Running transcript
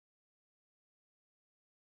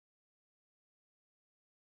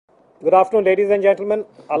Good afternoon, ladies and gentlemen.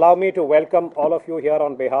 Allow me to welcome all of you here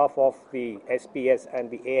on behalf of the SPS and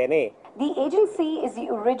the ANA. The agency is the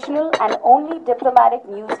original and only diplomatic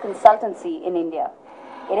news consultancy in India.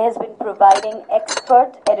 It has been providing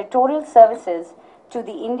expert editorial services to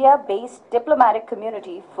the India-based diplomatic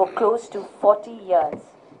community for close to 40 years.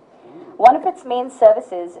 One of its main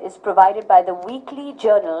services is provided by the weekly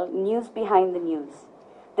journal News Behind the News.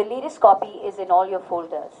 The latest copy is in all your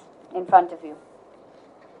folders in front of you.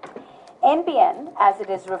 NBN, as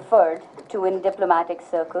it is referred to in diplomatic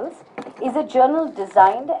circles, is a journal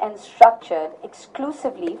designed and structured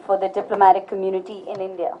exclusively for the diplomatic community in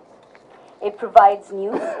India. It provides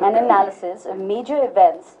news and analysis of major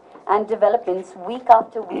events and developments week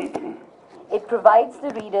after week. It provides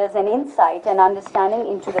the readers an insight and understanding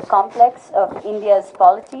into the complex of India's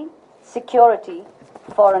polity, security,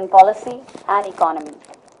 foreign policy, and economy.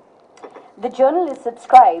 The journal is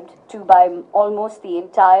subscribed to by almost the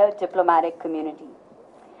entire diplomatic community.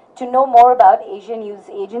 To know more about Asia News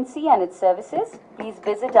Agency and its services, please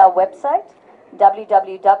visit our website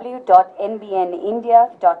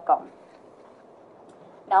www.nbnindia.com.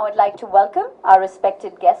 Now I'd like to welcome our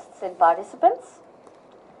respected guests and participants.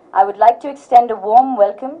 I would like to extend a warm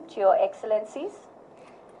welcome to Your Excellencies,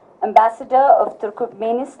 Ambassador of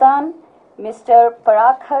Turkmenistan, Mr.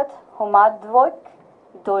 Parakhat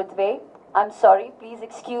Dordve. I'm sorry, please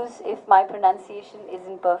excuse if my pronunciation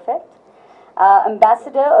isn't perfect.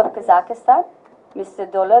 Ambassador of Kazakhstan, Mr.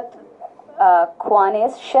 Dolat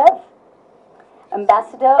Khuaneshev.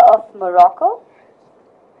 Ambassador of Morocco,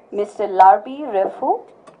 Mr. Larbi Refu.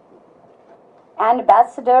 And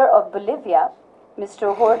Ambassador of Bolivia,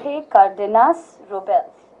 Mr. Jorge Cardenas Robel.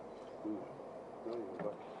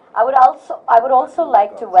 I would also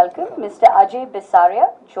like to welcome Mr. Ajay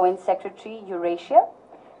Bisaria, Joint Secretary, Eurasia,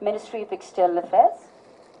 Ministry of External Affairs.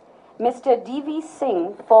 Mr. D.V.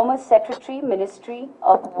 Singh, former Secretary, Ministry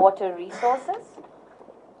of Water Resources.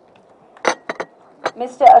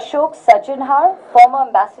 Mr. Ashok Sajanhar, former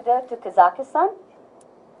Ambassador to Kazakhstan.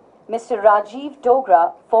 Mr. Rajiv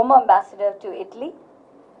Dogra, former Ambassador to Italy.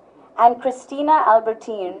 And Christina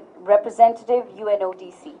Albertine, Representative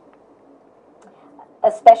UNODC.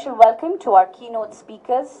 A special welcome to our keynote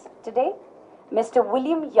speakers today, Mr.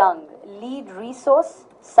 William Young, Lead Resource,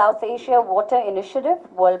 South Asia Water Initiative,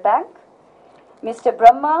 World Bank. Mr.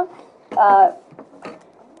 Brahma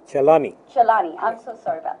Chalani. I'm so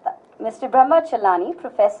sorry about that. Mr. Brahma Chalani,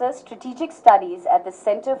 Professor, Strategic Studies at the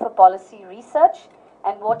Center for Policy Research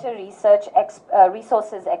and Water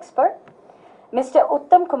Resources Expert. Mr.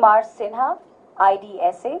 Uttam Kumar Sinha,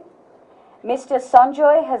 IDSA. Mr.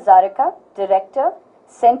 Sanjoy Hazarika, Director,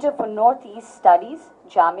 Center for Northeast Studies,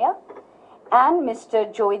 Jamia. And Mr.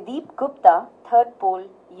 Joydeep Gupta, Third Pole,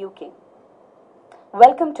 UK.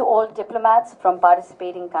 Welcome to all diplomats from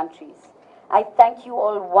participating countries. I thank you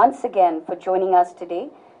all once again for joining us today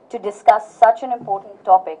to discuss such an important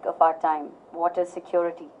topic of our time, water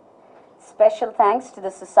security. Special thanks to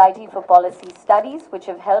the Society for Policy Studies, which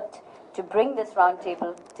have helped to bring this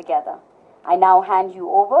roundtable together. I now hand you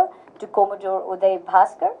over to Commodore Uday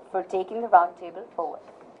Bhaskar for taking the roundtable forward.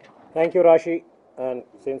 Thank you, Rashi. And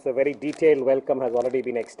since a very detailed welcome has already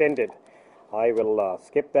been extended, I will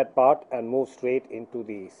skip that part and move straight into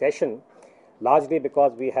the session, largely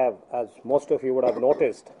because we have, as most of you would have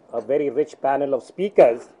noticed, a very rich panel of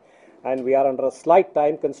speakers, and we are under a slight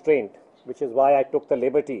time constraint, which is why I took the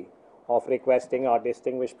liberty of requesting our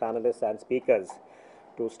distinguished panelists and speakers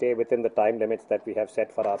to stay within the time limits that we have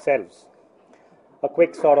set for ourselves. A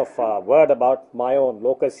quick sort of word about my own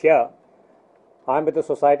locus here. I'm with the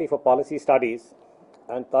Society for Policy Studies,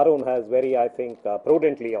 and Tarun has very, I think,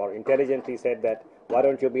 prudently or intelligently said that, why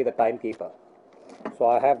don't you be the timekeeper? So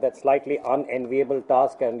I have that slightly unenviable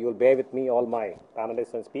task, and you'll bear with me, all my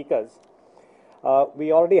panelists and speakers.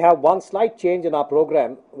 We already have one slight change in our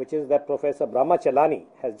program, which is that Professor Brahma Chalani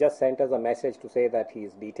has just sent us a message to say that he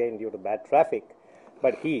is detained due to bad traffic,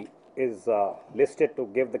 but he is listed to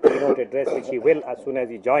give the keynote address, which he will as soon as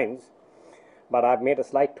he joins. But I've made a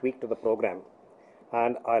slight tweak to the program,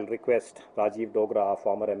 and I'll request Rajiv Dogra, our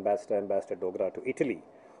former ambassador, Ambassador Dogra to Italy,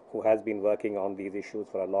 who has been working on these issues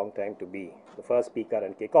for a long time, to be the first speaker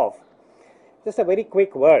and kick off. Just a very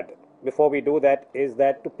quick word before we do that is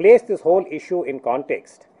that to place this whole issue in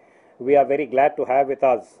context, we are very glad to have with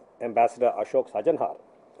us Ambassador Ashok Sajanhar,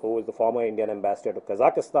 who is the former Indian ambassador to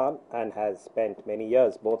Kazakhstan and has spent many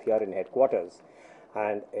years both here in headquarters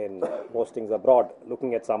and in postings abroad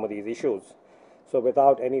looking at some of these issues. So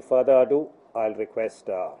without any further ado, I'll request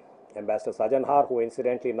Ambassador Sajanhar, who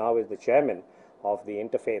incidentally now is the chairman of the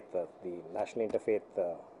National Interfaith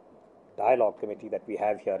Dialogue Committee that we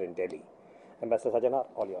have here in Delhi. Ambassador Sajjanar,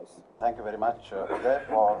 all yours. Thank you very much, Uday,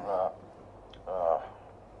 for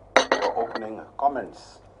your opening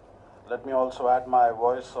comments. Let me also add my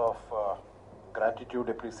voice of gratitude,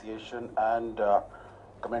 appreciation, and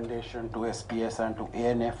commendation to SPS and to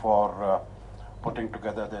ANA for putting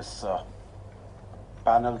together this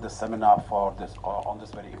panel, this seminar for this on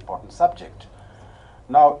this very important subject.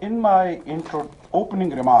 Now, in my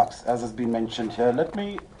opening remarks, as has been mentioned here, let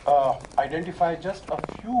me identify just a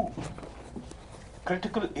few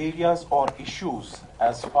critical areas or issues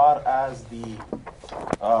as far as the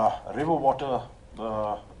river water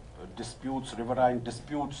disputes, riverine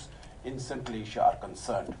disputes in Central Asia are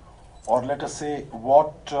concerned. Or let us say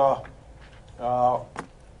what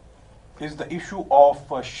is the issue of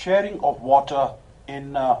sharing of water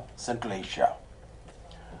in Central Asia.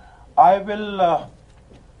 I will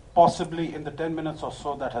possibly in the 10 minutes or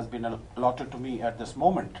so that has been allotted to me at this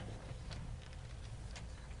moment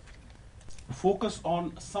focus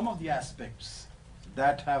on some of the aspects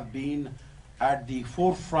that have been at the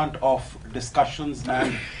forefront of discussions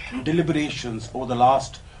and deliberations over the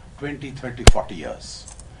last 20, 30, 40 years.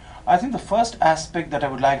 I think the first aspect that I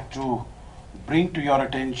would like to bring to your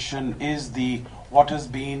attention is what has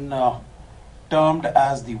been termed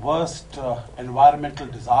as the worst environmental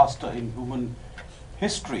disaster in human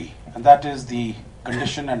history, and that is the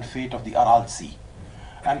condition and fate of the Aral Sea.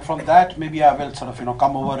 And from that, maybe I will sort of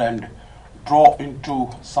come over and draw into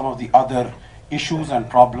some of the other issues and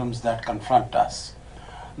problems that confront us.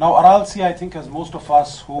 Now, Aral Sea, I think, as most of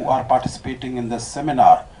us who are participating in this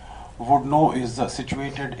seminar would know, is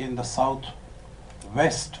situated in the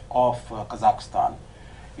southwest of Kazakhstan.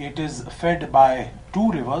 It is fed by two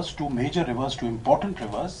rivers, two major rivers, two important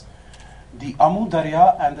rivers, the Amu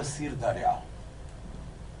Darya and the Sir Darya.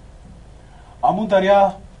 Amu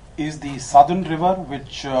Darya is the southern river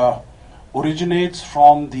which originates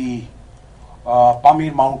from the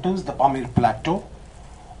Pamir Mountains, the Pamir Plateau,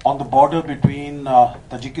 on the border between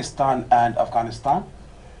Tajikistan and Afghanistan.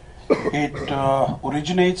 It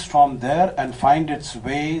originates from there and finds its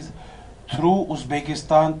way through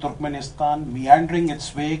Uzbekistan, Turkmenistan, meandering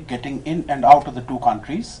its way, getting in and out of the two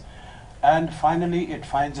countries, and finally it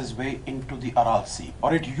finds its way into the Aral Sea,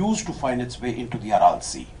 or it used to find its way into the Aral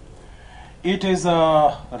Sea. It is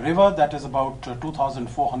a river that is about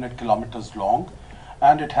 2,400 kilometers long,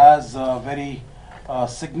 and it has very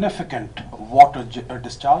significant water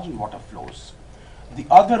discharge and water flows. The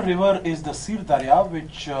other river is the Sir Darya,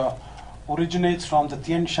 which originates from the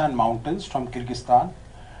Tian Shan Mountains from Kyrgyzstan,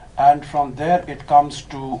 and from there it comes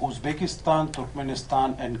to Uzbekistan,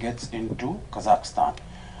 Turkmenistan, and gets into Kazakhstan.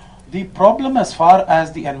 The problem as far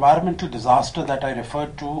as the environmental disaster that I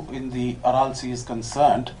referred to in the Aral Sea is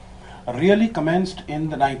concerned really commenced in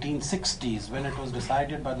the 1960s, when it was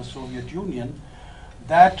decided by the Soviet Union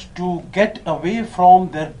that to get away from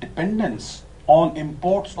their dependence on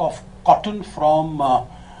imports of cotton from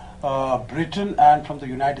Britain and from the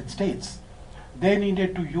United States, they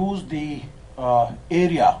needed to use the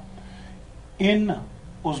area in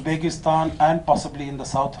Uzbekistan and possibly in the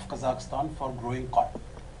south of Kazakhstan for growing cotton.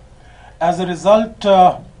 As a result,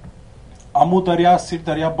 Amu Darya, Sir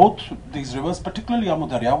Darya, both these rivers, particularly Amu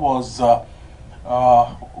Darya,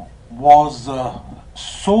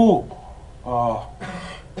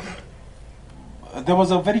 there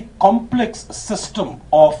was a very complex system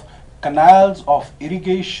of canals, of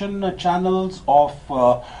irrigation channels, of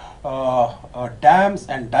dams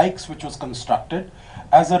and dikes which was constructed,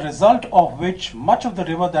 as a result of which much of the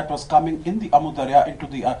river that was coming in the Amu Darya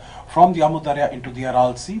from the Amu Darya into the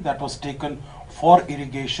Aral Sea, that was taken for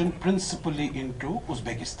irrigation principally into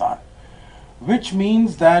Uzbekistan, which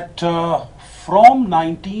means that from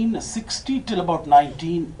 1960 till about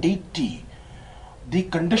 1980, the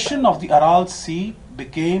condition of the Aral Sea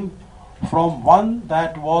became from one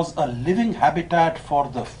that was a living habitat for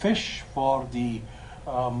the fish, for the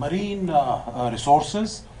marine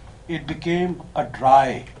resources. It became a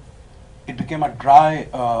dry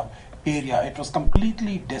area. It was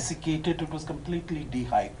completely desiccated. It was completely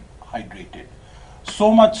dehydrated.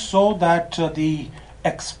 So much so that the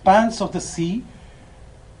expanse of the sea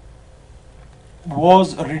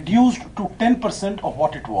was reduced to 10% of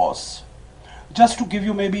what it was. Just to give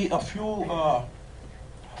you maybe a few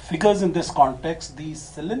figures in this context, the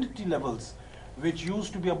salinity levels, which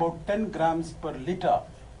used to be about 10 grams per liter,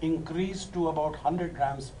 increased to about 100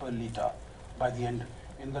 grams per liter by the end.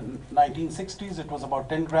 In the 1960s, it was about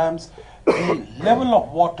 10 grams. The level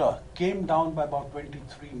of water came down by about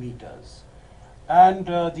 23 meters. And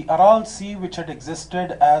the Aral Sea, which had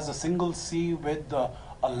existed as a single sea with a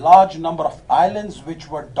large number of islands which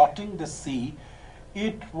were dotting the sea,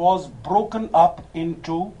 it was broken up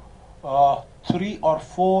into 3 or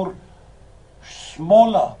 4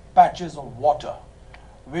 smaller patches of water,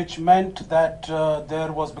 which meant that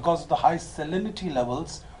there was, because of the high salinity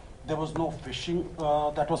levels, there was no fishing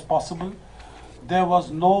that was possible. There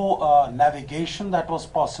was no navigation that was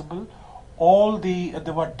possible.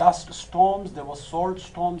 There were dust storms, there were salt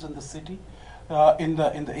storms in the city, in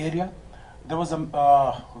the area. There was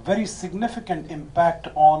a very significant impact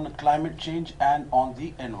on climate change and on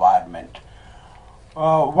the environment.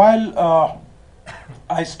 While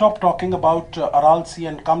I stop talking about Aral Sea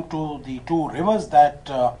and come to the 2 rivers that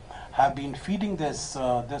have been feeding this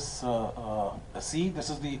sea.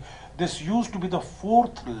 This used to be the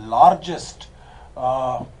 4th largest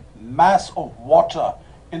mass of water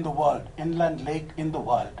in the world, inland lake in the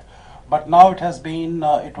world. But now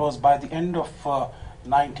it was by the end of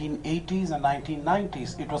 1980s and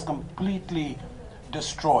 1990s, it was completely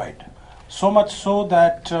destroyed. So much so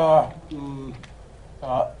that,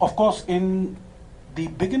 of course, in the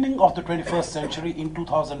beginning of the 21st century, in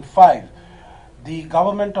 2005, the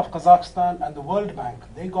government of Kazakhstan and the World Bank,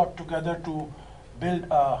 they got together to build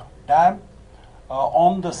a dam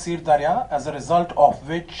on the Sir Darya, as a result of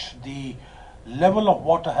which the level of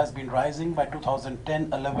water has been rising. By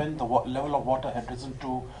 2010-11, the level of water had risen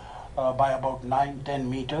to by about 9-10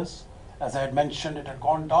 meters. As I had mentioned, it had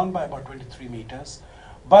gone down by about 23 meters.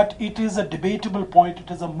 But it is a debatable point,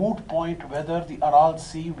 it is a moot point whether the Aral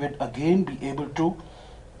Sea would again be able to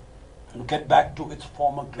get back to its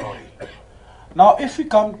former glory. Now, if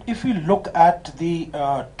we look at the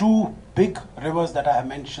 2 big rivers that I have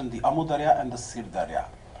mentioned, the Amu Darya and the Sir Darya.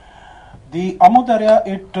 The Amu Darya,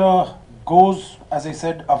 it goes, as I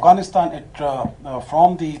said, Afghanistan,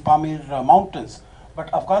 from the Pamir Mountains,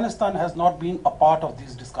 but Afghanistan has not been a part of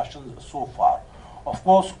these discussions so far. Of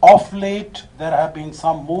course, of late, there have been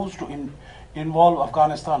some moves to involve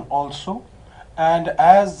Afghanistan also, and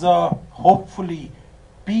as hopefully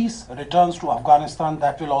peace returns to Afghanistan,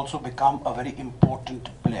 that will also become a very important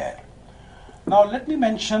player. Now, let me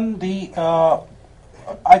mention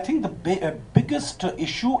I think the biggest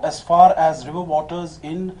issue as far as river waters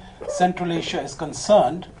in Central Asia is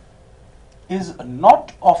concerned is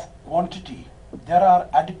not of quantity. There are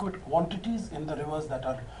adequate quantities in the rivers that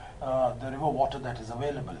are the river water that is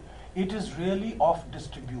available. It is really of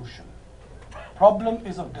distribution. Problem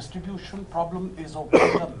is of distribution, problem is of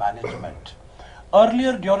water management.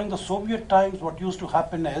 Earlier, during the Soviet times, what used to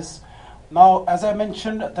happen is, now as I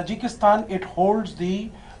mentioned, Tajikistan, it holds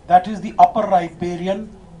that is the upper riparian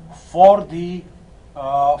for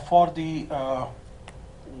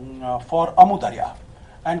Amu Darya,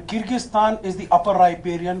 and Kyrgyzstan is the upper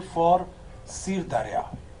riparian for Sir Darya.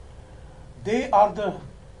 They are the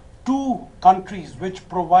 2 countries which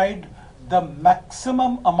provide the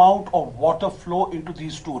maximum amount of water flow into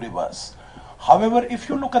these 2 rivers. However, if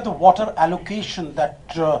you look at the water allocation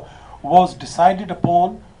that was decided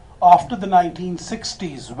upon after the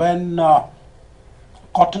 1960s, when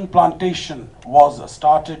cotton plantation was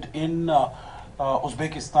started in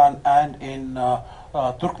Uzbekistan and in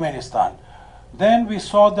Turkmenistan, then we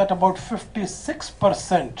saw that about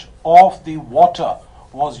 56% of the water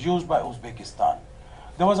was used by Uzbekistan.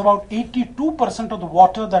 There was about 82% of the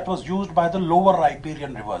water that was used by the lower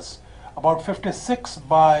riparian rivers, about 56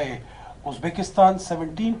 by Uzbekistan,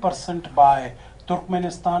 17% by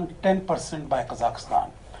Turkmenistan, 10% by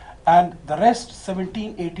Kazakhstan. And the rest,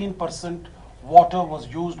 17-18% water was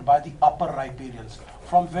used by the upper riparians,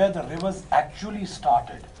 from where the rivers actually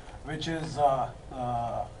started, which is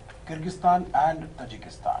Kyrgyzstan and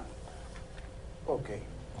Tajikistan. Okay,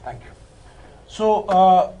 thank you. So,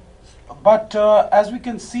 as we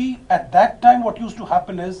can see, at that time what used to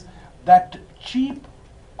happen is that cheap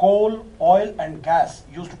coal, oil and gas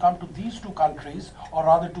used to come to these 2 countries, or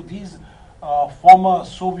rather to these former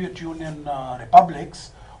Soviet Union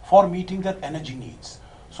republics, for meeting their energy needs.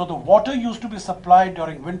 So the water used to be supplied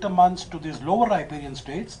during winter months to these lower riparian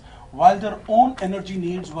states, while their own energy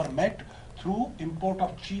needs were met through import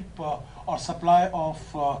of cheap or supply of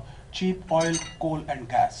cheap oil, coal and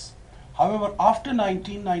gas. However, after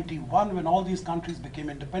 1991, when all these countries became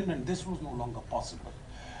independent, this was no longer possible.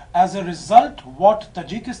 As a result, what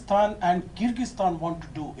Tajikistan and Kyrgyzstan want to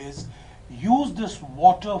do is use this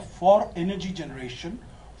water for energy generation,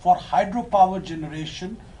 for hydropower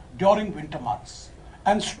generation during winter months,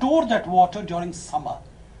 and store that water during summer,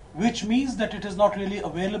 which means that it is not really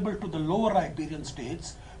available to the lower riparian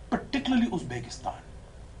states, particularly Uzbekistan.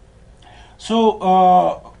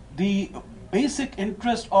 So the basic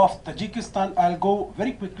interest of Tajikistan, I'll go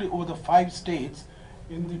very quickly over the 5 states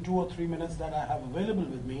in the 2 or 3 minutes that I have available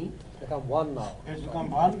with me. Become 1 now. It's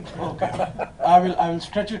become 1? Okay. I will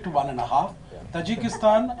stretch it to 1.5. Yeah.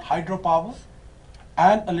 Tajikistan, hydropower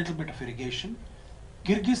and a little bit of irrigation.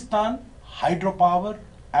 Kyrgyzstan, hydropower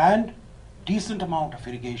and decent amount of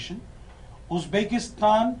irrigation.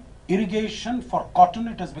 Uzbekistan, irrigation for cotton,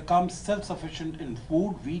 it has become self-sufficient in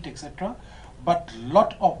food, wheat, etc. But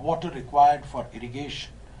lot of water required for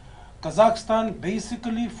irrigation. Kazakhstan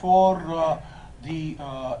basically for the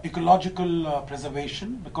ecological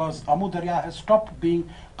preservation, because Amu Darya has stopped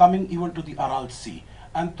coming even to the Aral Sea,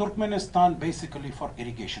 and Turkmenistan basically for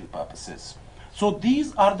irrigation purposes. So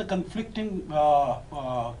these are the conflicting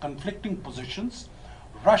positions.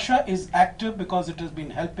 Russia is active because it has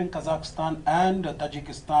been helping Kazakhstan and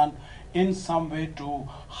Tajikistan in some way to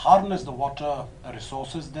harness the water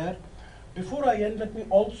resources there. Before I end, let me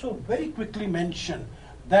also very quickly mention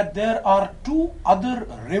that there are two other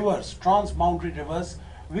rivers, trans-boundary rivers,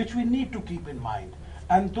 which we need to keep in mind.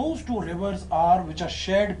 And those two rivers are, which are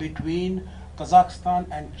shared between Kazakhstan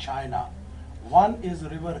and China. One is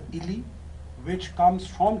River Ili, which comes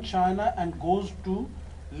from China and goes to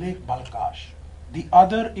Lake Balkhash. The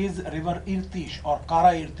other is River Irtish or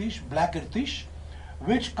Kara Irtish, Black Irtish,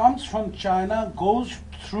 which comes from China, goes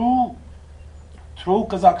through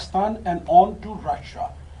Kazakhstan and on to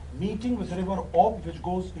Russia, meeting with River Ob, which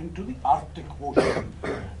goes into the Arctic Ocean.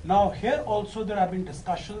 Now here also there have been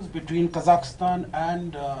discussions between Kazakhstan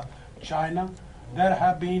and China. There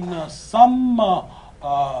have been some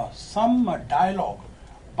dialogue,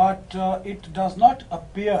 but it does not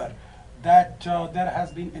appear that there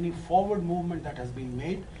has been any forward movement that has been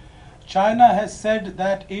made. China has said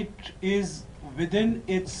that it is within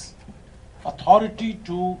its authority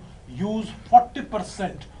to use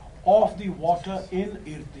 40% of the water in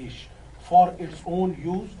Irtish for its own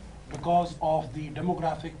use because of the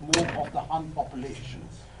demographic move of the Han population.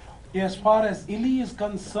 As far as Ili is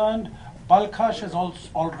concerned, Balkhash has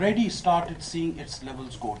already started seeing its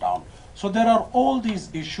levels go down. So there are all these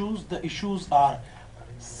issues. The issues are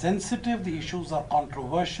sensitive, the issues are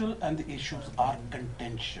controversial, and the issues are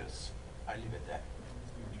contentious. I leave it there.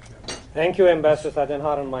 Thank you, Ambassador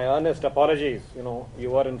Sajanhar, and my earnest apologies.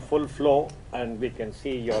 You are in full flow and we can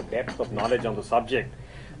see your depth of knowledge on the subject,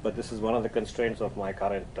 but this is one of the constraints of my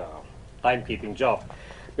current timekeeping job.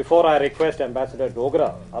 Before I request Ambassador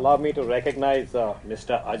Dogra, allow me to recognize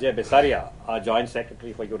Mr. Ajay Besaria, our Joint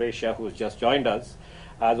Secretary for Eurasia, who has just joined us,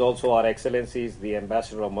 as also our Excellencies, the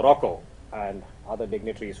Ambassador of Morocco, and other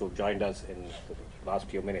dignitaries who joined us in the last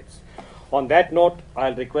few minutes. On that note,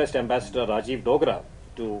 I'll request Ambassador Rajiv Dogra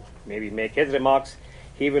to maybe make his remarks.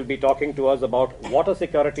 He will be talking to us about water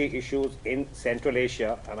security issues in Central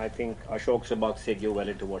Asia, and I think Ashok Shabak segue well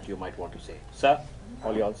into what you might want to say. Sir,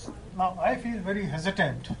 all yours. Now, I feel very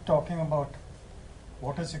hesitant talking about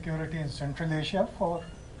water security in Central Asia for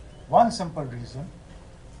one simple reason,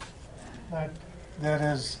 that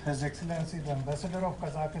there is His Excellency the Ambassador of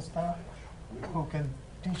Kazakhstan, who can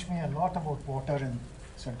teach me a lot about water in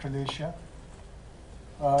Central Asia.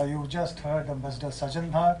 You just heard Ambassador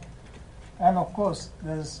Sajanhar, and of course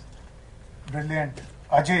there's brilliant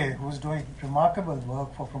Ajay, who is doing remarkable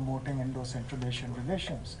work for promoting Indo-Central Asian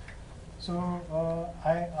relations. So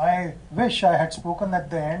I wish I had spoken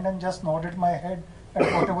at the end and just nodded my head at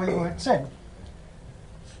whatever you had said.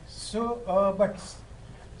 So, but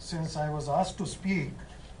since I was asked to speak,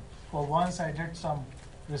 for once I did some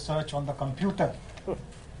research on the computer.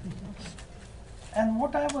 And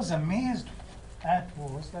what I was amazed at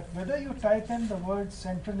was that whether you type in the word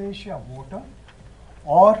Central Asia water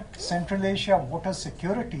or Central Asia water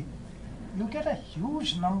security, you get a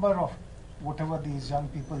huge number of whatever these young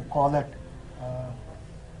people call it,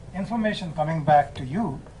 information coming back to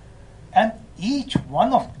you, and each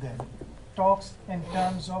one of them talks in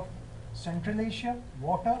terms of Central Asia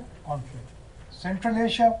water conflict, Central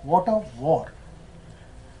Asia water war.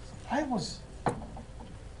 I was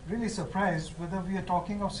really surprised whether we are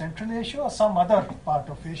talking of Central Asia or some other part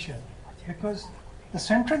of Asia, because the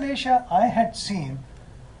Central Asia I had seen,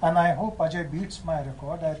 and I hope Ajay beats my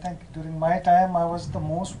record, I think during my time I was the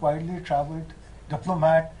most widely traveled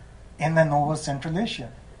diplomat in and over Central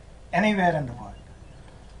Asia, anywhere in the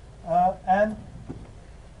world. And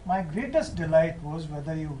my greatest delight was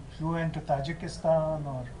whether you flew into Tajikistan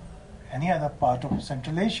or any other part of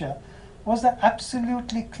Central Asia, was the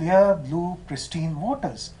absolutely clear, blue, pristine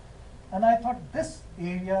waters. And I thought this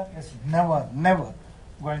area is never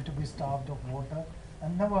going to be starved of water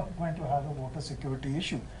and never going to have a water security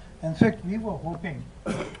issue. In fact, we were hoping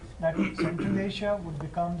that Central Asia would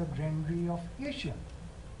become the granary of Asia.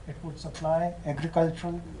 It would supply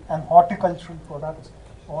agricultural and horticultural products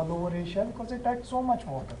all over Asia because it had so much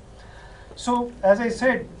water. So, as I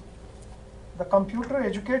said, the computer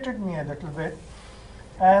educated me a little bit,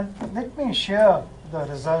 And let me share the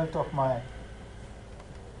result of my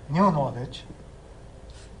new knowledge.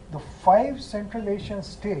 The 5 Central Asian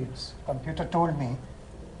states, computer told me,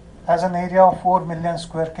 has an area of 4 million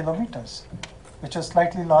square kilometers, which is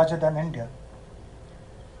slightly larger than India.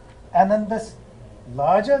 And in this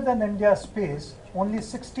larger than India space, only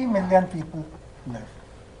 60 million people live.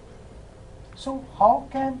 So how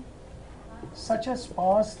can such a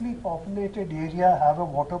sparsely populated area have a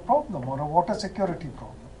water problem or a water security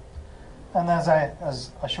problem? And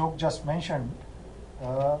as Ashok just mentioned,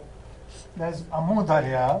 there's Amu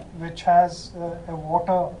Darya, which has a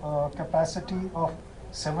water capacity of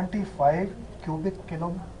 75 cubic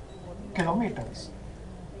kilometers,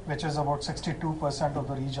 which is about 62% of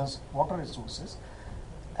the region's water resources.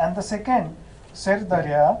 And the second, Sir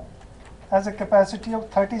Darya, has a capacity of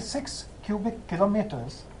 36 cubic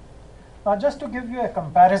kilometers. Now, just to give you a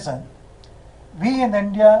comparison, we in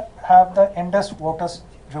India have the Indus Waters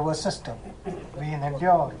river system. We in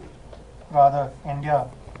India, or rather India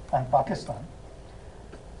and Pakistan.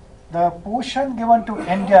 The portion given to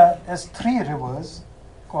India is 3 rivers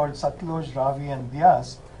called Satluj, Ravi and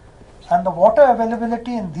Bias, and the water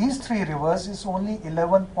availability in these 3 rivers is only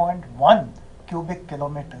 11.1 cubic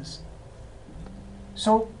kilometers.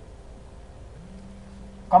 So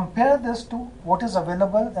compare this to what is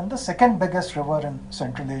available in the second biggest river in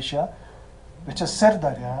Central Asia, which is Sir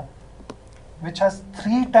Darya, which has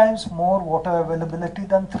 3 times more water availability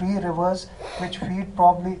than 3 rivers which feed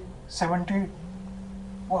probably 70,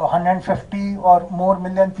 150 or more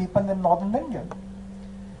million people in northern India.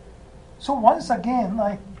 So once again,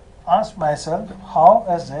 I ask myself, how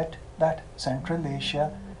is it that Central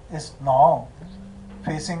Asia is now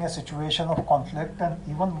facing a situation of conflict and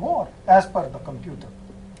even war, as per the computer?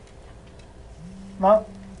 Now,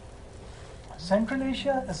 Central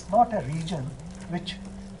Asia is not a region which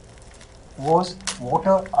was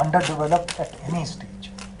water underdeveloped at any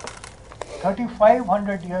stage.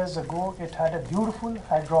 3,500 years ago, it had a beautiful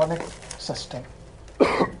hydraulic system.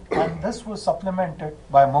 And this was supplemented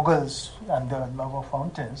by Mughals and their lava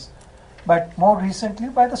fountains, but more recently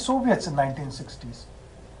by the Soviets in 1960s.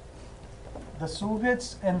 The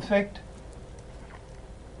Soviets, in fact,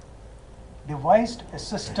 devised a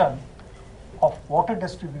system of water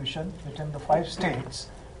distribution within the 5 states,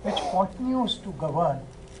 which continues to govern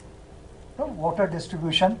the water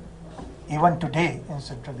distribution even today in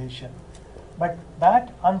Central Asia. But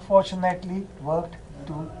that unfortunately worked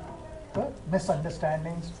to the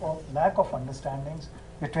misunderstandings or lack of understandings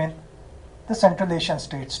between the Central Asian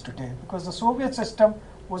states today, because the Soviet system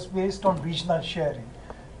was based on regional sharing,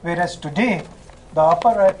 whereas today the upper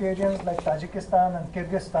riparians like Tajikistan and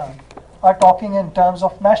Kyrgyzstan are talking in terms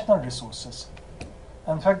of national resources.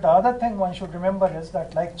 In fact, the other thing one should remember is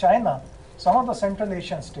that, like China, some of the Central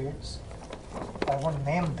Asian states, I won't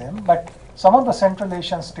name them, but some of the Central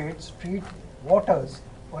Asian states treat waters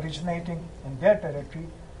originating in their territory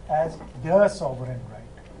as their sovereign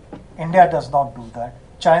right. India does not do that.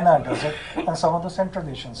 China does it, and some of the Central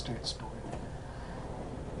Asian states do it.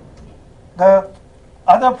 The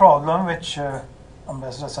other problem which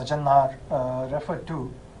Ambassador Sajjan referred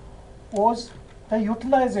to was the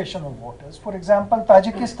utilization of waters. For example,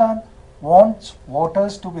 Tajikistan wants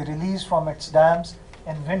waters to be released from its dams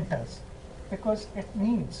in winters because it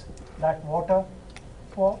needs that water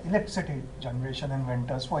for electricity generation in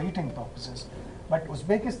winters for heating purposes. But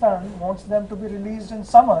Uzbekistan wants them to be released in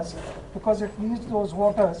summers because it needs those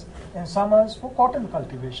waters in summers for cotton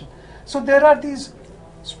cultivation. So there are these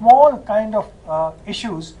small kind of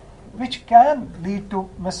issues which can lead to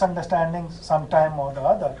misunderstandings sometime or the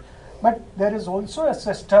other. But there is also a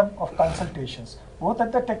system of consultations, both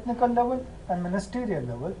at the technical level and ministerial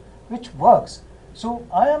level, which works. So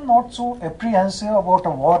I am not so apprehensive about a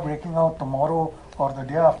war breaking out tomorrow or the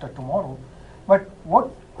day after tomorrow. But what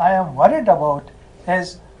I am worried about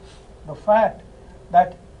is the fact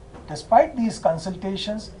that despite these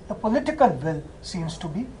consultations, the political will seems to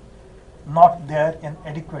be not there in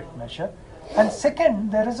adequate measure. And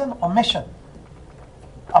second, there is an omission.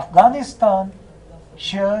 Afghanistan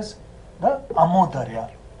shares the Amu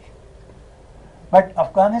Darya. But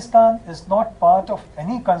Afghanistan is not part of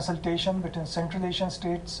any consultation between Central Asian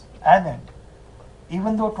states and it,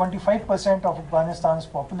 even though 25% of Afghanistan's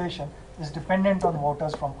population is dependent on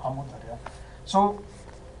waters from Amu Darya. So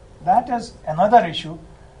that is another issue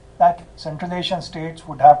that Central Asian states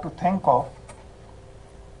would have to think of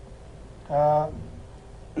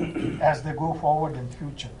as they go forward in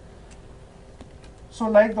future. So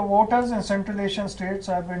like the waters in Central Asian states,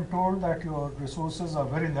 I've been told that your resources are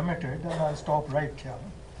very limited, and I'll stop right here.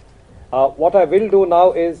 What I will do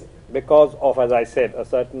now is because of, as I said, a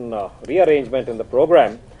certain rearrangement in the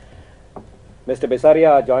program, Mr.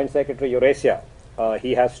 Bisaria, Joint Secretary Eurasia,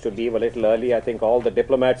 he has to leave a little early. I think all the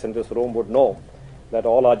diplomats in this room would know that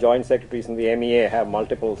all our joint secretaries in the MEA have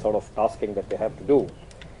multiple sort of tasking that they have to do.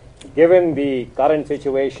 Given the current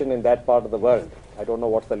situation in that part of the world, I don't know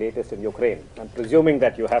what's the latest in Ukraine, and presuming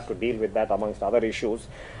that you have to deal with that amongst other issues,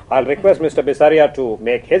 I'll request Mr. Bisaria to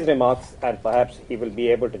make his remarks, and perhaps he will be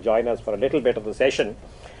able to join us for a little bit of the session.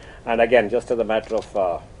 And again, just as a matter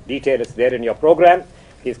of detail, it's there in your program.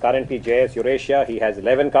 He's currently JS Eurasia. He has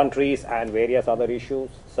 11 countries and various other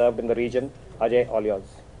issues served in the region. Ajay, all yours.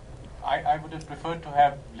 I would have preferred to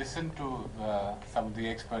have listened to some of the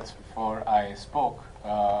experts before I spoke,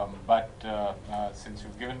 but since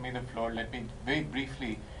you've given me the floor, let me very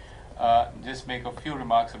briefly just make a few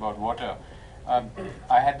remarks about water.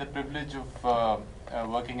 I had the privilege of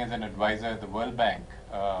working as an advisor at the World Bank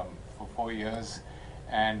for 4 years,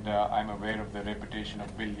 and I'm aware of the reputation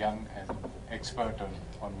of Bill Young as an expert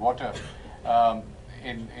on water.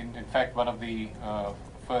 In fact, one of the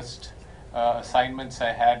first assignments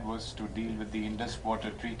I had was to deal with the Indus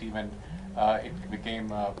Water Treaty when it became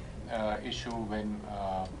an issue when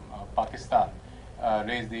Pakistan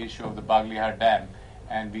raised the issue of the Baglihar Dam,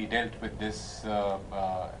 and we dealt with this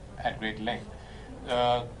at great length.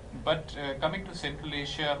 But coming to Central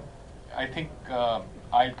Asia, I think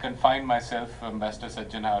I'll confine myself. Ambassador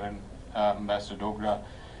Sajjan and Ambassador Dogra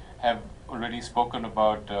have already spoken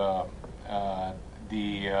about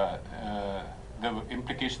the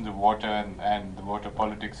implications of water and the water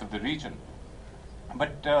politics of the region.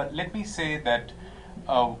 But let me say that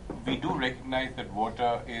we do recognize that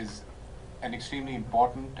water is an extremely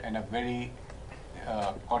important and a very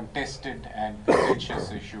contested and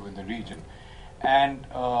contentious issue in the region. And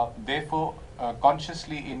therefore,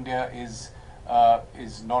 consciously, India is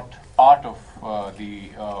not part of the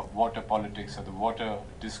water politics or the water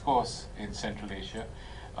discourse in Central Asia.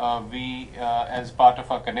 We, as part of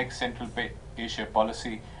our Connect Central Asia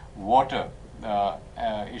policy, water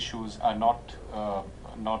issues are not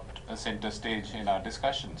a center stage in our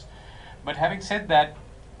discussions. But having said that,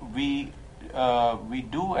 we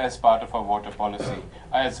do, as part of our water policy,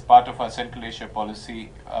 as part of our Central Asia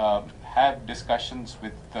policy, have discussions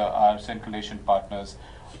with our Central Asian partners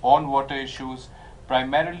on water issues,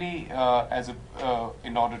 primarily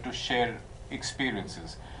in order to share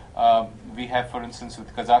experiences. We have, for instance,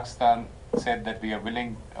 with Kazakhstan, said that we are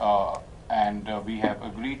willing and we have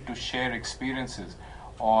agreed to share experiences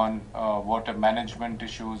on water management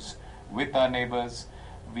issues with our neighbors.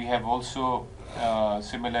 We have also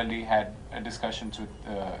similarly had discussions with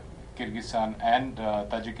Kyrgyzstan and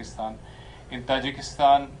Tajikistan. In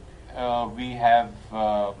Tajikistan, we have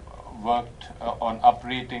worked on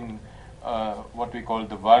uprating what we call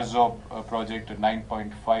the Varzob project, a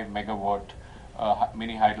 9.5 megawatt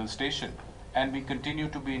mini hydel station. And we continue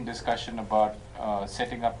to be in discussion about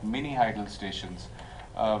setting up mini hydel stations,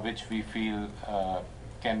 which we feel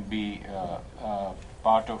can be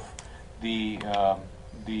part of the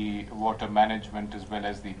water management as well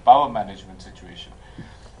as the power management situation.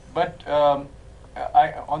 But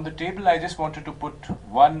on the table, I just wanted to put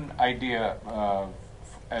one idea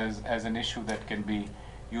as an issue that can be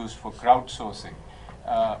used for crowdsourcing,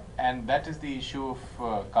 and that is the issue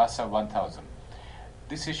of CASA 1000.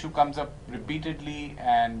 This issue comes up repeatedly,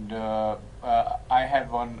 and I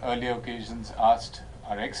have on earlier occasions asked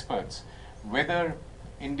our experts whether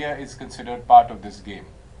India is considered part of this game.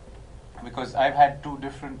 Because I've had two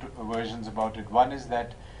different versions about it. One is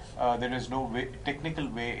that there is no technical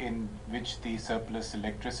way in which the surplus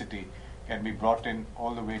electricity can be brought in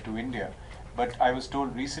all the way to India. But I was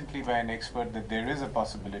told recently by an expert that there is a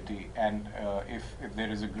possibility, and if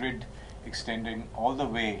there is a grid extending all the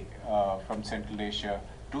way from Central Asia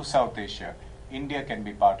to South Asia, India can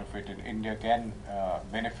be part of it, and India can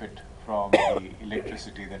benefit from the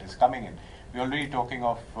electricity that is coming in. We're already talking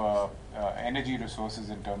of energy resources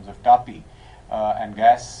in terms of TAPI and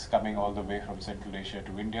gas coming all the way from Central Asia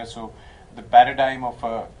to India. So the paradigm of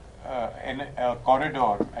a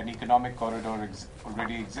corridor, an economic corridor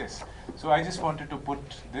already exists. So I just wanted to put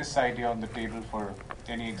this idea on the table for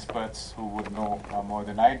any experts who would know more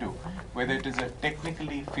than I do, whether it is a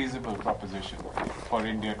technically feasible proposition for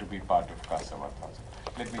India to be part of CASA 1000.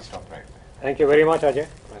 Let me stop right there. Thank you very much, Ajay.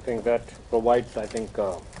 I think that provides,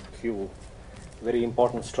 a few very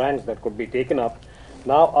important strands that could be taken up.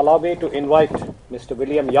 Now, allow me to invite Mr.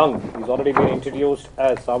 William Young. He's already been introduced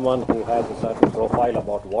as someone who has a certain profile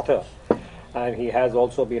about water, and he has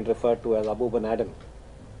also been referred to as Abu Ben Adam,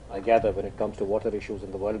 I gather, when it comes to water issues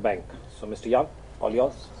in the World Bank. So, Mr. Young, all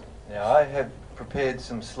yours. Now, I have prepared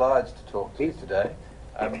some slides to talk to you today.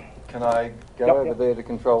 Can I go Yep, over yep. there to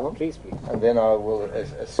control them? Please, please. And then I will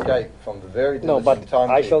escape from the very No, diligent but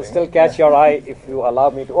I shall timekeeping. still catch your eye if you allow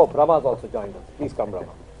me to. Oh, Brahma's also joined us. Please come,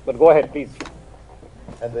 Brahma. But go ahead, please.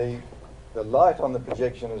 And the light on the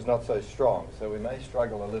projection is not so strong, so we may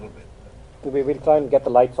struggle a little bit. We will try and get the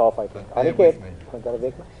lights off, I think. Bear Aniket, with me. जरा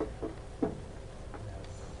देखना.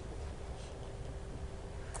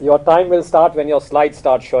 Your time will start when your slides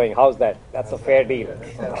start showing. How's that? That's a fair deal.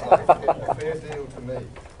 That sounds like a fair deal to me.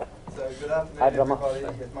 So good afternoon, Hi, Brahma.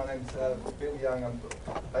 everybody. Yes, my name's Bill Young. I'm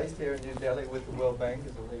based here in New Delhi with the World Bank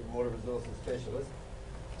as a lead water resources specialist.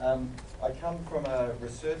 I come from a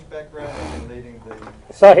research background. I've been leading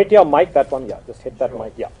Sir, hit your mic, that one. Yeah, just hit that Sure.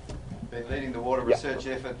 mic. Yeah. been leading the water Yeah. research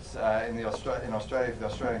efforts in Australia for the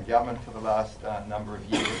Australian government for the last number of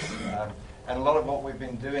years. And a lot of what we've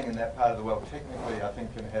been doing in that part of the world technically, I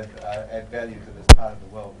think, can add value to this part of the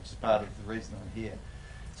world, which is part of the reason I'm here.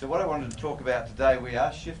 So what I wanted to talk about today, we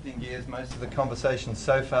are shifting gears. Most of the conversation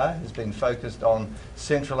so far has been focused on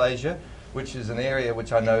Central Asia, which is an area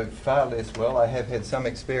which I know far less well. I have had some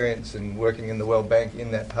experience in working in the World Bank in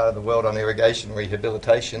that part of the world on irrigation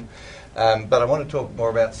rehabilitation. But I want to talk more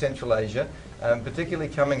about Central Asia, particularly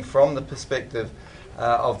coming from the perspective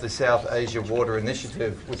of the South Asia Water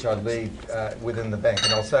Initiative, which I lead within the bank.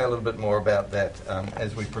 And I'll say a little bit more about that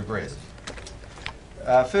as we progress.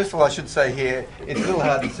 First of all, I should say here, it's a little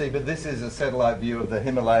hard to see, but this is a satellite view of the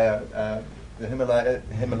Himalaya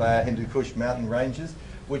Hindu Kush mountain ranges,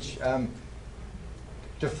 which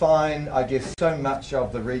define, I guess, so much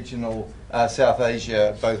of the regional South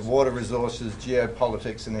Asia, both water resources,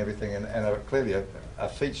 geopolitics and everything, and are clearly a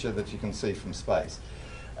feature that you can see from space.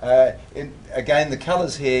 Again, the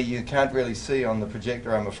colours here you can't really see on the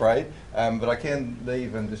projector, I'm afraid, but I can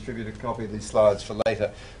leave and distribute a copy of these slides for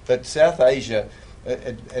later. But South Asia,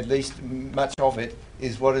 at least much of it,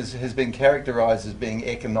 is what has been characterised as being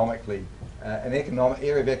economically an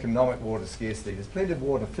area of economic water scarcity. There's plenty of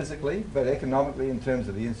water physically, but economically, in terms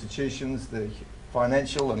of the institutions, the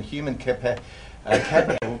financial and human capital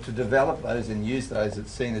to develop those and use those,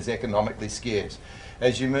 it's seen as economically scarce.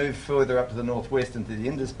 As you move further up to the northwest into the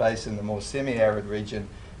Indus Basin, the more semi-arid region,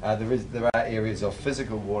 there are areas of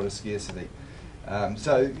physical water scarcity.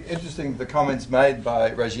 So interesting the comments made by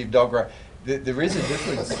Rajiv Dogra. There is a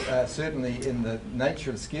difference, certainly, in the nature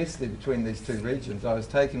of scarcity between these two regions. I was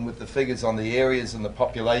taken with the figures on the areas and the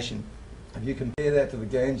population. If you compare that to the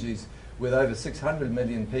Ganges, with over 600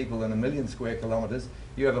 million people and 1 million square kilometres,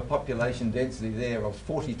 you have a population density there of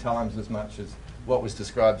 40 times as much as what was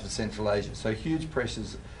described for Central Asia. So huge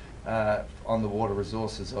pressures on the water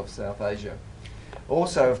resources of South Asia.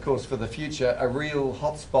 Also, of course, for the future, a real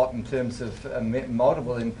hotspot in terms of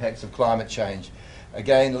multiple impacts of climate change.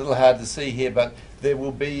 Again, a little hard to see here, but there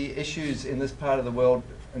will be issues in this part of the world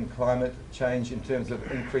in climate change in terms of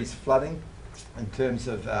increased flooding, in terms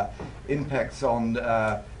of impacts on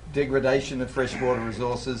degradation of freshwater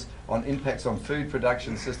resources, on impacts on food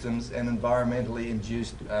production systems, and environmentally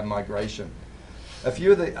induced migration. A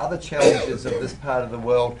few of the other challenges of this part of the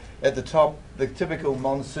world, at the top, the typical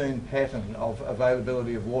monsoon pattern of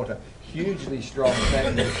availability of water, hugely strong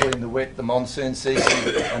pattern between the monsoon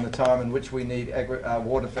season and the time in which we need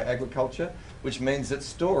water for agriculture, which means that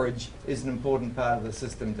storage is an important part of the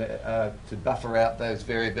system to buffer out those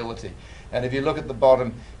variability. And if you look at the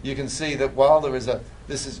bottom, you can see that while there is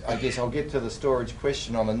I guess I'll get to the storage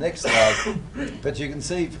question on the next slide, but you can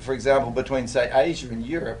see, for example, between, say, Asia and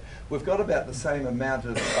Europe, we've got about the same amount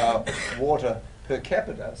of water per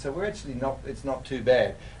capita, so we're actually it's not too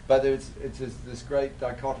bad. But it's this great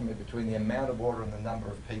dichotomy between the amount of water and the number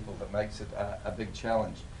of people that makes it a big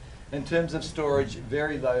challenge. In terms of storage,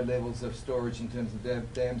 very low levels of storage in terms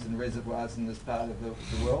of dams and reservoirs in this part of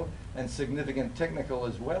the world, and significant technical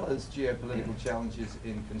as well as geopolitical challenges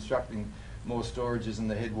in constructing more storages in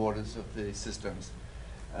the headwaters of the systems.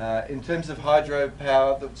 In terms of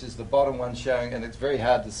hydropower, which is the bottom one showing, and it's very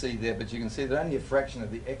hard to see there, but you can see that only a fraction of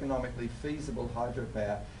the economically feasible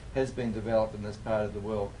hydropower has been developed in this part of the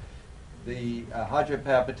world. The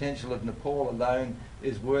hydropower potential of Nepal alone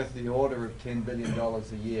is worth the order of $10 billion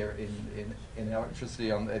a year in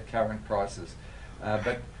electricity at current prices.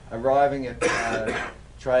 But arriving at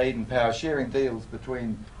trade and power sharing deals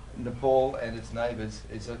between Nepal and its neighbours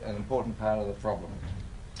is an important part of the problem,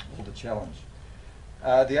 or the challenge.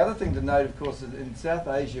 The other thing to note, of course, is in South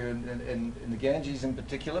Asia and in the Ganges in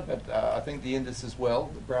particular, but I think the Indus as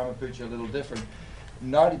well, the Brahmaputra a little different,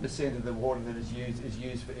 90% of the water that is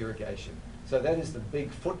used for irrigation. So that is the big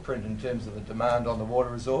footprint in terms of the demand on the water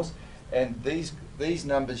resource. And these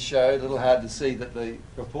numbers show, a little hard to see, that the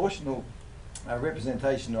proportional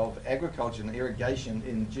representation of agriculture and irrigation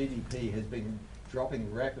in GDP has been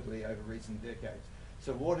dropping rapidly over recent decades.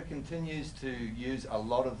 So water continues to use a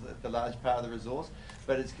lot of the large part of the resource,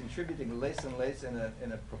 but it's contributing less and less in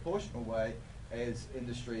a proportional way as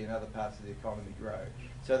industry and other parts of the economy grow.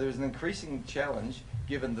 So there is an increasing challenge,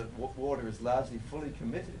 given that water is largely fully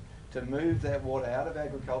committed, to move that water out of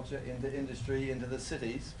agriculture into industry, into the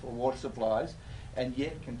cities for water supplies, and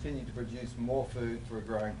yet continue to produce more food for a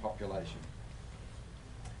growing population.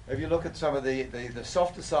 If you look at some of the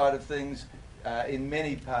softer side of things, in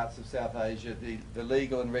many parts of South Asia, the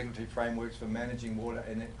legal and regulatory frameworks for managing water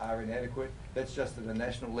are inadequate. That's just at a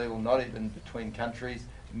national level, not even between countries.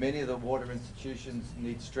 Many of the water institutions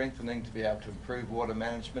need strengthening to be able to improve water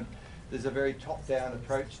management. There's a very top-down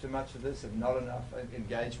approach to much of this, and not enough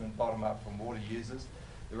engagement bottom-up from water users.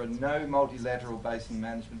 There are no multilateral basin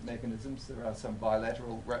management mechanisms. There are some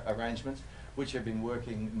bilateral arrangements which have been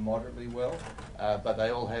working moderately well, but they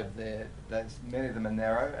all have many of them are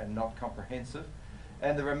narrow and not comprehensive.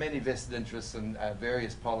 And there are many vested interests and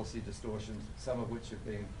various policy distortions, some of which have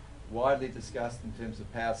been widely discussed in terms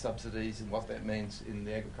of power subsidies and what that means in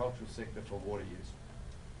the agricultural sector for water use.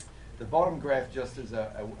 The bottom graph just is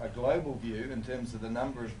a global view in terms of the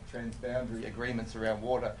number of transboundary agreements around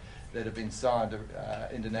water that have been signed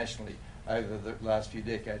internationally over the last few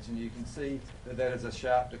decades, and you can see that is a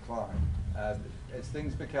sharp decline. As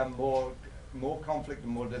things become more conflict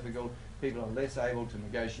and more difficult, people are less able to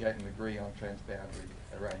negotiate and agree on transboundary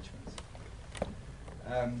arrangements.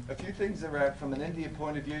 A few things around from an India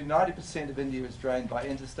point of view. 90% of India is drained by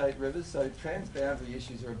interstate rivers, so transboundary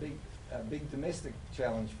issues are a big domestic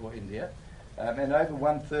challenge for India. And over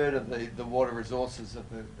 1/3 of the water resources of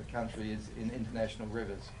the country is in international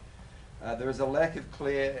rivers. There is a lack of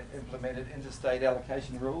clear implemented interstate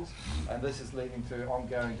allocation rules, and this is leading to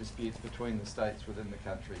ongoing disputes between the states within the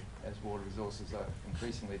country as water resources are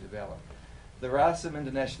increasingly developed. There are some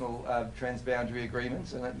international transboundary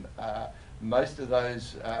agreements, and most of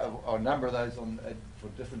those, or a number of those for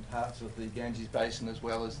different parts of the Ganges Basin, as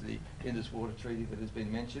well as the Indus Water Treaty that has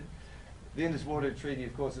been mentioned. The Indus Water Treaty,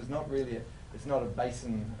 of course, is not really it's not a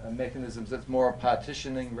basin mechanism. It's more a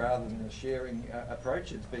partitioning rather than a sharing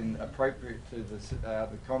approach. It's been appropriate to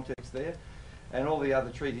the context there. And all the other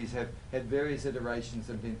treaties have had various iterations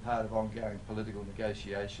and been part of ongoing political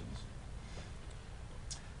negotiations.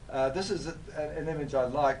 This is an image I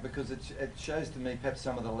like because it shows to me perhaps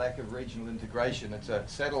some of the lack of regional integration. It's a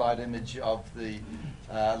satellite image of the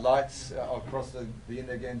lights across the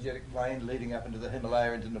Indo-Gangetic Plain leading up into the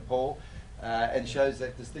Himalaya into Nepal, and shows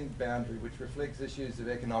that distinct boundary which reflects issues of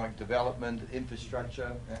economic development,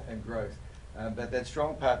 infrastructure and growth. But that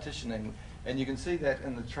strong partitioning, and you can see that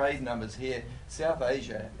in the trade numbers here. South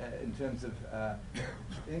Asia, in terms of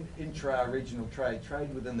intra-regional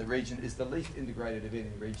trade within the region is the least integrated of any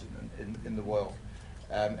region in the world.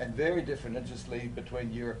 And very different, interestingly,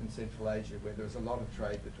 between Europe and Central Asia, where there's a lot of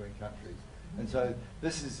trade between countries. And so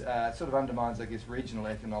this is sort of undermines, I guess, regional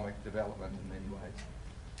economic development in many ways.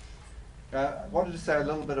 I wanted to say a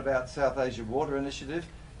little bit about South Asia Water Initiative.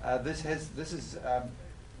 This has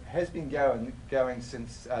been going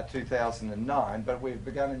since 2009, but we've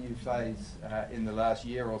begun a new phase in the last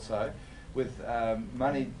year or so with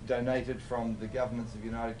money donated from the governments of the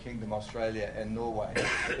United Kingdom, Australia and Norway.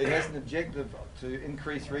 It has an objective to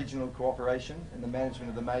increase regional cooperation in the management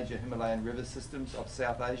of the major Himalayan river systems of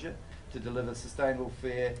South Asia to deliver sustainable,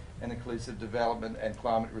 fair and inclusive development and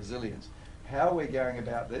climate resilience. How we're going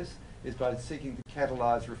about this is by seeking to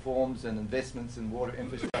catalyse reforms and investments in water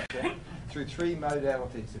infrastructure through three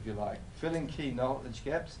modalities, if you like: filling key knowledge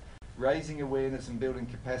gaps, raising awareness and building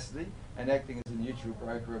capacity, and acting as a neutral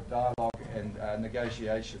broker of dialogue and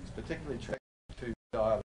negotiations, particularly to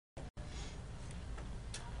dialogue.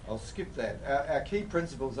 I'll skip that. Our key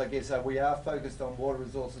principles, I guess, are we are focused on water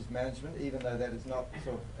resources management, even though that is not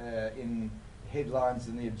sort of in headlines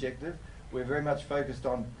in the objective. We're very much focused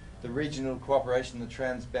on the regional cooperation, the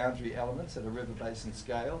transboundary elements at a river basin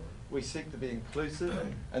scale. We seek to be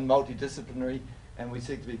inclusive and multidisciplinary, and we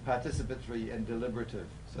seek to be participatory and deliberative.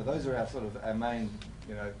 So those are our main,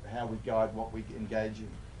 how we guide what we engage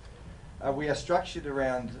in. We are structured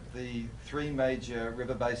around the three major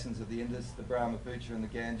river basins of the Indus, the Brahmaputra and the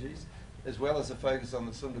Ganges, as well as a focus on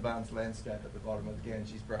the Sundarbans landscape at the bottom of the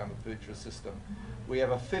Ganges-Brahmaputra system. We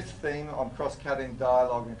have a fifth theme on cross-cutting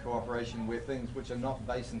dialogue and cooperation, where things which are not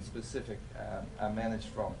basin-specific are managed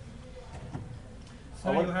from.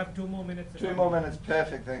 So you have 2 more minutes. 2 more minutes,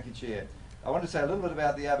 perfect, thank you, Chair. I want to say a little bit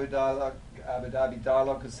about the Abu Dhabi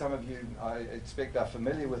dialogue, because some of you, I expect, are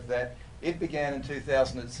familiar with that. It began in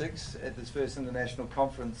 2006 at this first international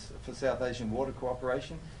conference for South Asian water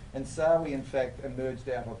cooperation, and SAWI in fact emerged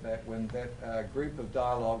out of that when that group of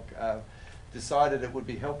dialogue decided it would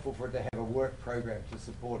be helpful for it to have a work program to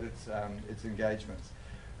support its engagements.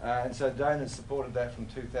 And so donors supported that from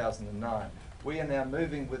 2009. We are now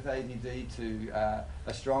moving with ADD to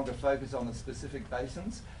a stronger focus on the specific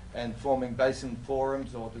basins and forming basin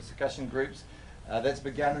forums or discussion groups. That's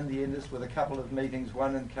begun in the Indus with a couple of meetings,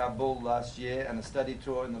 one in Kabul last year and a study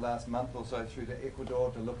tour in the last month or so through to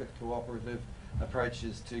Ecuador to look at cooperative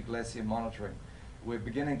approaches to glacier monitoring. We're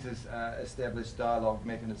beginning to establish dialogue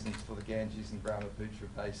mechanisms for the Ganges and Brahmaputra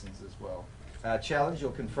basins as well. Challenge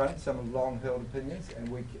or confront some of long-held opinions, and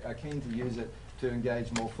we are keen to use it to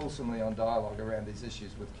engage more fulsomely on dialogue around these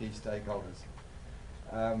issues with key stakeholders.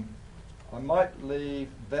 I might leave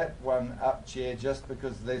that one up, Chair, just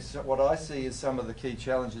because there's what I see as some of the key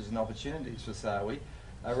challenges and opportunities for SAWI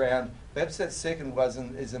around, perhaps that second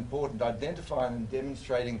one is important, identifying and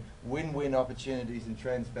demonstrating win-win opportunities in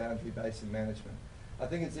transboundary basin management. I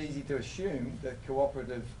think it's easy to assume that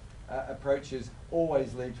cooperative approaches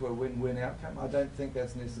always lead to a win-win outcome. I don't think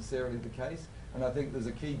that's necessarily the case, and I think there's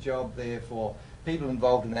a key job there for people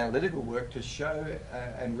involved in analytical work to show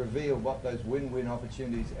and reveal what those win-win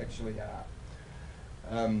opportunities actually are.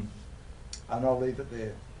 And I'll leave it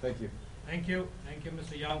there. Thank you. Thank you,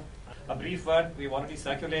 Mr. Young. A brief word, we've already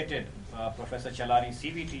circulated Professor Chalari's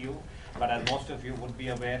CV to you, but as most of you would be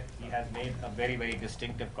aware, he has made a very, very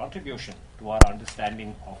distinctive contribution to our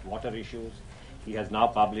understanding of water issues. He has now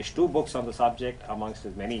published 2 books on the subject amongst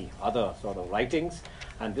his many other sort of writings,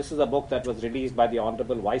 and this is a book that was released by the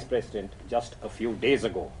Honorable Vice President just a few days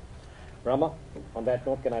ago. Brahma, on that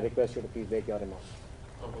note, can I request you to please make your remarks?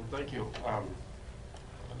 Well, thank you.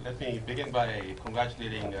 Let me begin by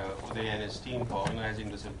congratulating Uday and his team for organizing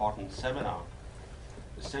this important seminar.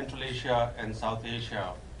 Central Asia and South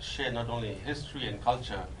Asia share not only history and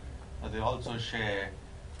culture, but they also share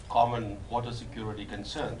common water security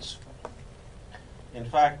concerns. In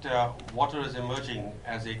fact, water is emerging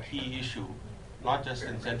as a key issue, not just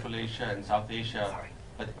in Central Asia and South Asia,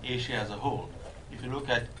 but Asia as a whole. If you look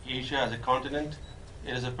at Asia as a continent,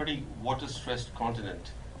 it is a pretty water-stressed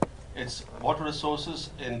continent. Its water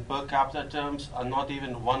resources in per capita terms are not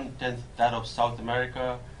even 1/10 that of South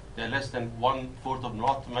America. They're less than 1/4 of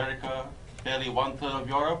North America, barely 1/3 of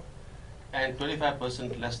Europe, and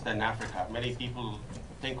 25% less than Africa. Many people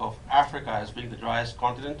think of Africa as being the driest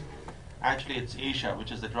continent. Actually, it's Asia,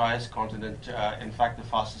 which is the driest continent, in fact, the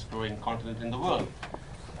fastest growing continent in the world.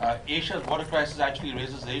 Asia's water crisis actually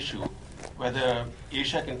raises the issue whether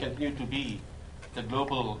Asia can continue to be the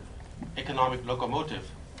global economic locomotive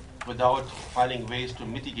without finding ways to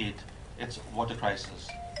mitigate its water crisis.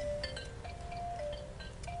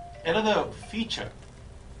 Another feature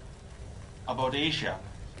about Asia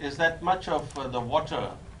is that much of the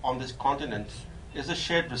water on this continent is a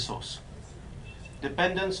shared resource.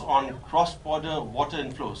 Dependence on cross-border water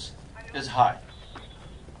inflows is high.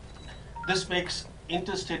 This makes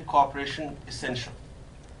interstate cooperation essential.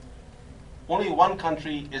 Only one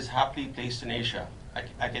country is happily placed in Asia.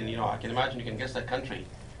 I can imagine, you can guess that country.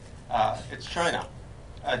 It's China.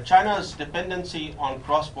 China's dependency on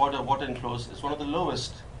cross-border water inflows is one of the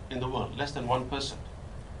lowest in the world, less than 1%.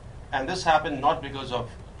 And this happened not because of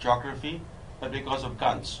geography, but because of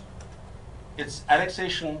guns. Its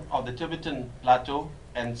annexation of the Tibetan Plateau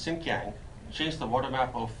and Xinjiang changed the water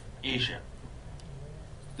map of Asia.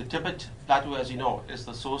 The Tibet Plateau, as you know, is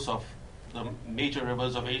the source of the major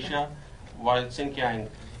rivers of Asia, while Xinjiang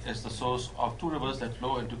is the source of 2 rivers that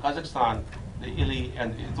flow into Kazakhstan, the Ili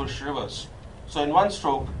and the Irtysh rivers. So in one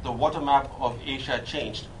stroke, the water map of Asia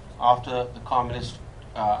changed after the communists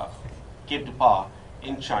came to power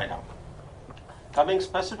in China. Coming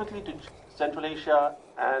specifically to Central Asia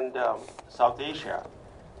and South Asia,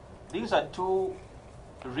 these are 2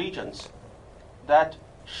 regions that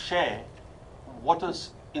share water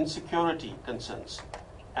insecurity concerns.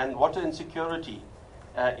 And water insecurity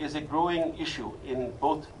is a growing issue in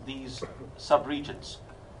both these sub-regions.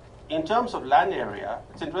 In terms of land area,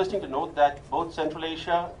 it's interesting to note that both Central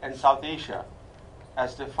Asia and South Asia,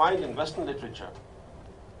 as defined in Western literature,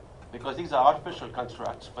 because these are artificial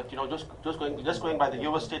constructs, but just going by the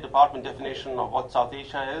US State Department definition of what South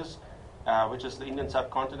Asia is, which is the Indian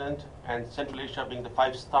subcontinent, and Central Asia being the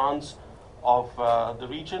 5 stans of the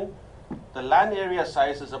region, the land area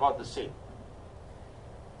size is about the same.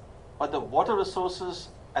 But the water resources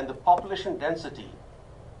and the population density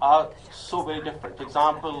are so very different. For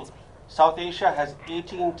example, South Asia has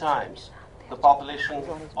 18 times the population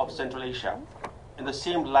of Central Asia in the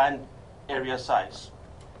same land area size.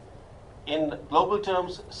 In global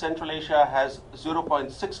terms, Central Asia has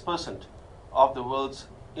 0.6% of the world's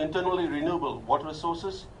internally renewable water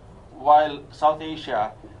resources, while South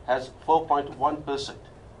Asia has 4.1%.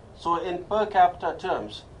 So in per capita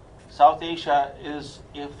terms, South Asia is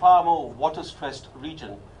a far more water-stressed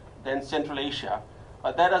region than Central Asia,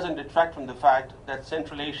 but that doesn't detract from the fact that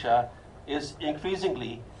Central Asia is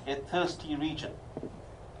increasingly a thirsty region.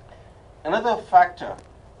 Another factor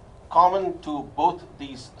common to both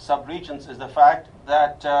these sub-regions is the fact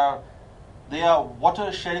that there are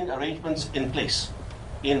water-sharing arrangements in place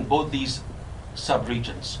in both these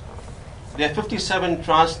sub-regions. There are 57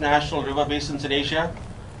 transnational river basins in Asia,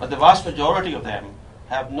 but the vast majority of them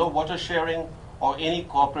have no water sharing or any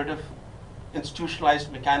cooperative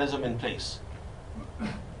institutionalized mechanism in place.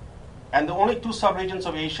 And the only two sub-regions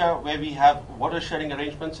of Asia where we have water sharing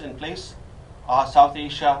arrangements in place are South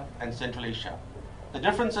Asia and Central Asia. The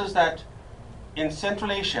difference is that in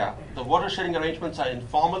Central Asia, the water sharing arrangements are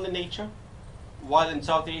informal in nature, while in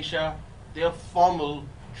South Asia, they are formal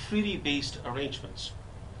treaty-based arrangements.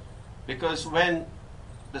 Because when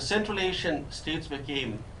the Central Asian states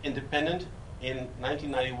became independent in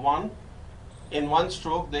 1991, in one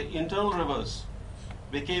stroke, the internal rivers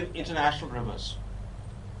became international rivers.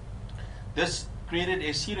 This created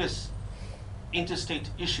a serious interstate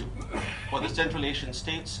issue for the Central Asian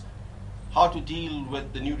states, how to deal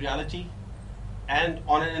with the new reality. And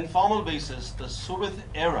on an informal basis, the Soviet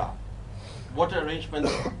era water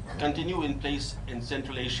arrangements continue in place in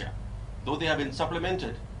Central Asia, though they have been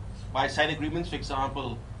supplemented by side agreements. For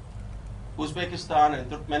example, Uzbekistan and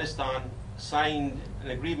Turkmenistan signed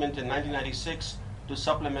an agreement in 1996 to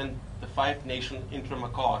supplement the five-nation interim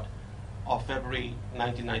accord of February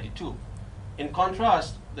 1992. In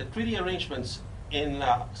contrast, the treaty arrangements in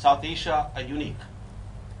South Asia are unique.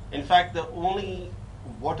 In fact, the only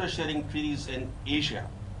water-sharing treaties in Asia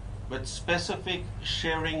with specific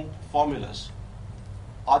sharing formulas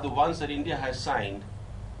are the ones that India has signed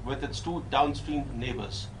with its two downstream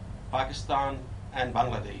neighbors, Pakistan and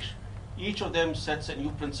Bangladesh. Each of them sets a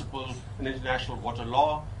new principle in international water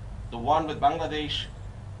law. The one with Bangladesh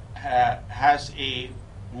has a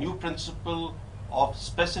new principle of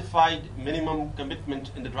specified minimum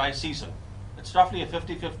commitment in the dry season. It's roughly a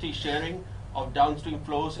 50-50 sharing of downstream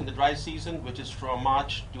flows in the dry season, which is from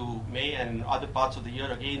March to May, and in other parts of the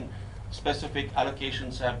year, again, specific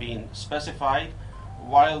allocations have been specified,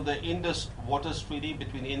 while the Indus Waters Treaty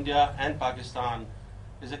between India and Pakistan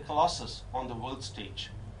is a colossus on the world stage.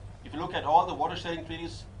 If you look at all the water sharing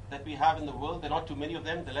treaties that we have in the world, there are not too many of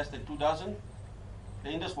them, there are less than 2 dozen. The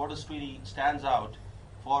Indus Waters Treaty stands out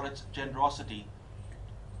for its generosity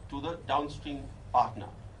to the downstream partner,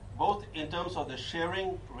 both in terms of the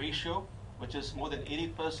sharing ratio, which is more than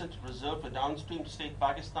 80% reserved for downstream state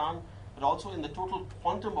Pakistan, but also in the total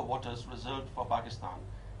quantum of waters reserved for Pakistan.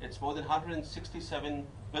 It's more than 167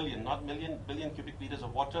 billion, not million, billion cubic meters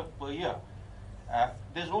of water per year.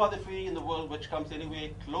 There's no other treaty in the world which comes anywhere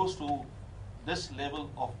close to this level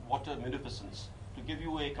of water munificence. To give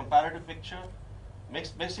you a comparative picture,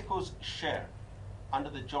 Mexico's share under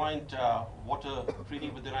the joint water treaty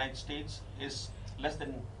with the United States is less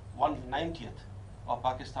than 1/90th of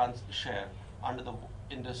Pakistan's share under the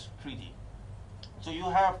Indus Treaty. So you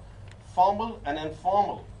have formal and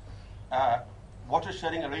informal water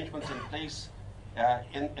sharing arrangements in place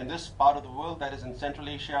in this part of the world, that is in Central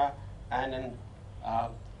Asia and in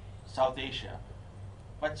South Asia.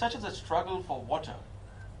 But such is the struggle for water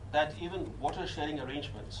that even water sharing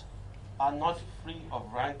arrangements are not free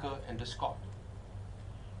of rancor and discord.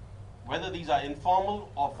 Whether these are informal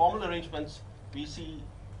or formal arrangements, we see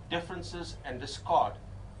differences and discord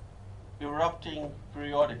erupting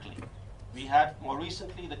periodically. We had more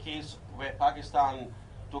recently the case where Pakistan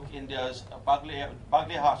took India's the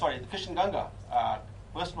Kishan Ganga.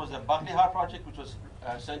 First was the Baghlihar project, which was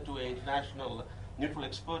sent to an international neutral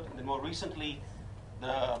expert, and then more recently,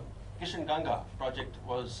 the Kishan Ganga project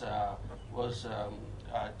was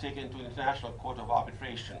taken to an international court of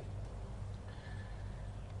arbitration.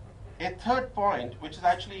 A third point, which is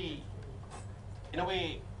actually, in a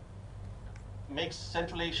way, makes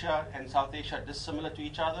Central Asia and South Asia dissimilar to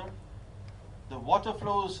each other. The water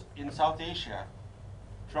flows in South Asia,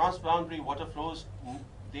 transboundary water flows,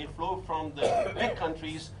 they flow from the big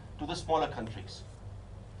countries to the smaller countries.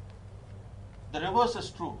 The reverse is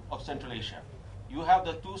true of Central Asia. You have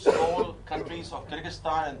the two small countries of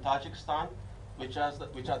Kyrgyzstan and Tajikistan, which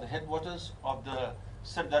are the headwaters of the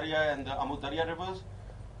Sir Darya and the Amu Darya rivers.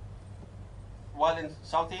 While in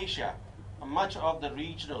South Asia, much of the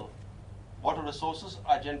regional water resources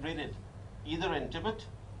are generated either in Tibet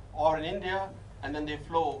or in India, and then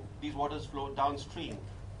these waters flow downstream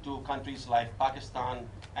to countries like Pakistan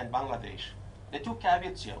and Bangladesh. There are two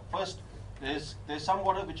caveats here. First, there's some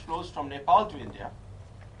water which flows from Nepal to India,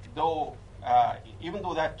 though even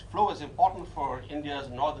though that flow is important for India's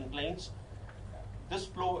northern plains, this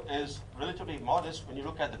flow is relatively modest when you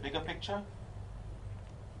look at the bigger picture.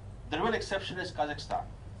 The real exception is Kazakhstan.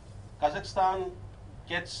 Kazakhstan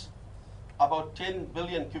gets about 10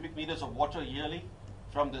 billion cubic meters of water yearly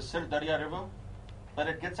from the Sir Darya River, but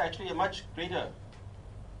it gets actually a much greater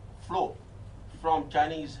flow from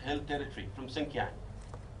Chinese hill territory, from Xinjiang.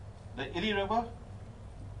 The Ili River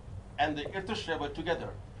and the Irtysh River together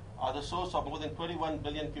are the source of more than 21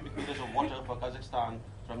 billion cubic meters of water for Kazakhstan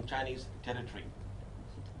from Chinese territory.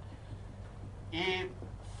 A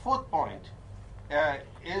fourth point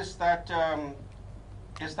is that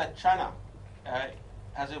China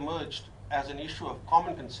has emerged as an issue of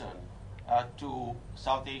common concern to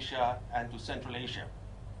South Asia and to Central Asia.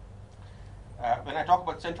 When I talk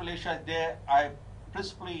about Central Asia, there I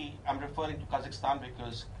principally am referring to Kazakhstan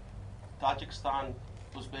because Tajikistan,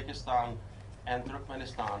 Uzbekistan, and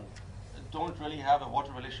Turkmenistan don't really have a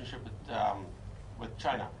water relationship with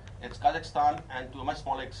China. It's Kazakhstan and to a much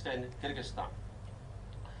smaller extent Kyrgyzstan.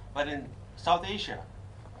 But in South Asia,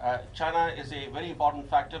 China is a very important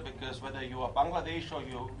factor because whether you are Bangladesh or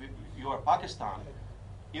you are Pakistan,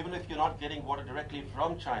 even if you're not getting water directly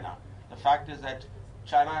from China, the fact is that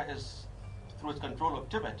China is, through its control of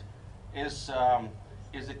Tibet, is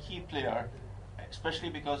a key player, especially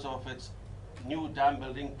because of its new dam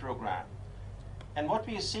building program. And what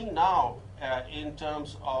we are seeing now in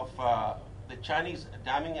terms of the Chinese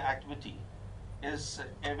damming activity is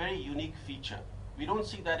a very unique feature. We don't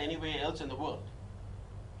see that anywhere else in the world.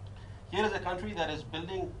 Here is a country that is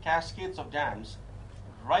building cascades of dams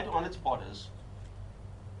right on its borders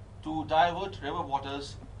to divert river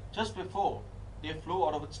waters just before they flow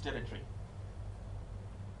out of its territory.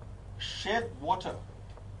 Shared water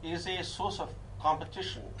is a source of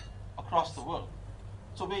competition across the world.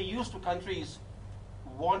 So we're used to countries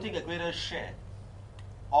wanting a greater share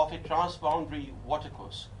of a transboundary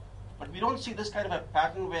watercourse. But we don't see this kind of a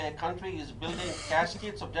pattern where a country is building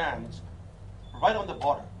cascades of dams right on the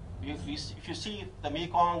border. If you see the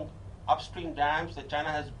Mekong upstream dams that China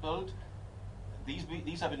has built,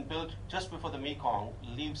 these have been built just before the Mekong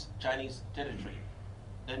leaves Chinese territory.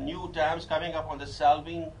 The new dams coming up on the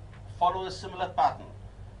Salween follow a similar pattern.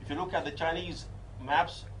 If you look at the Chinese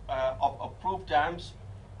maps of approved dams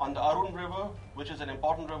on the Arun River, which is an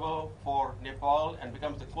important river for Nepal and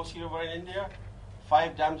becomes the Kosi River in India,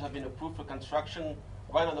 5 dams have been approved for construction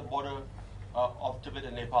right on the border of Tibet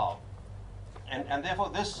and Nepal. And therefore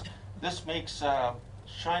this makes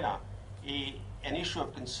China an issue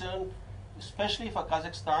of concern, especially for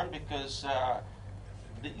Kazakhstan, because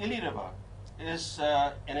the Ili River is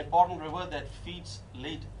an important river that feeds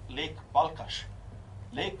Lake Balkhash.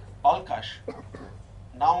 Lake Balkhash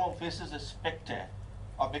now faces the specter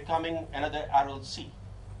of becoming another Aral Sea.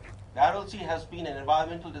 The Aral Sea has been an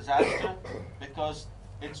environmental disaster because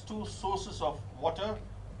its two sources of water,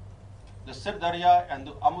 the Sir Darya and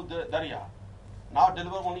the Amud Darya, now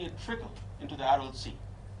deliver only a trickle into the Aral Sea.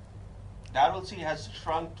 The Aral Sea has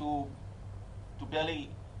shrunk to barely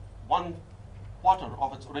 1/4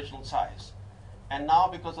 of its original size. And now,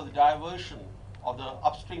 because of the diversion of the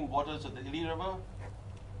upstream waters of the Ili River,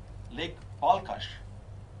 Lake Balkhash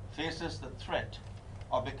faces the threat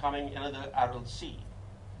of becoming another Aral Sea.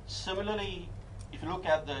 Similarly, if you look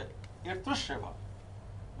at the Irtysh River,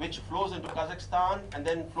 which flows into Kazakhstan and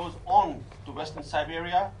then flows on to Western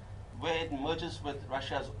Siberia, where it merges with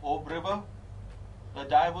Russia's Ob River, the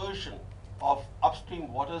diversion of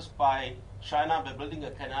upstream waters by China by building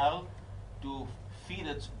a canal to feed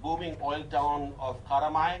its booming oil town of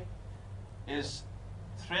Karamai is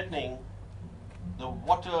threatening the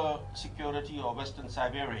water security of Western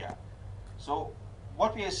Siberia. So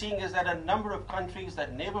what we are seeing is that a number of countries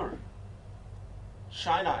that neighbor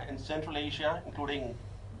China in Central Asia, including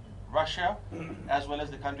Russia, as well as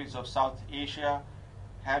the countries of South Asia,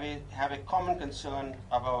 have a common concern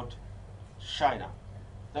about China.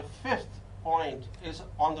 The fifth point is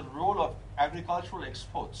on the role of agricultural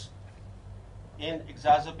exports in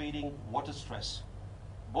exacerbating water stress,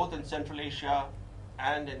 both in Central Asia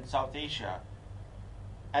and in South Asia.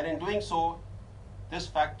 And in doing so, this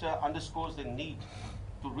factor underscores the need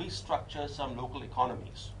to restructure some local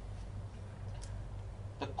economies.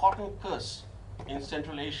 The cotton curse in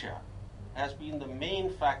Central Asia has been the main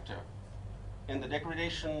factor in the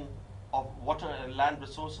degradation of water and land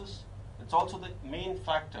resources. It's also the main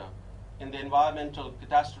factor in the environmental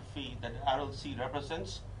catastrophe that Aral Sea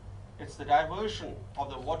represents. It's the diversion of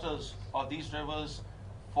the waters of these rivers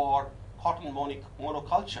for cotton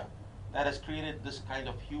monoculture that has created this kind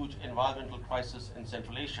of huge environmental crisis in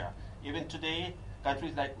Central Asia. Even today,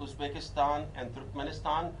 countries like Uzbekistan and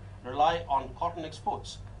Turkmenistan rely on cotton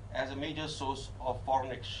exports as a major source of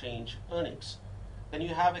foreign exchange earnings. Then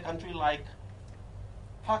you have a country like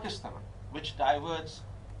Pakistan, which diverts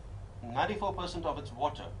 94% of its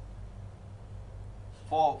water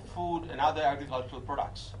for food and other agricultural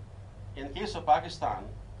products. In the case of Pakistan,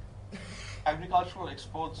 agricultural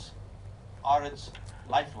exports are its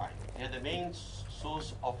lifeline. They're the main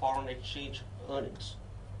source of foreign exchange earnings.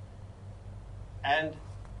 And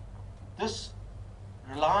this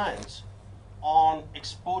reliance on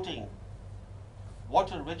exporting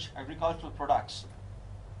water-rich agricultural products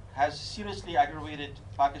has seriously aggravated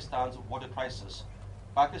Pakistan's water crisis.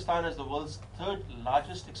 Pakistan is the world's third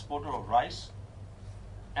largest exporter of rice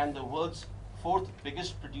and the world's fourth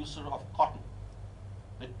biggest producer of cotton.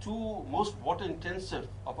 The two most water intensive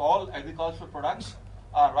of all agricultural products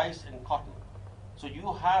are rice and cotton. So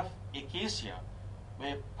you have a case here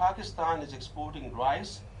where Pakistan is exporting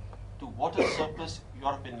rice to water surplus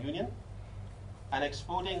European Union and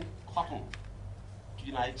exporting cotton to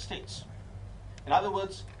the United States. In other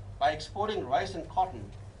words, by exporting rice and cotton,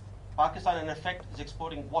 Pakistan in effect is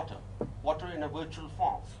exporting water in a virtual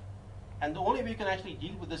form. And the only way you can actually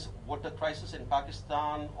deal with this water crisis in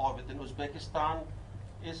Pakistan or within Uzbekistan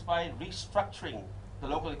is by restructuring the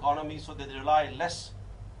local economy so that they rely less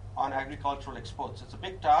on agricultural exports. It's a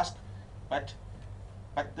big task, but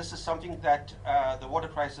this is something that the water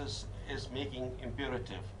crisis is making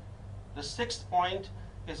imperative. The sixth point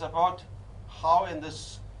is about how in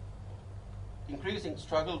this increasing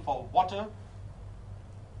struggle for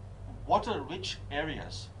water-rich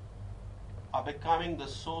areas are becoming the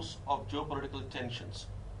source of geopolitical tensions.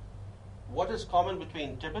 What is common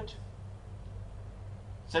between Tibet,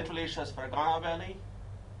 Central Asia's Fergana Valley,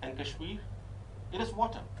 and Kashmir? It is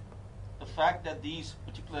water. The fact that these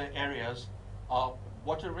particular areas are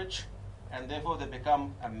water-rich and therefore they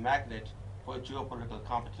become a magnet for geopolitical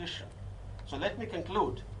competition. So let me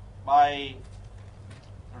conclude by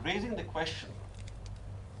raising the question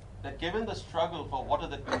that given the struggle for water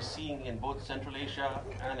that we're seeing in both Central Asia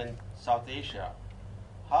and in South Asia,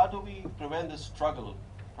 how do we prevent this struggle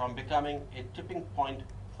from becoming a tipping point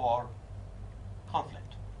for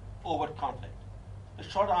conflict, overt conflict? The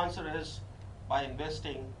short answer is by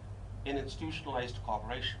investing in institutionalized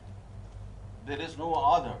cooperation. There is no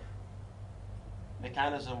other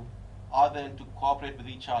mechanism other than to cooperate with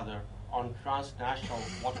each other on transnational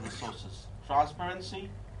water resources. Transparency,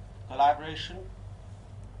 collaboration,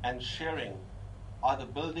 and sharing are the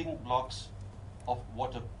building blocks of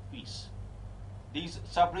water peace. These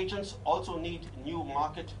subregions also need new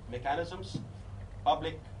market mechanisms,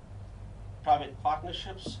 public-private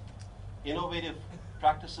partnerships, innovative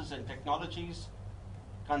practices and technologies,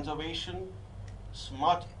 conservation,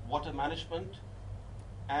 smart water management,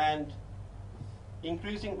 and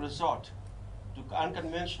increasing resort to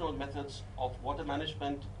unconventional methods of water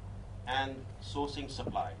management and sourcing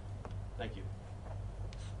supply. Thank you.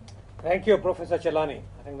 Thank you, Professor Chelani.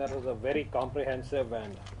 I think that was a very comprehensive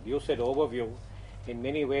and lucid overview, in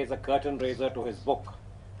many ways a curtain raiser to his book.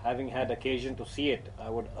 Having had occasion to see it, I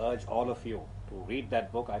would urge all of you to read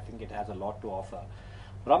that book. I think it has a lot to offer.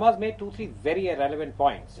 Brahma's made 2-3 very relevant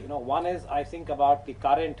points. One is, I think, about the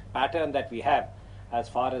current pattern that we have as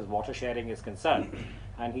far as water sharing is concerned.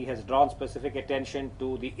 And he has drawn specific attention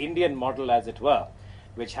to the Indian model, as it were,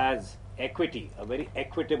 which has equity, a very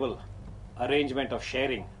equitable arrangement of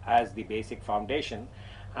sharing as the basic foundation,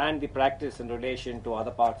 and the practice in relation to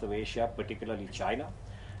other parts of Asia, particularly China.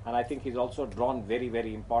 And I think he's also drawn very,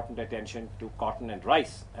 very important attention to cotton and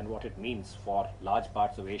rice and what it means for large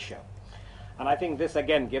parts of Asia. And I think this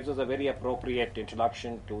again gives us a very appropriate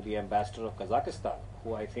introduction to the ambassador of Kazakhstan,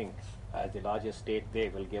 who I think, as the largest state there,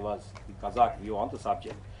 will give us the Kazakh view on the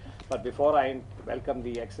subject. But before I welcome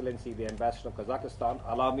the Excellency, the Ambassador of Kazakhstan,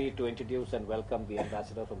 allow me to introduce and welcome the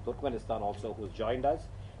Ambassador from Turkmenistan also, who's joined us.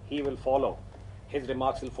 He will follow, his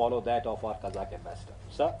remarks will follow that of our Kazakh Ambassador.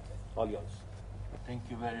 Sir, all yours. Thank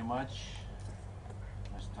you very much,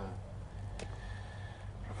 Mr.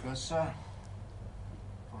 Professor,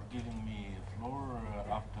 for giving me the floor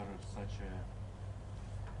after such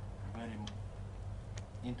a very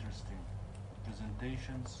interesting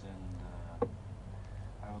presentations, and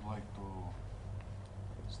I would like to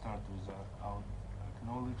start with our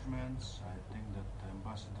acknowledgements. I think that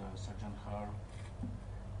Ambassador Sajanhar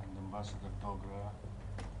and Ambassador Dogra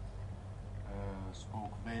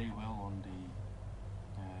spoke very well on the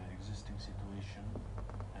existing situation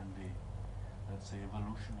and the, let's say,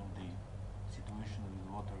 evolution of the situation of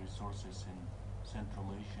the water resources in Central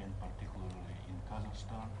Asia, and particularly in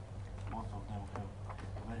Kazakhstan. Both of them have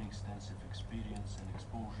very extensive experience and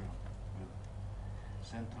exposure with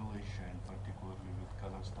Central Asia and particularly with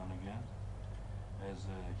Kazakhstan again, as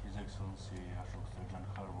His Excellency Ashok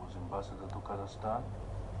Sajankhar was ambassador to Kazakhstan,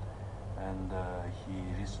 and he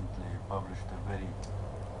recently published a very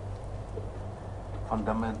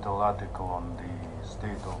fundamental article on the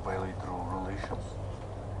state of bilateral relations.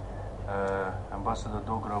 Ambassador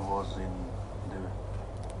Dogra was in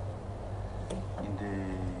the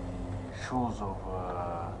shoes of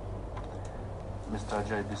Mr.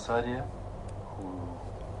 Ajay Bisaria, who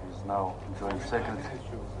is now Joint Secretary.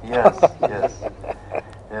 Yes, yes,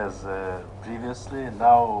 yes. Previously,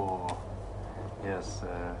 now, yes,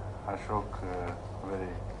 Ashok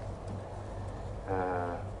very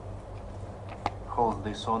holds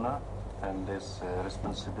this honor and this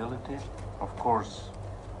responsibility. Of course,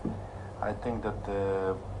 I think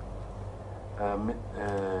that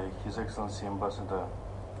His Excellency Ambassador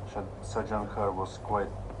Sajankhar was quite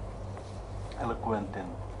eloquent in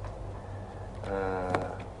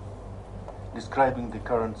describing the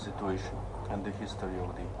current situation and the history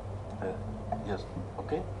of the yes,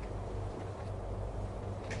 okay,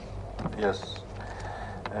 yes,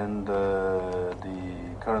 and the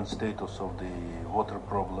current status of the water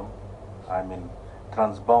problem, I mean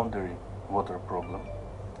transboundary water problem,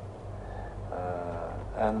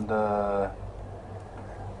 and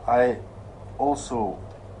I also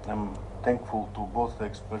am thankful to both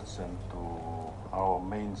experts and to our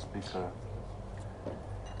main speaker,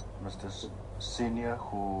 Mr. Senior,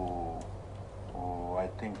 who I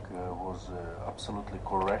think was absolutely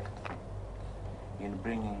correct in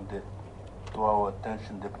bringing to our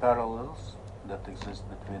attention the parallels that exist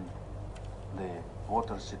between the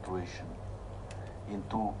water situation in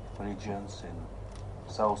two regions in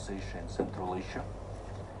South Asia and Central Asia,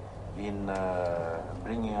 in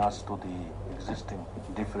bringing us to the existing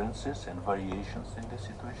differences and variations in the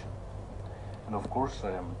situation. And of course,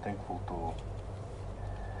 I am thankful to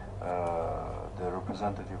the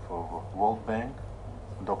representative of World Bank,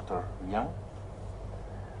 Dr. Yang.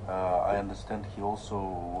 I understand he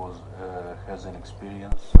also has an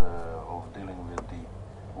experience of dealing with the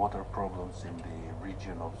water problems in the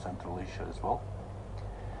region of Central Asia as well.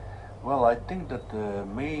 Well, I think that the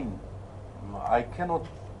main, I cannot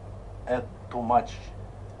add too much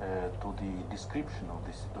to the description of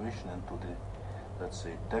the situation and to the, let's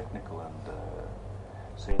say, technical and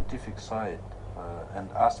scientific side and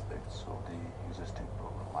aspects of the existing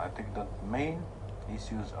problem. I think that main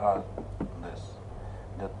issues are this,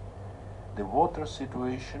 that the water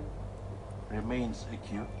situation remains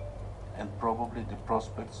acute and probably the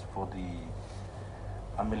prospects for the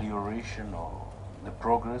amelioration or the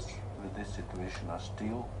progress with this situation are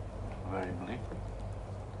still very bleak.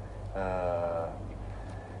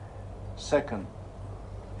 Second,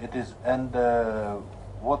 it is, and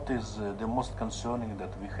what is the most concerning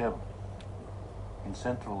that we have in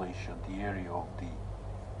Central Asia, the area of the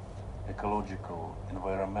ecological,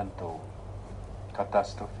 environmental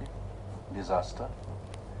catastrophe, disaster,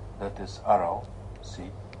 that is Aral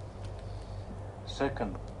Sea.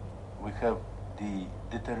 Second, we have the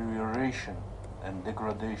deterioration and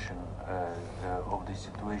degradation of the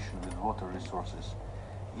situation with water resources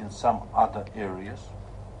in some other areas,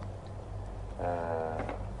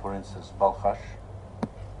 for instance, Balkhash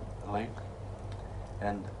Lake,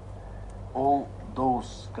 and all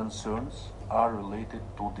those concerns are related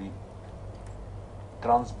to the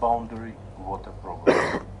transboundary water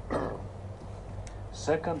problem.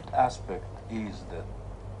 Second aspect is that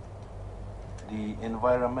the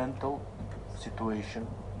environmental situation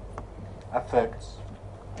affects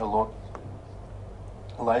a lot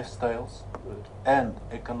lifestyles and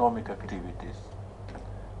economic activities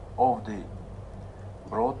of the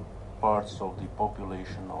broad parts of the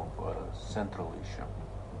population of Central Asia,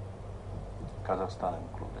 Kazakhstan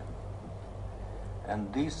included.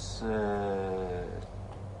 And this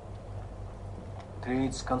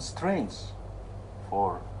creates constraints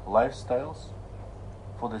for lifestyles,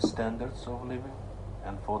 for the standards of living,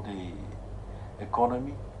 and for the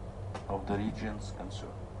economy of the regions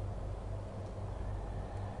concerned.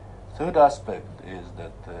 Third aspect is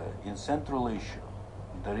that in Central Asia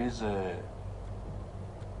there is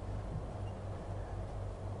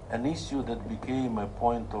an issue that became a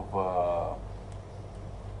point of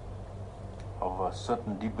a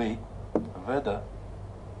certain debate whether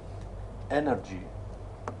energy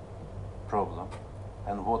problem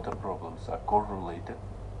and water problems are correlated,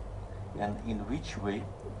 and in which way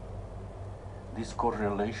this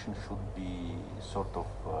correlation should be sort of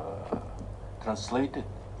translated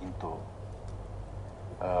into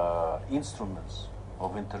instruments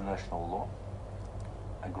of international law,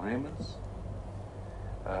 agreements,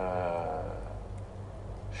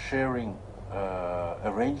 sharing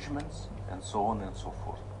arrangements and so on and so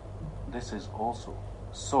forth. This is also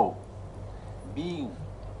so. Being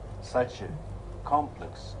such a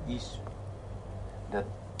complex issue that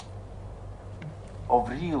of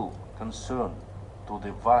real concern to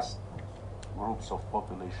the vast groups of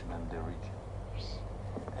population in the region,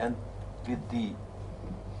 and with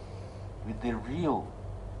the real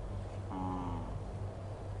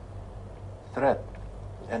threat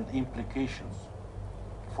and implications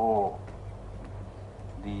for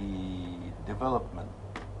the development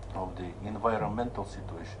of the environmental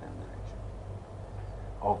situation in the region,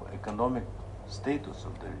 of economic status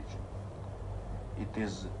of the region, it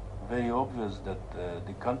is very obvious that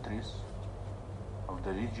the countries of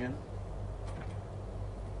the region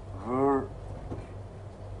were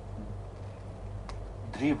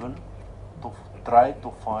driven to try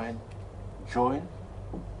to find joint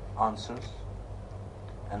answers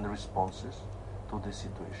and responses to the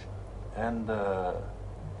situation. And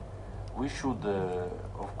we should,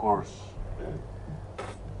 of course,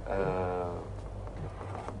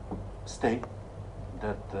 state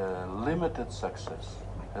that limited success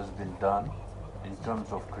has been done in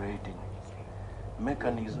terms of creating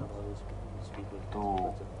mechanisms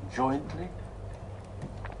to jointly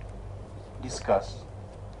discuss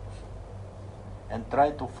and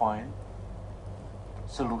try to find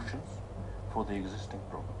solutions for the existing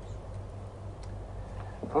problems.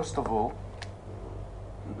 First of all,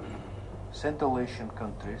 Central Asian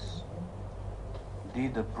countries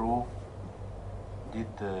did approve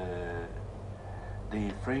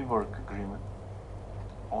the framework agreement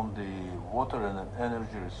on the water and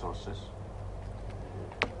energy resources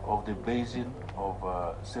of the basin of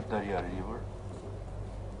Sirdarya River.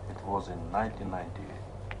 It was in 1998.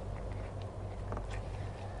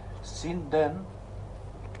 Since then,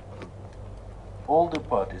 all the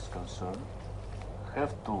parties concerned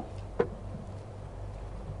have to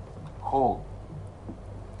hold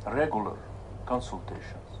regular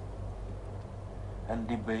consultations and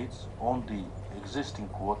debates on the existing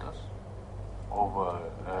quotas of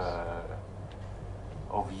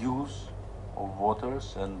use of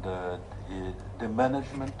waters and the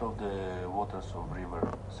management of the waters of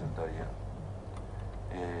River Sirdarya.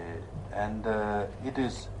 And it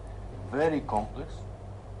is very complex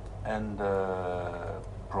and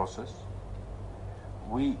process.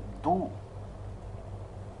 We do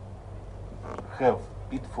have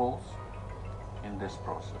pitfalls in this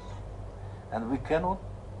process, and we cannot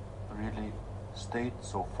really state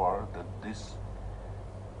so far that this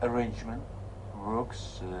arrangement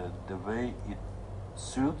works the way it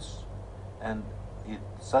suits and it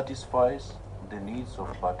satisfies the needs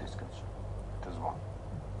of parties concerned. It is one.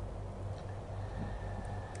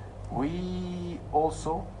 We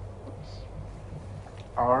also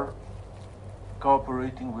are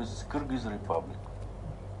cooperating with Kyrgyz Republic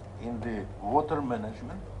in the water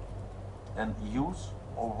management and use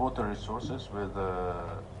of water resources with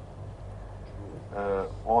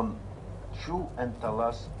on Chu and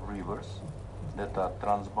Talas rivers that are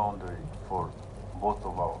transboundary for both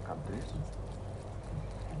of our countries.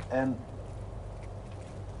 And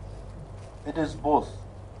it is both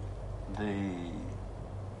the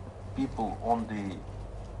people on the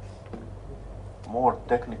more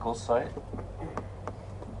technical side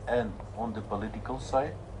and on the political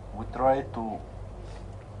side. We try to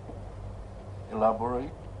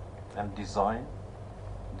elaborate and design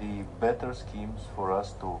the better schemes for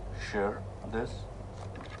us to share this,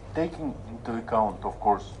 taking into account, of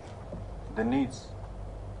course, the needs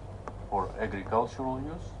for agricultural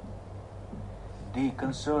use, the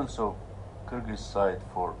concerns of Kyrgyz side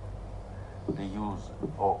for the use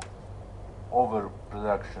of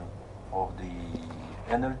overproduction of the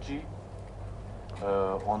energy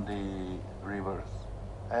on the rivers.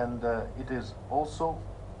 And it is also,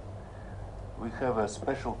 we have a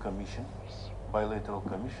special commission, bilateral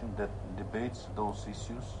commission, that debates those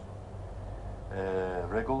issues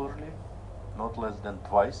regularly, not less than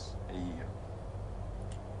twice a year.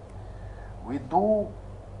 We do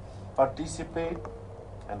participate,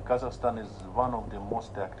 and Kazakhstan is one of the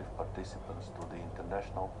most active participants to the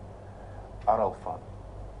international Aral Fund,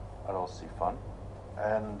 Aral Sea Fund,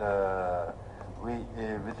 and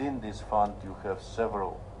within this fund you have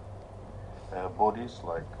several bodies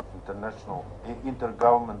like international,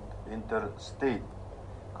 intergovernment, interstate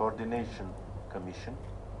coordination commission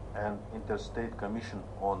and interstate commission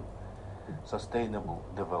on sustainable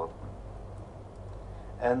development.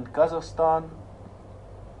 And Kazakhstan,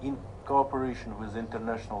 in cooperation with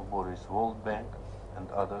international bodies, World Bank and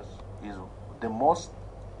others, is the most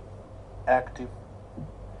active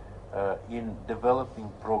in developing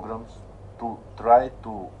programs to try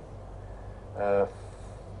to uh,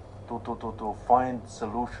 to find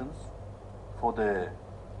solutions for the,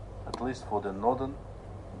 at least for the northern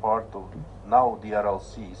part of now the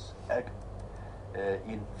RLCs.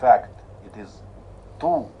 In fact, it is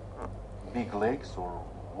two big lakes or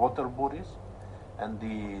water bodies, and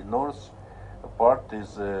the north part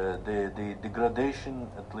is the degradation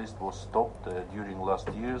at least was stopped during last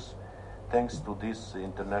years, thanks to this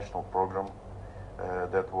international program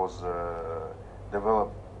that was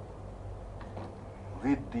developed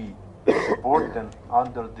with the support and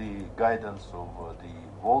under the guidance of the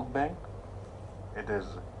World Bank. It is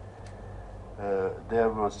there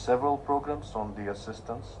were several programs on the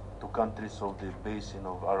assistance to countries of the basin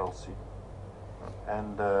of RLC,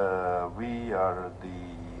 and we are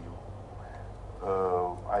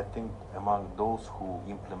I think among those who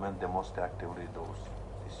implement the most actively those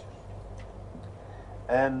issues.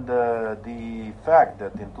 And the fact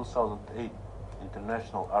that in 2008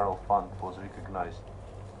 International RL Fund was recognized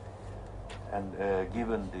and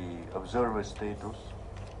given the observer status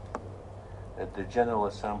at the General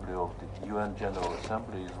Assembly of the UN General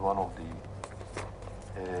Assembly is one of the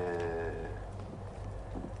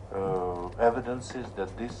evidences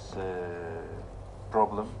that this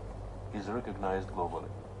problem is recognized globally.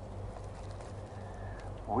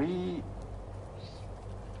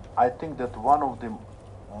 I think that one of the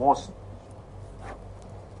most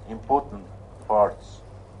important parts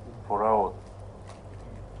for our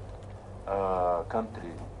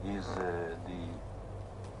country is the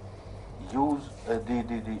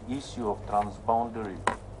issue of transboundary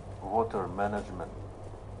water management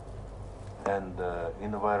and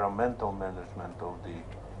environmental management of the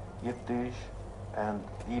Irtysh and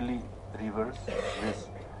Ili rivers with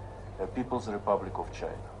People's Republic of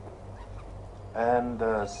China. And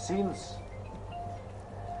since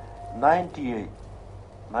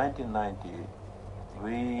 1998,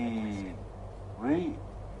 we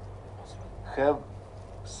have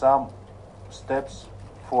some steps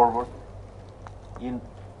forward in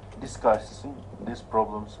discussing these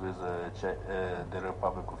problems with the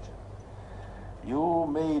Republic of China. You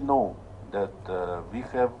may know that we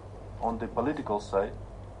have on the political side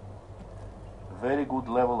very good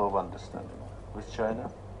level of understanding with China.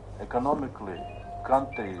 Economically,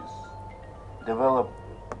 countries develop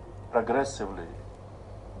progressively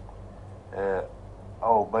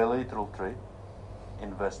our bilateral trade,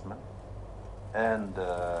 investment, and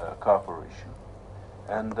cooperation.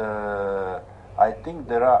 And I think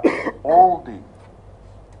there are all the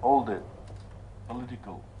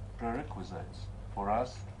political prerequisites for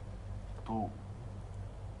us to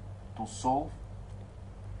solve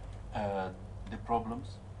the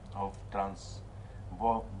problems of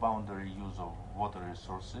transboundary use of water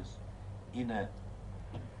resources in a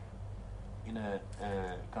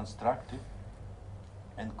constructive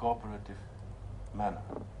and cooperative manner.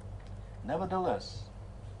 Nevertheless,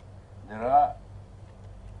 there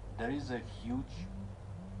is a huge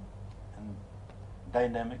and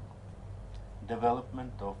dynamic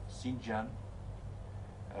development of Xinjiang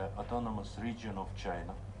autonomous region of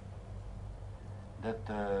China that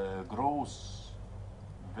grows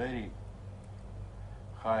very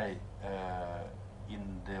high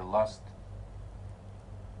in the last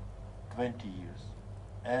 20 years,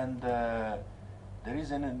 and there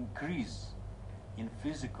is an increase in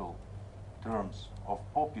physical terms of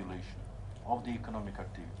population, of the economic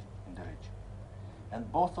activity in the region,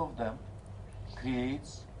 and both of them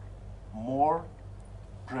creates more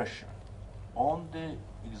pressure on the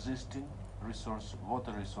existing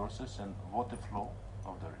water resources and water flow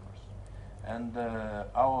of the rivers. And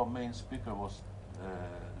our main speaker was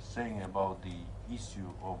saying about the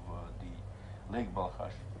issue of the Lake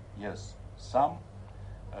Balkhash. Yes, some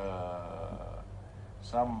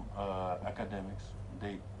academics,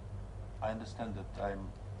 I understand that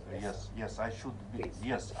I'm. Yes, I should be. Please.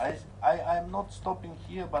 Yes, I'm not stopping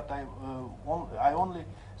here, but I only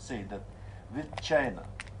say that with China,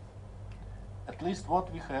 at least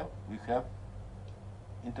what we have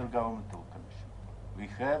Intergovernmental Commission. We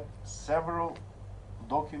have several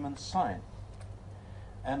documents signed,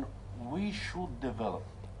 and we should develop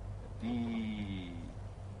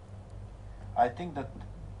I think that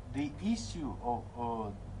the issue of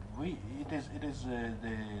we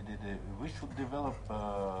should develop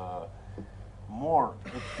more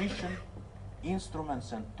efficient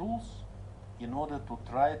instruments and tools in order to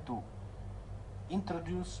try to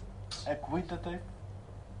introduce equitative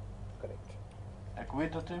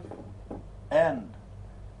and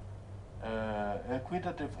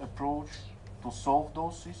equitative approach to solve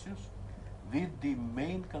those issues with the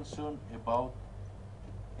main concern about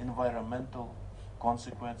environmental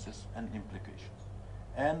consequences and implications.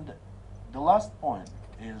 And the last point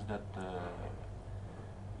is that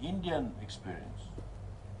Indian experience,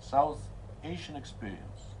 South Asian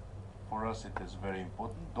experience, for us it is very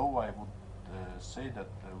important, though I would say that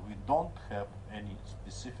we don't have any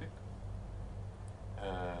specific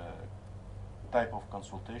type of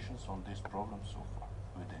consultations on this problem so far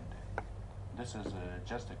with India. This is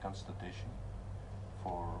just a constatation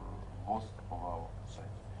for both of our sides.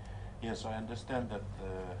 Yes, I understand that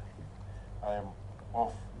I am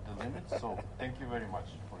off the limit, so thank you very much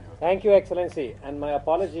for your Thank you, Excellency. And my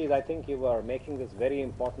apologies, I think you were making this very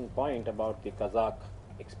important point about the Kazakh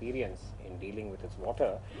experience in dealing with its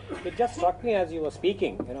water. It just struck me as you were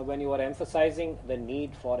speaking, when you were emphasizing the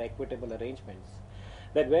need for equitable arrangements,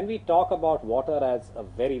 that when we talk about water as a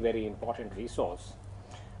very, very important resource,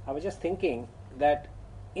 I was just thinking that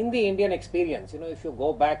in the Indian experience, if you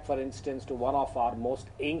go back, for instance, to one of our most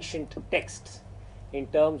ancient texts in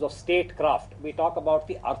terms of statecraft, we talk about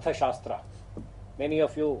the Arthashastra. Many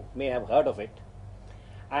of you may have heard of it.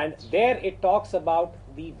 And there it talks about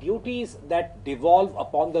the duties that devolve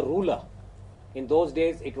upon the ruler. In those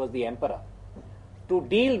days, it was the emperor, to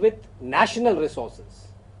deal with national resources,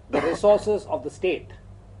 the resources of the state,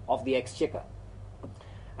 of the exchequer.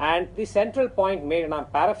 And the central point made, and I'm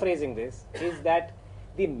paraphrasing this, is that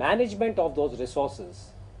the management of those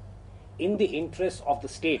resources in the interest of the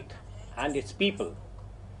state and its people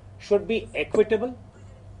should be equitable,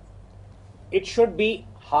 it should be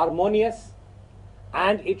harmonious,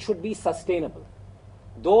 and it should be sustainable.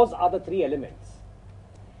 Those are the three elements.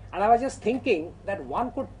 And I was just thinking that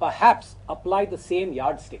one could perhaps apply the same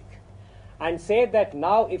yardstick and say that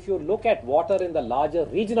now if you look at water in the larger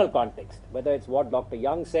regional context, whether it's what Dr.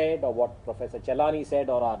 Young said or what Professor Chelani said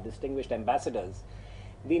or our distinguished ambassadors,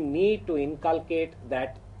 the need to inculcate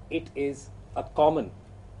that it is a common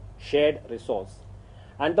shared resource.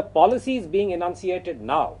 And the policies being enunciated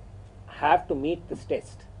now have to meet this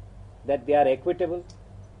test, that they are equitable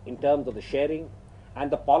in terms of the sharing,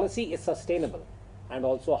 and the policy is sustainable and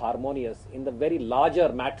also harmonious in the very larger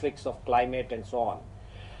matrix of climate and so on.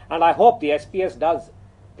 And I hope the SPS does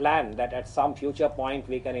plan that at some future point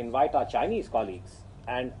we can invite our Chinese colleagues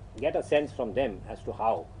and get a sense from them as to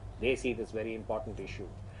how they see this very important issue.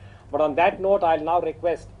 But on that note, I'll now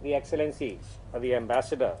request the Excellency, the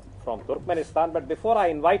Ambassador from Turkmenistan. But before I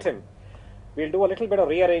invite him, we'll do a little bit of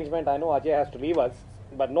rearrangement. I know Ajay has to leave us,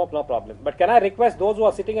 but no problem. But can I request those who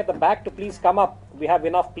are sitting at the back to please come up? We have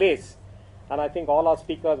enough place. And I think all our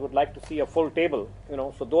speakers would like to see a full table.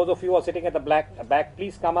 So those of you who are sitting at the back,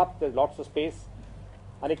 please come up. There's lots of space.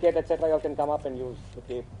 Aniket, etc., you all can come up and use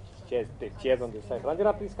the chairs on this side.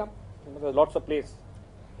 Ranjana, please come. There's lots of place.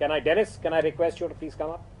 Dennis, can I request you to please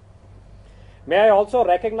come up? May I also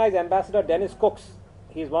recognize Ambassador Dennis Cooks.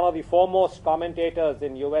 He's one of the foremost commentators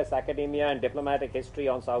in US academia and diplomatic history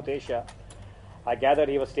on South Asia. I gathered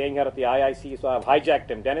he was staying here at the IIC, so I've hijacked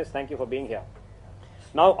him. Dennis, thank you for being here.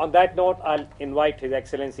 Now, on that note, I'll invite His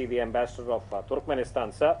Excellency, the Ambassador of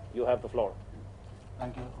Turkmenistan. Sir, you have the floor.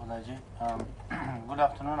 Thank you, Udaji. Good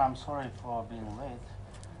afternoon. I'm sorry for being late,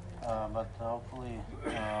 but hopefully,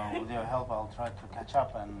 with your help, I'll try to catch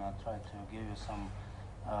up and try to give you some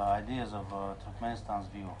ideas of Turkmenistan's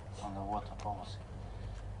view on the water policy.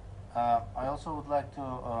 I also would like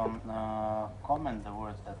to comment the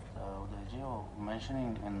words that Udaji was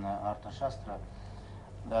mentioning in Arthashastra,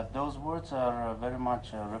 that those words are very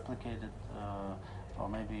much replicated, or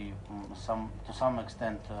maybe to some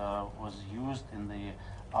extent was used in the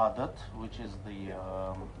Adat, which is the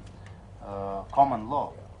common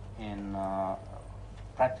law in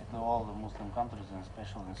practically all the Muslim countries, and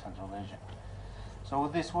especially in Central Asia. So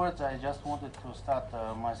with these words, I just wanted to start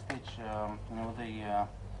my speech with a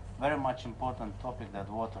very much important topic that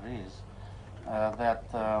water is. That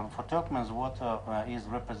for Turkmens, water is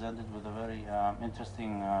represented with a very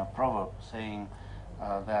interesting proverb saying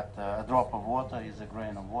that a drop of water is a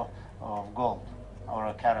grain of gold, or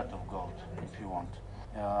a carat of gold, if you want,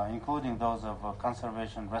 including those of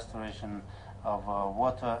conservation, restoration of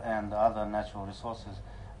water and other natural resources,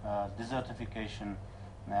 desertification,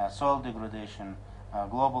 soil degradation,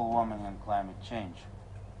 global warming and climate change.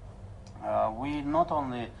 We not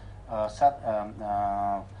only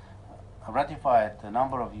ratified a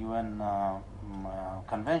number of UN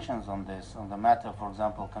conventions on this, on the matter, for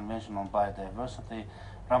example, Convention on Biodiversity,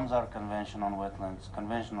 Ramsar Convention on Wetlands,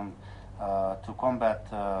 Convention on to combat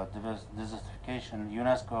desertification,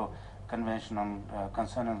 UNESCO Convention on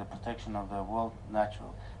concerning the protection of the world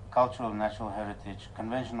cultural and natural heritage,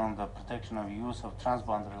 Convention on the protection of use of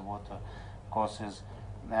transboundary water courses,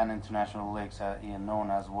 and international lakes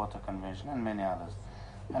known as Water Convention, and many others.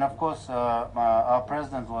 And of course, our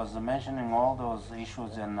president was mentioning all those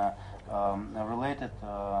issues and related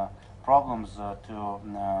problems to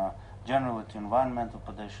generally to environmental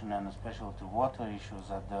protection and especially to water issues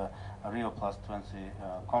at the Rio Plus 20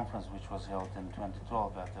 conference, which was held in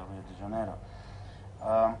 2012 at Rio de Janeiro.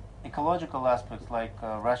 Ecological aspects like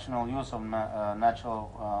rational use of natural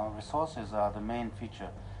resources are the main feature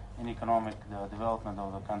in economic development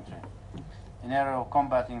of the country. In the area of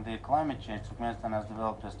combating the climate change, Turkmenistan has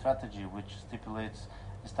developed a strategy which stipulates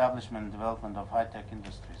establishment and development of high-tech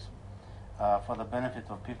industries for the benefit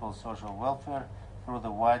of people's social welfare through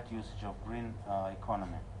the wide usage of green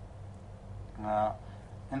economy.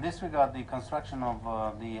 In this regard, the construction of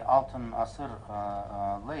the Altın Asır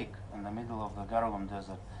lake in the middle of the Garagum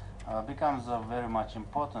Desert becomes very much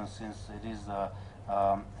important, since it is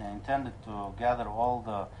intended to gather all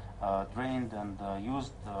the drained and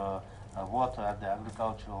used water at the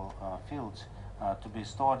agricultural fields to be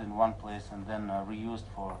stored in one place and then reused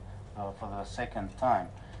for the second time.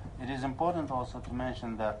 It is important also to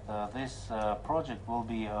mention that this project will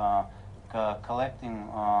be collecting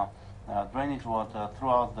drainage water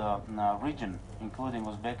throughout the region, including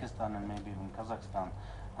Uzbekistan and maybe even Kazakhstan,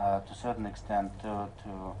 to a certain extent, to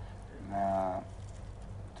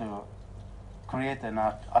create an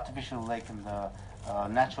artificial lake in the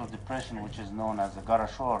natural depression, which is known as the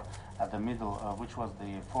Garashor at the middle, which was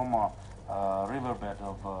the former riverbed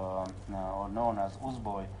of, or known as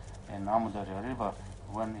Uzboy in Amudarya River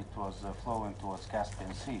when it was flowing towards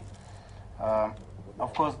Caspian Sea.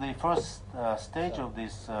 Of course, the first stage of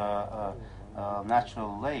this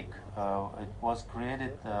natural lake, it was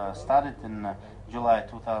started in July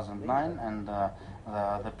 2009, and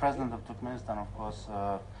the President of Turkmenistan, of course,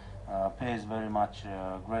 pays very much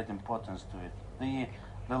great importance to it.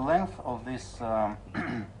 The length of this,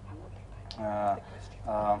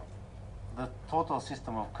 the total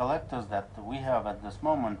system of collectors that we have at this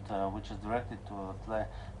moment, which is directed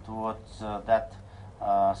towards that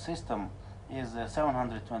system, is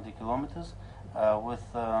 720 kilometers, with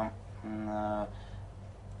the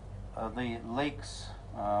lake's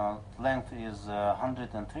length is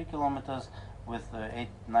 103 kilometers, with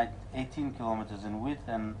 18 kilometers in width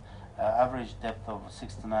and average depth of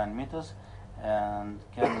 69 meters, and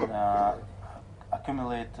can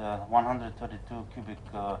accumulate 132 cubic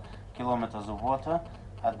kilometers of water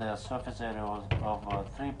at the surface area of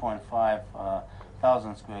 3.5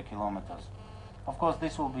 thousand square kilometers. Of course,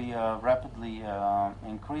 this will be rapidly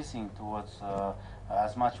increasing towards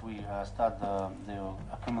as much we start to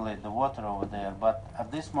accumulate the water over there. But at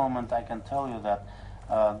this moment, I can tell you that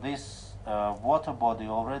this water body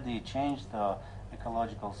already changed the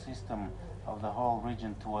ecological system of the whole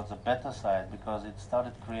region towards a better side, because it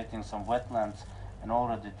started creating some wetlands and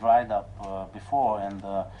already dried up before, and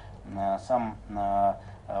some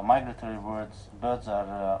migratory birds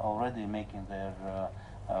are already making their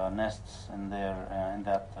nests in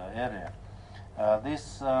that area.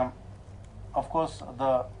 Of course,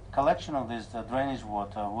 the collection of this drainage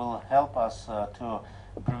water will help us to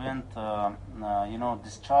prevent,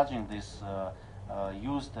 discharging this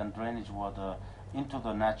used and drainage water into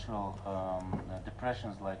the natural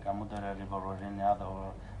depressions like Amudarya River or any other,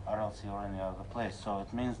 or RLC or any other place. So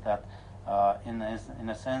it means that, in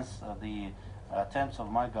a sense, the attempts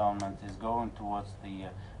of my government is going towards the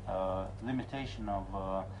limitation of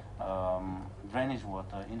drainage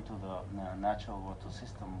water into the natural water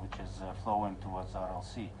system, which is flowing towards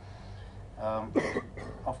RLC.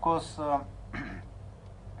 Of course,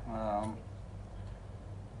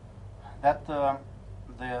 that the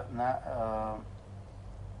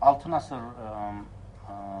Altın Asır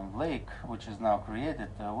lake, which is now created,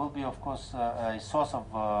 will be, of course, a source of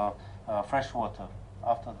fresh water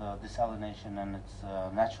after the desalination and its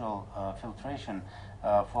natural filtration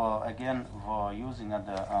for using at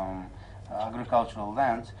the agricultural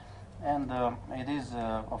lands. And it is,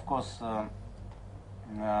 of course,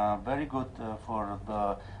 very good for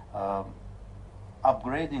the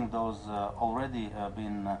upgrading those already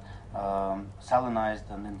been salinized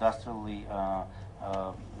and industrially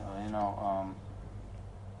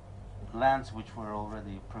lands which were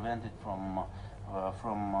already prevented from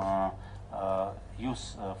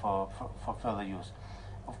use for further use.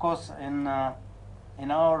 Of course, in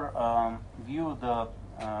our view, the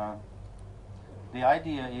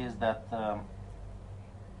idea is that the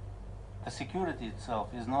security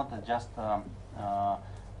itself is not just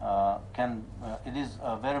it is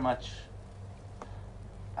very much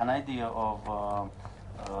an idea of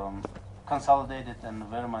consolidated and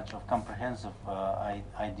very much of comprehensive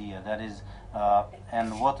idea. That is,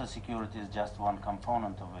 and water security is just one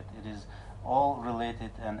component of it. It is all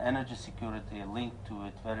related, and energy security linked to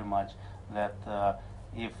it very much. That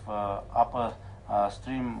if upper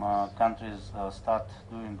stream countries start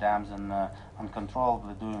doing dams and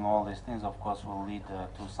uncontrollably doing all these things, of course, will lead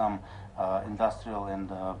to some industrial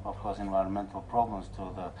and, of course, environmental problems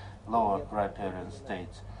to the lower riparian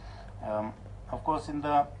states. Of course, in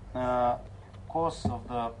the course of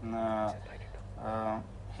the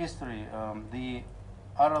history, the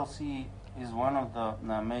RLC is one of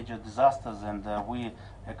the major disasters, and we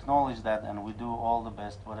acknowledge that, and we do all the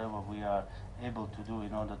best, whatever we are able to do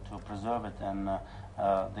in order to preserve it. And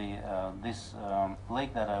this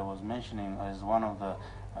lake that I was mentioning is one of the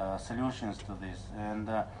solutions to this. And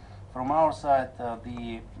from our side,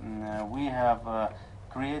 we have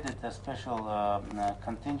created a special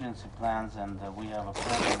contingency plans, and we have a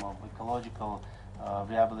program of ecological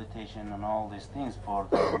rehabilitation and all these things for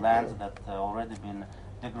the lands that already been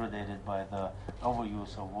degraded by the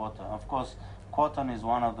overuse of water. Of course, cotton is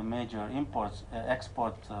one of the major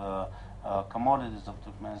export commodities of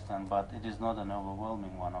Turkmenistan, but it is not an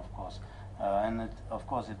overwhelming one, of course. And of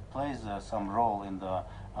course, it plays some role in the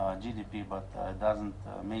GDP, but it doesn't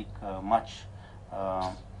make much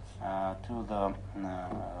to the,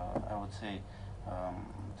 I would say,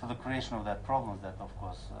 to the creation of that problem. That, of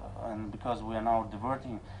course, and because we are now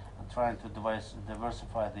trying to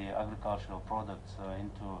diversify the agricultural products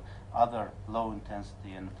into other low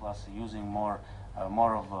intensity, and plus using more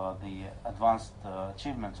of the advanced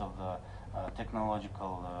achievements of the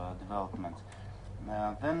technological development.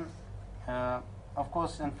 Then, of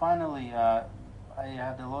course, and finally, I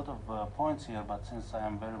had a lot of points here, but since I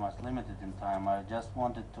am very much limited in time, I just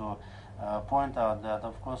wanted to point out that,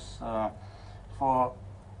 of course, for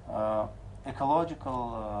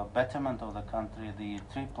ecological betterment of the country, the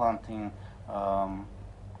tree planting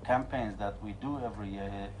campaigns that we do every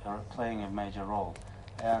year are playing a major role.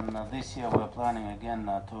 And this year we're planning again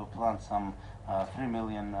to plant some 3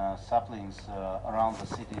 million saplings around the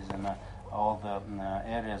cities and all the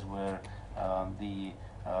areas where the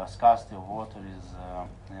scarcity of water is,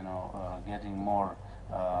 getting more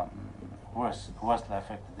worstly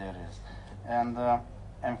affected areas.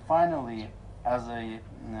 And finally, as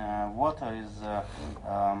water is,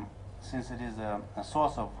 since it is a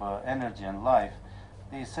source of energy and life,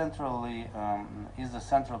 is central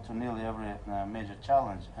to nearly every major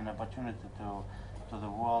challenge and opportunity to the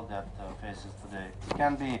world that faces today. It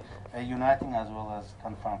can be a uniting as well as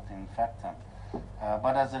confronting factor.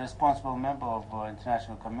 But as a responsible member of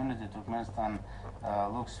international community, Turkmenistan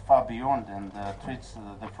looks far beyond and treats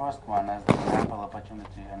the first one as the ample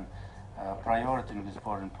opportunity and priority in this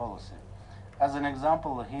foreign policy. As an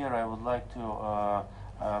example here, I would like to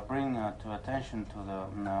bring to attention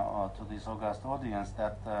to this august audience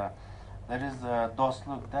that there is a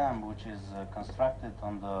Dostluk Dam, which is constructed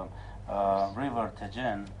on the river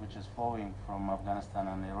Tejen, which is flowing from Afghanistan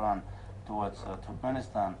and Iran towards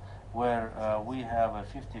Turkmenistan, where we have a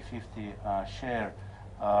 50-50 share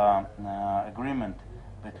agreement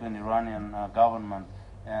between Iranian government,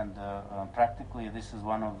 and practically this is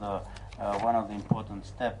one of the important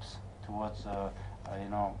steps towards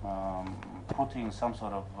putting some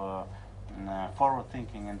sort of forward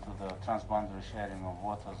thinking into the transboundary sharing of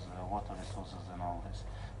water resources and all this.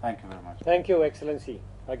 Thank you very much. Thank you, Excellency.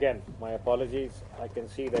 Again, my apologies. I can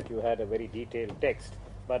see that you had a very detailed text,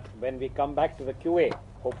 but when we come back to the QA,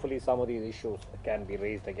 hopefully some of these issues can be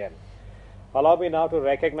raised again. Allow me now to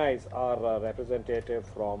recognize our representative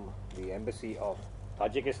from the Embassy of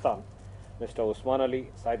Tajikistan, Mr. Usman Ali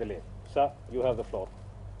Saidalev. Sir, you have the floor.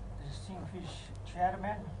 Distinguished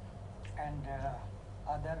Chairman and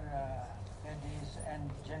other ladies and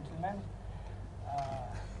gentlemen,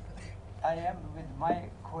 I am with my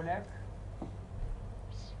colleague,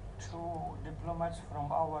 two diplomats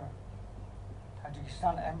from our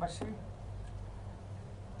Tajikistan embassy.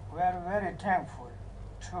 We are very thankful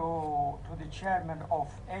to the chairman of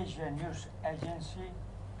Asia News Agency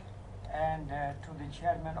and to the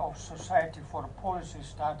chairman of Society for Policy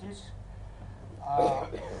Studies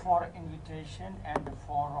for invitation and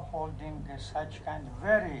for holding such kind of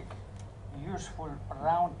very useful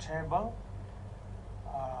round table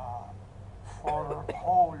for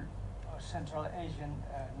whole Central Asian,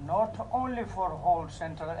 not only for whole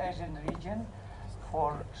Central Asian region,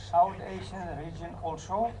 for South Asian region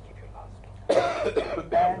also.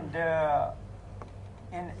 And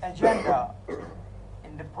in agenda,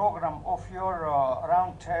 in the program of your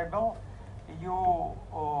round table, you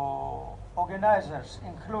organizers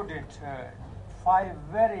included 5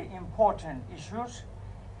 very important issues,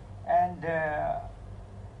 and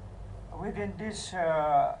within these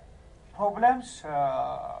problems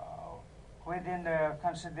within the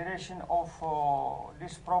consideration of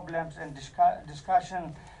these problems and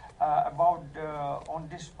discussion about on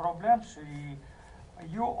these problems,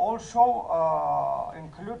 you also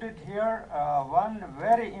included here one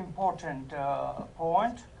very important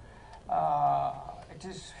point. It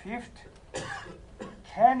is fifth.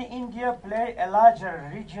 Can India play a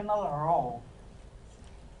larger regional role?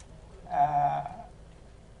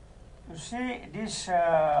 You see, this,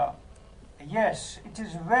 yes, it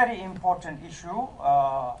is a very important issue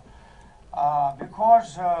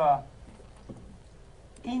because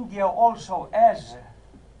India also as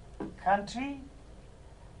country,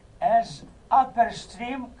 as upper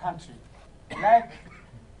stream country, like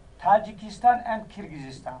Tajikistan and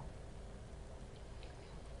Kyrgyzstan.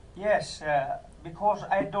 Yes, because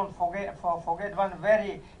I don't forget one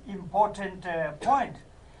very important point.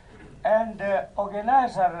 And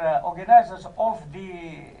organizers of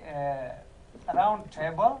the round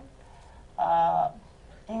table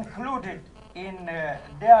included in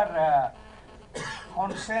their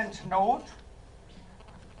consent note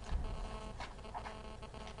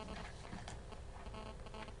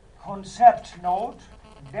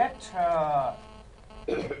that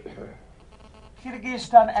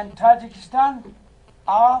Kyrgyzstan and Tajikistan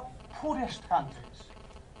are poorest countries.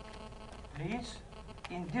 Please,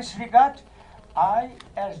 in this regard, I,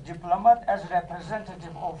 as diplomat, as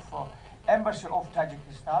representative of Embassy of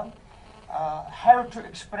Tajikistan, have to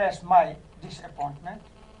express my disappointment.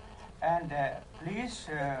 And please,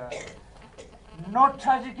 not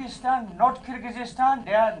Tajikistan, not Kyrgyzstan,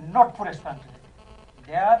 they are not poorest countries.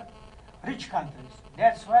 They are rich countries.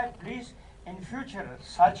 That's why, please, in future,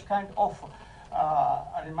 such kind of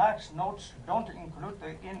remarks, notes, don't include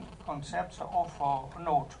in concepts of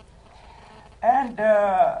note. And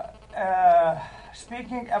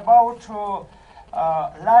speaking about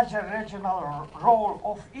larger regional role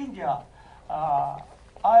of India,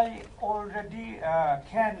 I already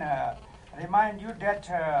can remind you that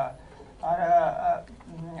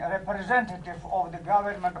representative of the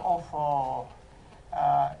government of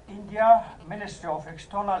India, Ministry of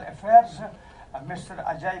External Affairs, Mr.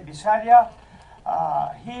 Ajay Bisaria,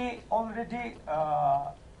 he already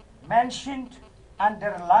mentioned,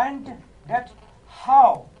 underlined that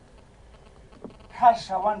how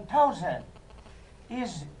CASA 1000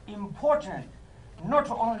 is important not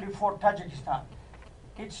only for Tajikistan,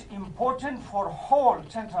 it's important for whole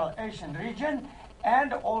Central Asian region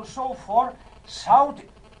and also for South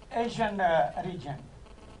Asian region,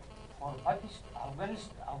 for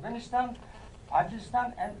Afghanistan,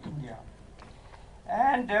 Pakistan and India.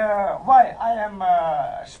 And why I am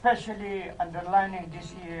especially underlining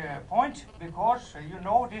this point, because you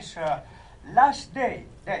know this last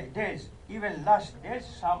days, even last days,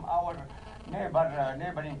 some our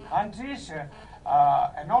neighboring countries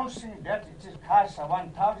announcing that it is CASA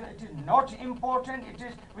 1000, it is not important, it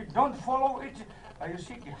is, we don't follow it. You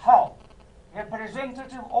see how?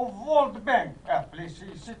 Representative of World Bank, please,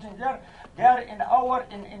 sitting there, they are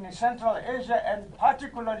in Central Asia and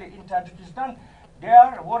particularly in Tajikistan, they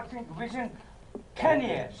are working within 10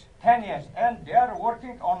 years, and they are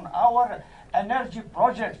working on our energy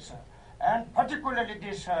projects, and particularly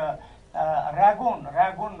this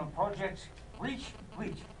Ragun projects, which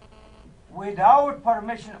without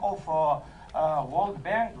permission of World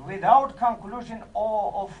Bank, without conclusion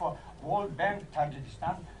of World Bank,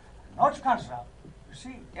 Tajikistan not considered. You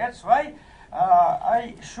see, that's why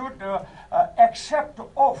I should accept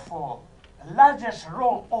of largest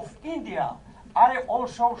role of India. I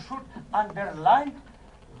also should underline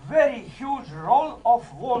very huge role of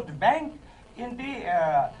World Bank in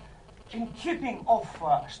the in keeping of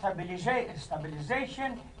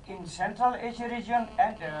stabilization in Central Asia region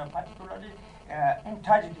and particularly in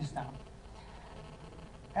Tajikistan.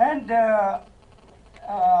 And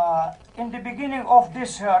in the beginning of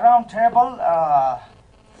this round table,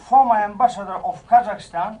 former ambassador of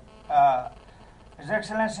Kazakhstan, His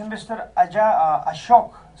Excellency Mr.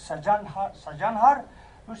 Ashok Sajanhar,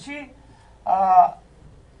 you see,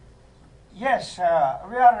 yes,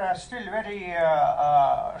 we are still very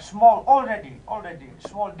small, already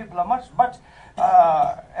small diplomats, but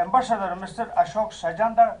Ambassador Mr. Ashok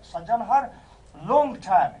Sajanhar, long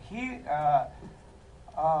time, he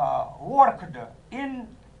worked in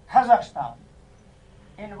Kazakhstan,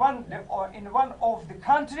 in one of the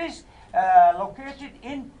countries located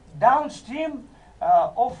in downstream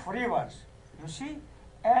of rivers, you see,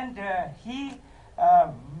 and he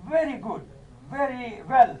very good, very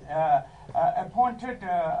well appointed,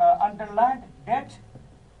 underlined that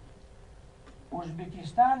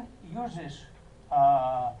Uzbekistan uses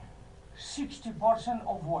 60%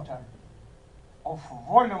 of water. of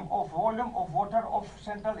volume of water of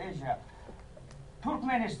Central Asia.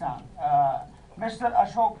 Turkmenistan, Mr.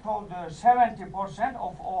 Ashok told 70%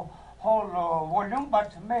 of whole volume,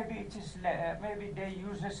 but maybe it is maybe they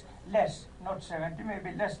uses less, not 70,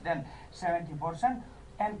 maybe less than 70%,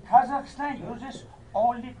 and Kazakhstan uses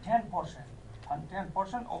only 10%, and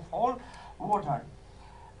 10% of all water.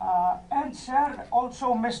 And sir,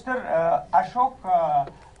 also Mr. Ashok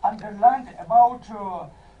underlined about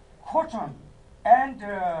cotton and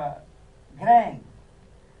grain.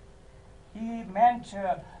 He meant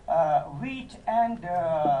wheat and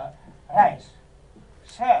rice.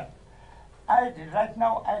 Sir, right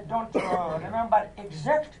now I don't remember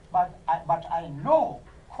exact, but I know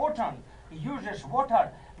cotton uses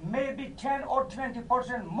water maybe 10 or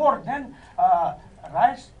 20% more than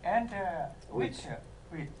rice and wheat.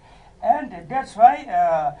 And that's why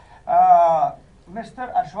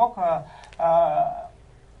Mr. Ashok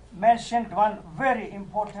mentioned one very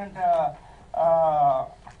important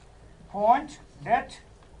point, that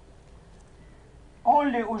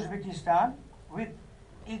only Uzbekistan, with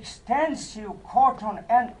extensive cotton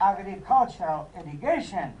and agricultural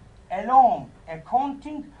irrigation alone,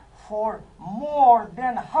 accounting for more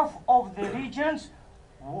than half of the region's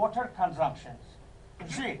water consumptions. You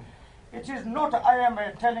see, it is not I am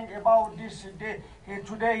telling about this today.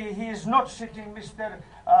 He is not sitting, Mr.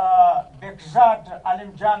 Bekzad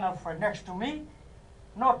Alimjanov, next to me.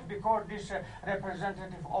 Not because this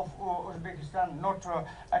representative of Uzbekistan not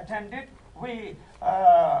attended. We,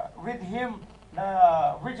 with him,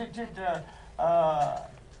 visited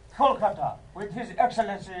Kolkata with His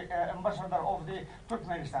Excellency Ambassador of the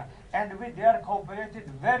Turkmenistan, and we there cooperated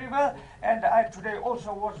very well. And I today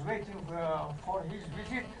also was waiting for his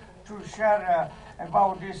visit to share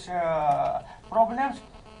about these problems.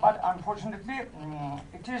 But unfortunately,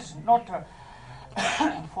 it is not.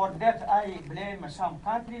 For that I blame some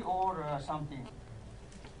country or something.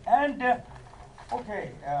 And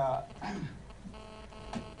okay,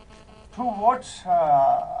 two words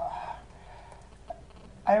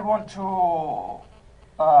I want to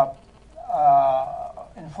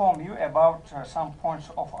inform you about some points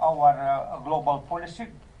of our global policy,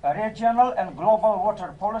 regional and global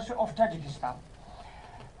water policy of Tajikistan.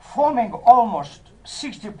 Forming almost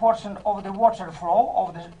 60% of the water flow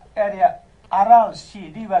of the area Aral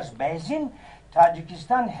Sea Rivers Basin,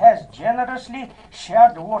 Tajikistan has generously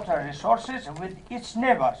shared water resources with its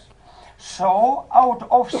neighbors. So, out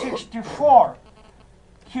of 64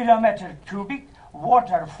 kilometer cubic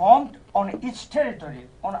water formed on its territory,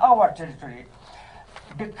 on our territory,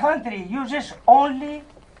 the country uses only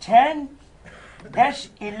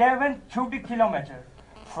 10-11 cubic kilometers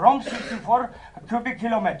from 64 cubic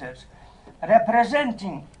kilometers,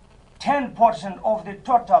 representing 10% of the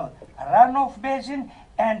total runoff basin,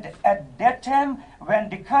 and at that time when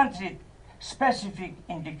the country specific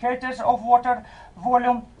indicators of water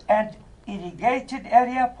volume and irrigated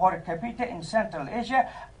area per capita in Central Asia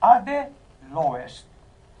are the lowest.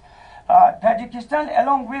 Tajikistan,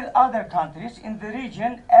 along with other countries in the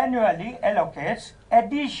region, annually allocates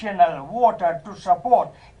additional water to support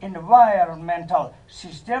environmental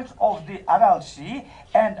systems of the Aral Sea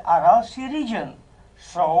and Aral Sea region.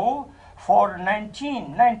 So, for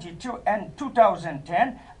 1992 and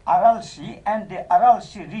 2010, Aral Sea and the Aral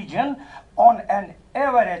Sea region on an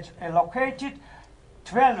average allocated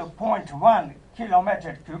 12.1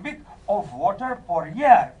 kilometer cubic of water per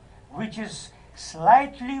year, which is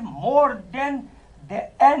slightly more than the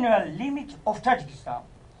annual limit of Tajikistan.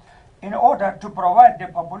 In order to provide the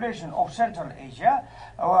population of Central Asia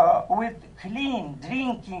with clean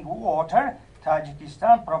drinking water,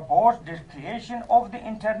 Tajikistan proposed the creation of the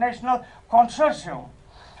International Consortium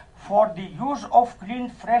for the use of clean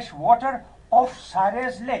fresh water of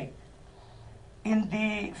Sarez Lake. In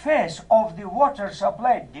the face of the water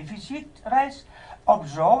supply deficit rise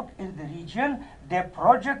observed in the region, the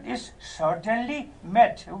project is certainly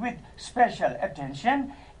met with special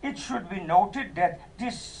attention. It should be noted that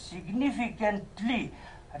this significantly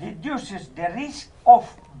reduces the risk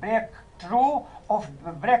of breakthrough of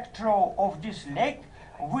this lake,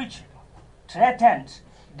 which threatens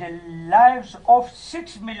the lives of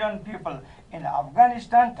 6 million people in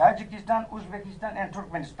Afghanistan, Tajikistan, Uzbekistan, and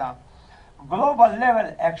Turkmenistan. Global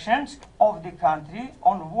level actions of the country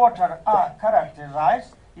on water are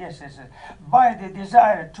characterized by the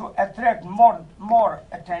desire to attract more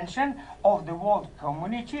attention of the world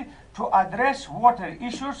community to address water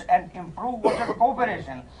issues and improve water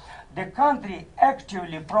cooperation. The country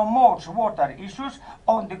actively promotes water issues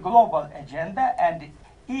on the global agenda and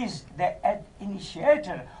is the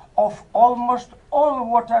initiator of almost all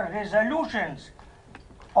water resolutions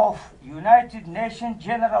of United Nations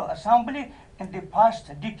General Assembly in the past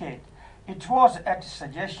decade. It was at the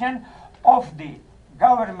suggestion of the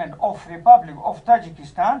government of Republic of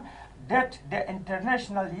Tajikistan that the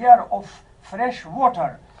International Year of Fresh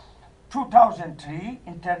Water 2003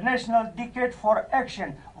 International Decade for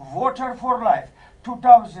Action Water for Life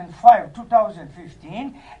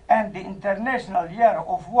 2005-2015 and the International Year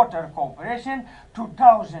of Water Cooperation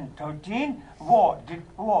 2013 were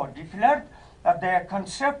declared, the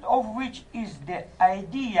concept of which is the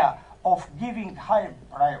idea of giving high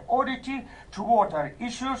priority to water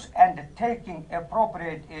issues and taking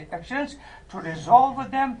appropriate actions to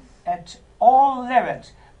resolve them at all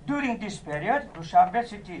levels. During this period, Dushanbe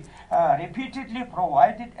City repeatedly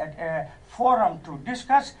provided a forum to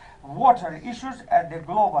discuss water issues at the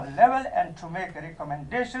global level and to make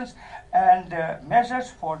recommendations and measures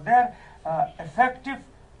for their effective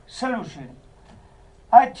solution.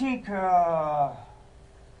 I think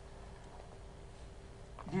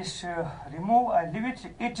this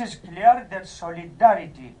it is clear that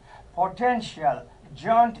solidarity, potential,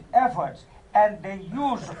 joint efforts, and the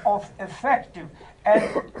use of effective and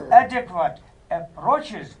adequate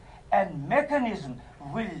approaches and mechanisms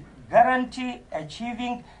will guarantee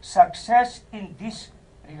achieving success in this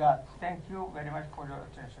regard. Thank you very much for your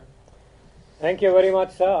attention. Thank you very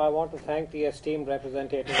much, sir. I want to thank the esteemed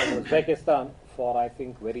representative of Uzbekistan for, I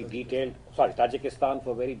think, Tajikistan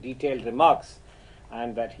for very detailed remarks,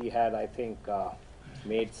 and that he had, I think,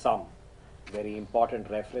 made some very important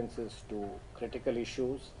references to critical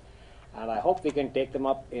issues, and I hope we can take them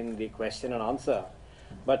up in the question and answer.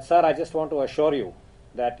 But, sir, I just want to assure you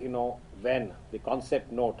that, when the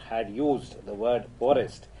concept note had used the word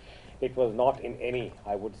poorest, it was not in any,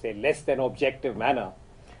 I would say, less than objective manner,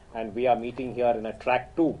 and we are meeting here in a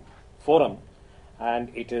Track 2 forum,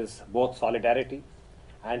 and it is both solidarity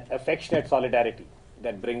and affectionate solidarity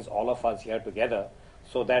that brings all of us here together.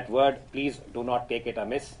 So that word, please do not take it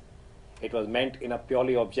amiss. It was meant in a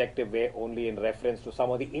purely objective way, only in reference to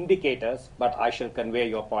some of the indicators, but I shall convey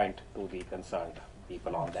your point to the concerned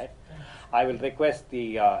people on that. I will request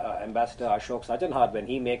the Ambassador Ashok Sajanhar, when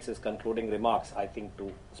he makes his concluding remarks, I think,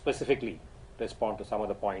 to specifically respond to some of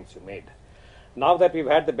the points you made. Now that we've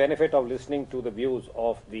had the benefit of listening to the views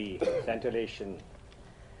of the Central Asian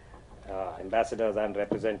ambassadors and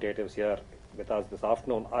representatives here with us this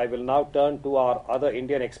afternoon, I will now turn to our other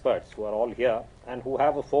Indian experts who are all here and who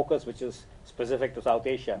have a focus which is specific to South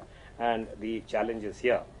Asia and the challenges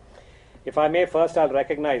here. If I may, first I'll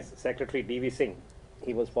recognize Secretary D.V. Singh.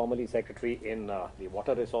 He was formerly Secretary in the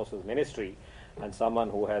Water Resources Ministry and someone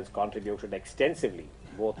who has contributed extensively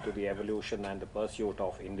both to the evolution and the pursuit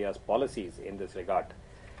of India's policies in this regard.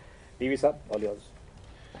 D.V. sir, all yours.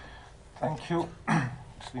 Thank you.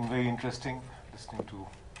 It's been very interesting listening to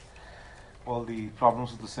all the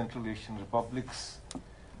problems of the Central Asian republics.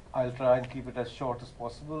 I'll try and keep it as short as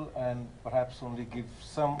possible and perhaps only give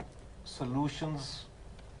some solutions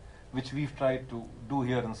which we've tried to do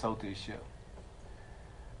here in South Asia.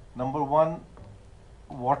 Number one,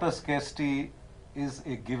 water scarcity is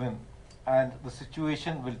a given, and the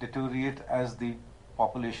situation will deteriorate as the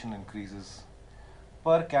population increases.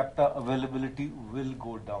 Per capita availability will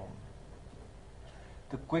go down.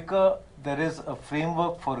 The quicker there is a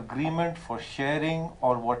framework for agreement, for sharing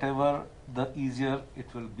or whatever, the easier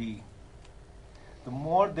it will be. The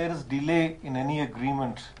more there is delay in any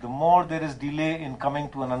agreement, the more there is delay in coming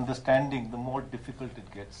to an understanding, the more difficult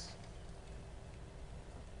it gets.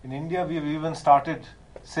 In India, we have even started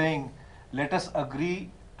saying, let us agree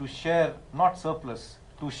to share, not surplus,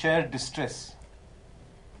 to share distress.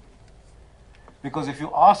 Because if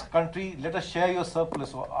you ask a country, let us share your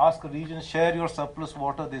surplus, or ask a region, share your surplus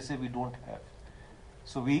water, they say we don't have.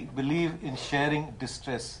 So we believe in sharing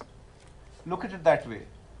distress. Look at it that way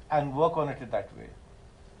and work on it that way.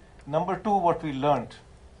 Number two, what we learned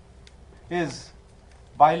is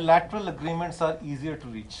bilateral agreements are easier to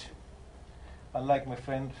reach. Unlike my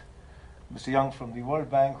friend Mr. Young from the World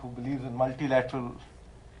Bank, who believes in multilateral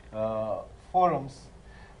forums,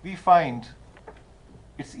 we find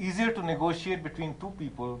it's easier to negotiate between two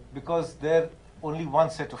people because they're only one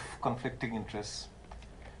set of conflicting interests.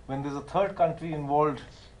 When there's a third country involved,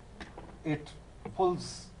 it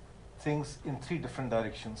pulls things in three different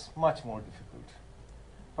directions, much more difficult.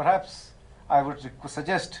 Perhaps I would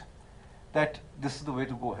suggest that this is the way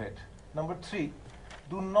to go ahead. Number three,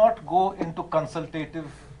 do not go into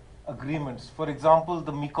consultative agreements. For example,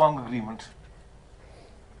 the Mekong Agreement.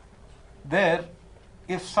 There,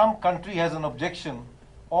 if some country has an objection,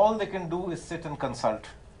 all they can do is sit and consult.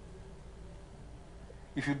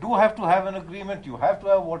 If you do have to have an agreement, you have to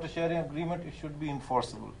have a water sharing agreement, it should be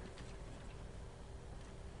enforceable.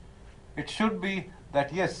 It should be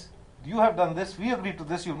that, yes, you have done this, we agree to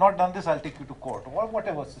this, you have not done this, I'll take you to court, or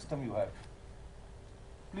whatever system you have.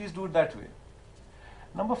 Please do it that way.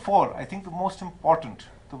 Number 4, I think the most important,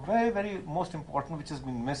 the very, very most important, which has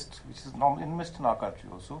been missed, which is missed in our country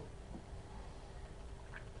also,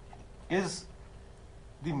 is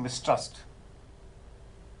the mistrust.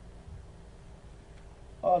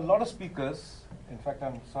 A lot of speakers, in fact,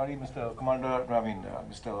 I'm sorry, Mr.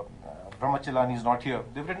 Brahmachalani is not here.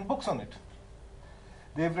 They've written books on it.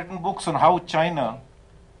 They've written books on how China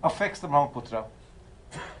affects the Brahmaputra,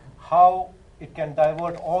 how it can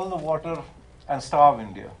divert all the water and starve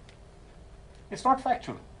India. It's not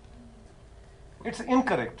factual. It's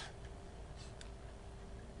incorrect.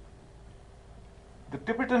 The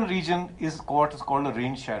Tibetan region is what is called a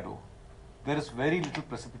rain shadow. There is very little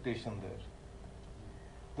precipitation there.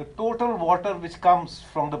 The total water which comes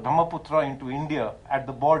from the Brahmaputra into India at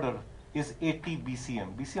the border is 80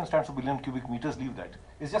 BCM. BCM stands for billion cubic meters, leave that.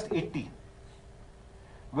 It's just 80.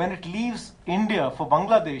 When it leaves India for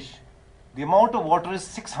Bangladesh, the amount of water is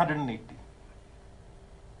 680.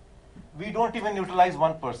 We don't even utilize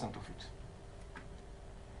 1% of it.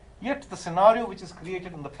 Yet the scenario which is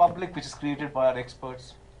created in the public, which is created by our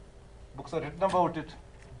experts, books are written about it.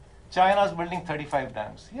 China is building 35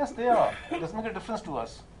 dams. Yes, they are. It doesn't make a difference to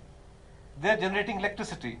us. They're generating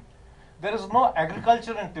electricity. There is no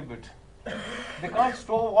agriculture in Tibet. They can't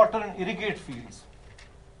store water and irrigate fields.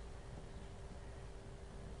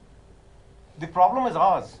 The problem is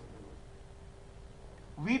ours.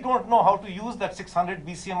 We don't know how to use that 600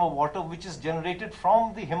 BCM of water which is generated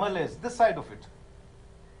from the Himalayas, this side of it.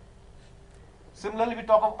 Similarly, we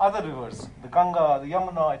talk of other rivers, the Ganga, the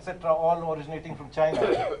Yamuna, etc., all originating from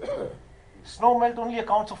China. Snow melt only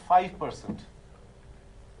accounts for 5%.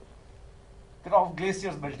 There are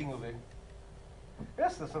glaciers melting away.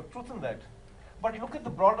 Yes, there's some truth in that. But look at the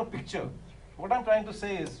broader picture. What I'm trying to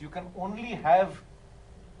say is you can only have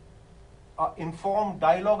informed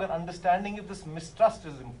dialogue and understanding if this mistrust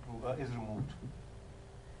is removed.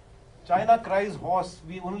 China cries hoarse.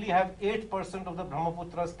 We only have 8% of the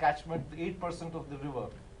Brahmaputra's catchment, 8% of the river.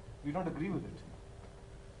 We don't agree with it.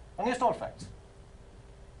 Against all facts.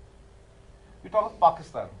 We talk of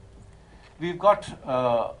Pakistan. We've got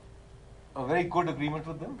a very good agreement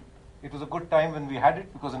with them. It was a good time when we had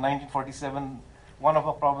it because in 1947, one of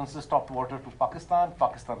our provinces stopped water to Pakistan.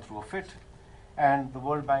 Pakistan threw a fit. And the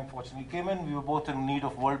World Bank fortunately came in. We were both in need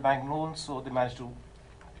of World Bank loans, so they managed to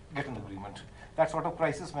get an agreement. That sort of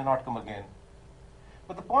crisis may not come again.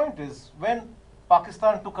 But the point is, when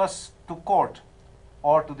Pakistan took us to court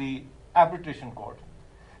or to the arbitration court,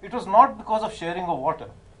 it was not because of sharing of water.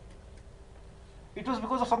 It was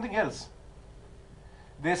because of something else.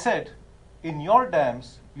 They said, in your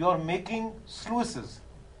dams, you are making sluices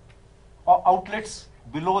or outlets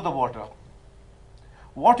below the water.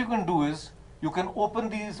 What you can do is, you can open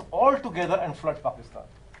these all together and flood Pakistan.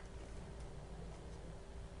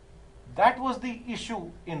 That was the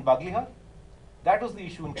issue in Baglihar. That was the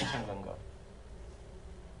issue in Kishanganga.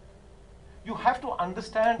 You have to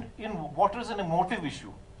understand water is an emotive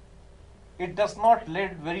issue. It does not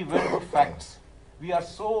lead very well to facts. We are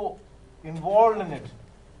so involved in it.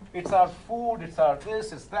 It's our food, it's our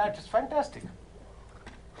this, it's that, it's fantastic.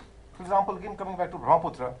 For example, again coming back to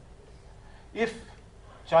Brahmaputra, if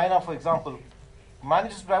China, for example,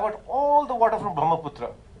 manages to divert all the water from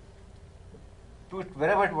Brahmaputra to it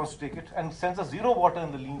wherever it wants to take it and sends us zero water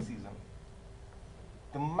in the lean season,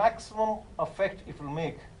 the maximum effect it will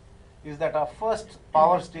make is that our first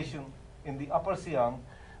power station in the Upper Siang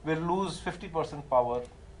will lose 50% power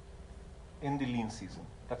in the lean season.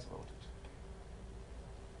 That's about it.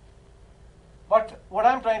 But what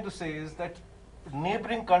I'm trying to say is that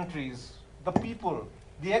neighboring countries, the people,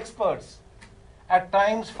 the experts, at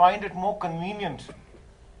times find it more convenient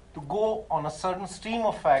to go on a certain stream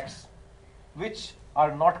of facts which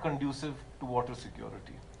are not conducive to water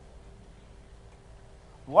security.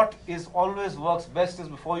 What is always works best is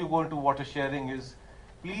before you go into water sharing is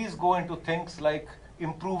please go into things like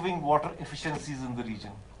improving water efficiencies in the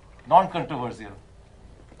region, non-controversial.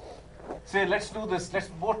 Say, let's do this, let's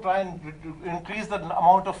both try and increase the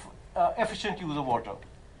amount of efficient use of water.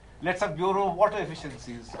 Let's have Bureau of Water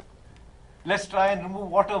Efficiencies. Let's try and remove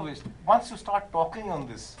water waste. Once you start talking on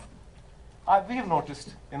this, we have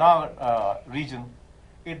noticed in our region,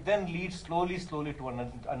 it then leads slowly to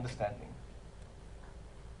an understanding.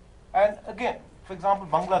 And again, for example,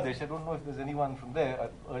 Bangladesh, I don't know if there's anyone from there,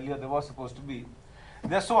 earlier there was supposed to be,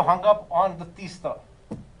 they're so hung up on the Tista.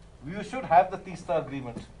 We should have the Tista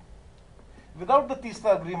agreement. Without the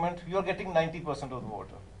Tista agreement, you're getting 90% of the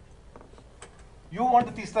water. You want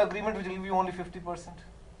the Tista agreement which will give you only 50%.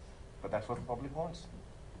 But that's what the public wants.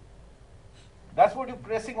 That's what you're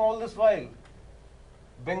pressing all this while.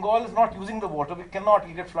 Bengal is not using the water. We cannot.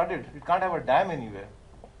 It'll get flooded. It can't have a dam anywhere.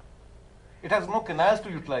 It has no canals to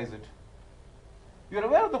utilize it. You're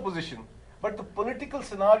aware of the position. But the political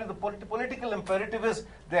scenario, the political imperative is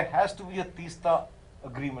there has to be a Teesta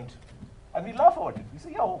agreement. And we laugh about it. We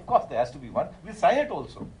say, yeah, of course there has to be one. We'll sign it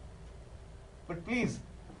also. But please,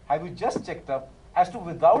 have you just checked up as to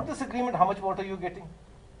without this agreement, how much water you're getting?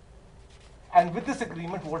 And with this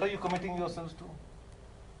agreement, what are you committing yourselves to?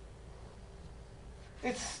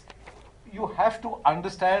 You have to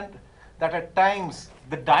understand that at times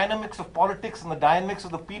the dynamics of politics and the dynamics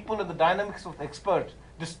of the people and the dynamics of the expert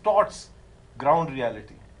distorts ground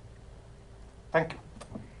reality. Thank you.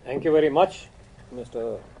 Thank you very much,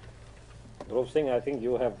 Mr. Dhruv Singh. I think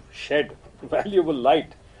you have shed valuable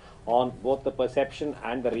light on both the perception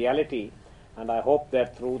and the reality, and I hope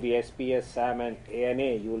that through the SPS, SAM and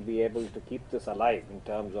ANA you will be able to keep this alive in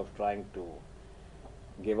terms of trying to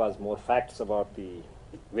give us more facts about the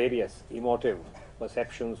various emotive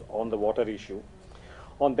perceptions on the water issue.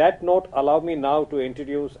 On that note, allow me now to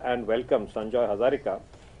introduce and welcome Sanjoy Hazarika.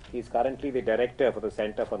 He is currently the director for the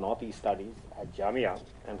Center for Northeast Studies at Jamia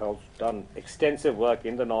and has done extensive work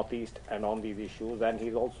in the Northeast and on these issues, and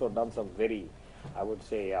he's also done some very, I would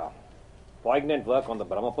say, poignant work on the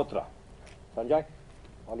Brahmaputra. Sanjay,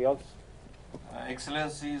 all yours.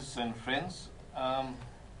 Excellencies and friends, I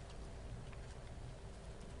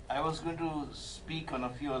was going to speak on a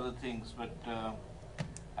few other things, but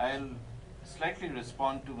I'll slightly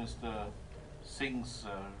respond to Mr. Singh's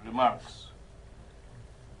remarks,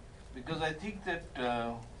 because I think that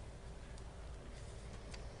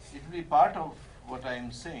it will be part of what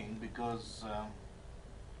I'm saying, because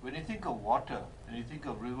when you think of water, when you think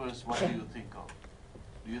of rivers, what do you think of?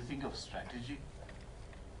 Do you think of strategy?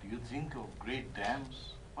 Do you think of great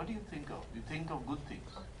dams? What do you think of? You think of good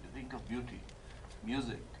things. You think of beauty,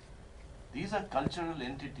 music. These are cultural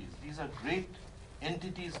entities. These are great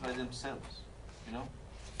entities by themselves. You know,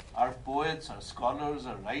 our poets, our scholars,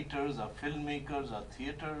 our writers, our filmmakers, our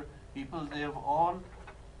theater people, they have all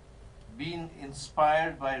been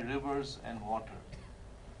inspired by rivers and water.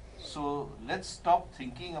 So let's stop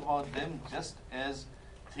thinking about them just as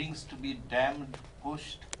things to be dammed,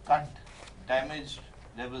 pushed, cut, damaged,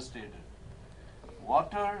 devastated.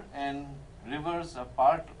 Water and rivers are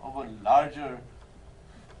part of a larger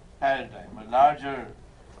paradigm, a larger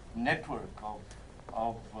network of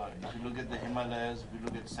if you look at the Himalayas, if you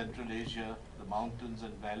look at Central Asia, the mountains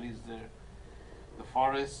and valleys there, the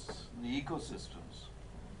forests, the ecosystems.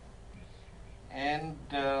 And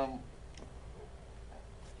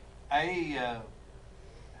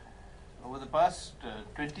over the past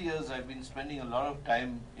 20 years, I've been spending a lot of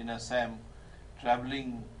time in Assam,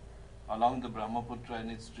 traveling along the Brahmaputra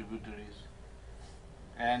and its tributaries,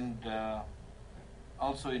 and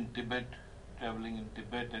also in Tibet, traveling in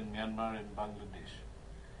Tibet and Myanmar and Bangladesh.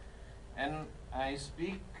 And I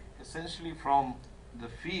speak essentially from the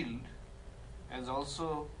field as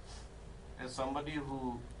also as somebody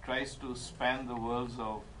who tries to span the worlds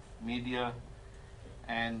of media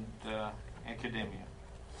and academia.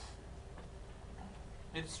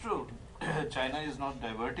 It's true, China is not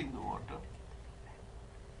diverting the water.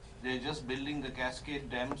 They're just building the cascade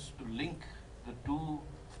dams to link the two,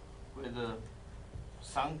 where the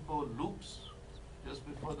Sangpo loops, just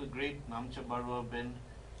before the great Namcha Barua bend,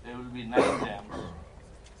 there will be 9 dams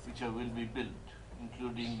which will be built,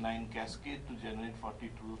 including 9 cascades to generate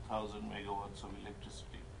 42,000 megawatts of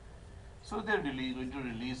electricity. So they're really going to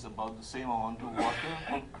release about the same amount of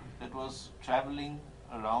water that was traveling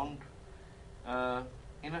around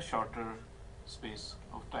in a shorter space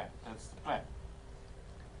of time. That's the plan.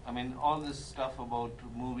 I mean, all this stuff about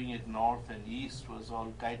moving it north and east was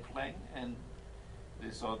all kite flying, and they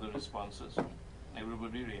saw the responses.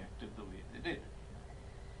 Everybody reacted the way they did.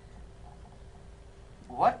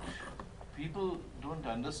 What people don't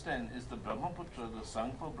understand is the Brahmaputra, the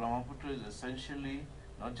Sangpo Brahmaputra is essentially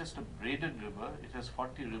not just a braided river, it has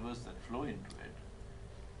 40 rivers that flow into it.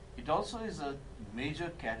 It also is a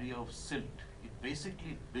major carrier of silt. It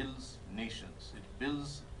basically builds nations, it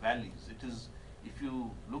builds valleys. It is, if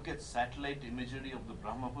you look at satellite imagery of the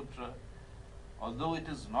Brahmaputra, although it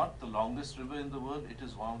is not the longest river in the world, it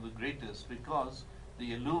is one of the greatest, because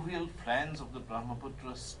the alluvial flanks of the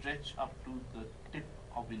Brahmaputra stretch up to the tip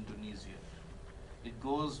of Indonesia. It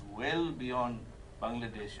goes well beyond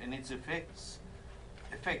Bangladesh, and its effects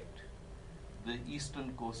affect the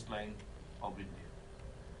eastern coastline of India.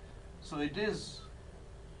 So it is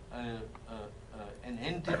an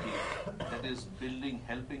entity that is building,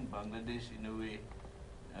 helping Bangladesh in a way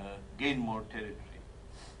gain more territory.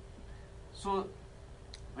 So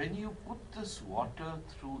when you put this water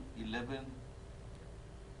through 11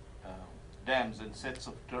 dams and sets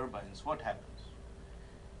of turbines, what happens?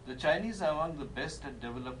 The Chinese are among the best at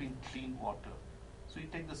developing clean water. So you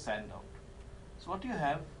take the sand out. So what you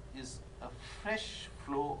have is a fresh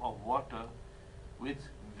flow of water with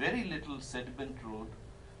very little sediment road,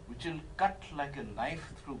 which will cut like a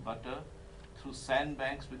knife through butter, through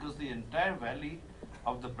sandbanks, because the entire valley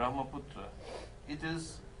of the Brahmaputra, it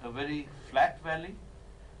is a very flat valley,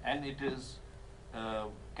 and it is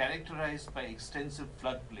characterized by extensive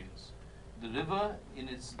floodplains. The river in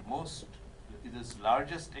its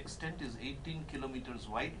largest extent is 18 kilometers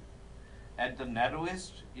wide. At the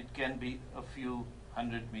narrowest, it can be a few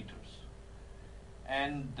hundred meters.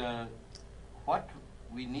 And what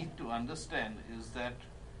we need to understand is that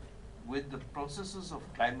with the processes of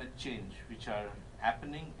climate change, which are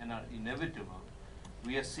happening and are inevitable,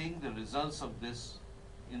 we are seeing the results of this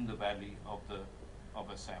in the valley of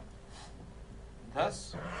Assam.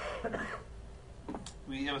 Thus,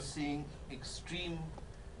 we are seeing extreme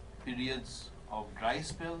periods of dry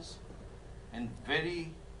spells and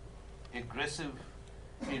very aggressive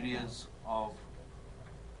periods of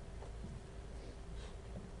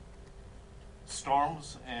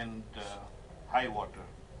storms and high water.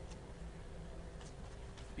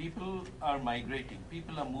 People are migrating,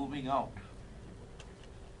 people are moving out.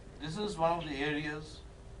 This is one of the areas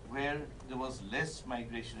where there was less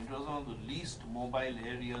migration. It was one of the least mobile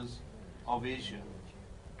areas of Asia.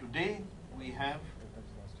 Today, we have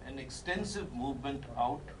an extensive movement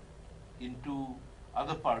out into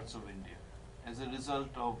other parts of India as a result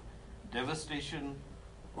of devastation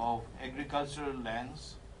of agricultural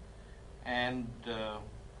lands and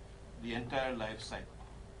the entire life cycle.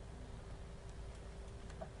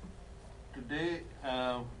 Today,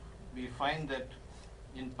 we find that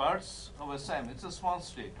in parts of Assam, it's a small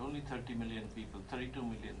state, only 30 million people, 32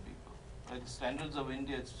 million people. By the standards of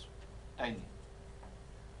India, it's tiny.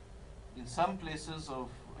 In some places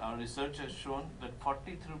our research has shown that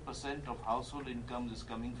 43% of household income is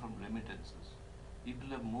coming from remittances. People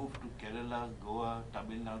have moved to Kerala, Goa,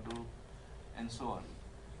 Tamil Nadu, and so on.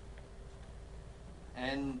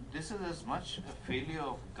 And this is as much a failure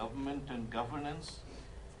of government and governance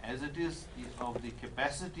as it is of the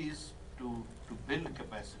capacities to build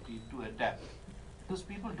capacity to adapt. Because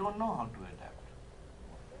people don't know how to adapt.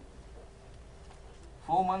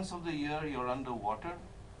 4 months of the year you're underwater,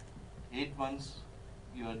 8 months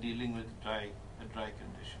you are dealing with a dry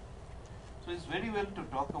condition. So it's very well to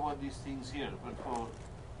talk about these things here, but for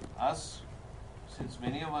us, since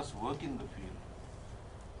many of us work in the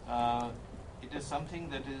field, it is something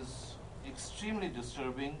that is extremely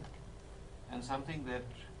disturbing and something that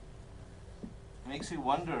makes you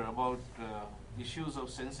wonder about issues of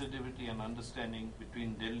sensitivity and understanding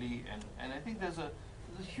between Delhi and I think there's a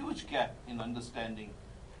huge gap in understanding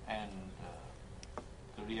and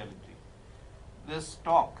the reality. This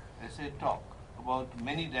talk, I say talk, about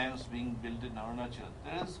many dams being built in Arunachal,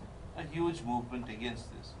 there is a huge movement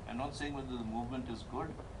against this. I'm not saying whether the movement is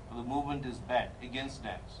good or the movement is bad against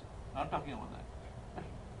dams. I'm not talking about that. But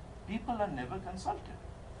people are never consulted.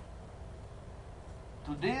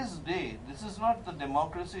 Today's day, this is not the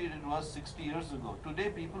democracy it was 60 years ago. Today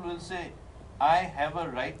people will say, I have a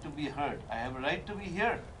right to be heard. I have a right to be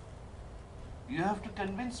here. You have to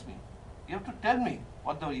convince me. You have to tell me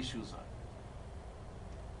what the issues are.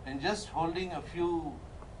 And just holding a few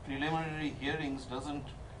preliminary hearings doesn't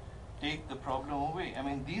take the problem away. I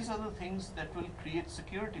mean, these are the things that will create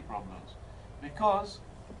security problems because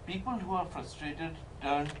people who are frustrated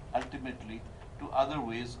turn ultimately to other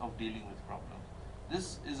ways of dealing with problems.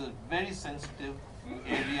 This is a very sensitive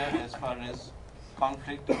area as far as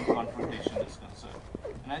conflict and confrontation is concerned.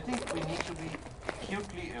 And I think we need to be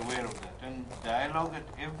acutely aware of that. And dialogue at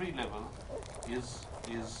every level is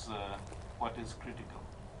what is critical.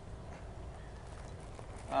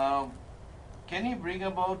 Can you bring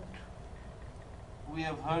about, we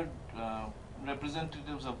have heard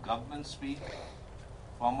representatives of government speak,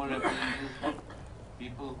 former representatives,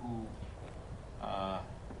 people who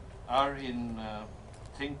are in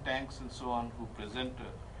think tanks and so on, who present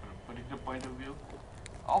a particular point of view.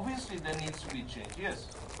 Obviously there needs to be change, yes,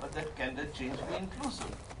 but can that change be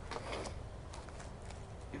inclusive?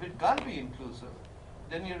 If it can't be inclusive,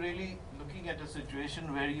 then you're really looking at a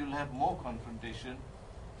situation where you'll have more confrontation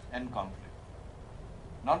and conflict.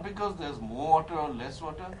 Not because there's more water or less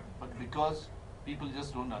water, but because people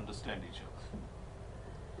just don't understand each other.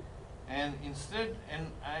 And instead,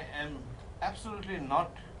 and I am absolutely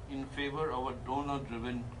not in favor of a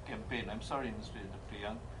donor-driven campaign. I'm sorry, Mr.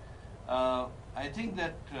 Young, I think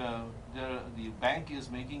that the bank is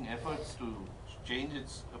making efforts to change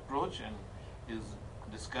its approach and is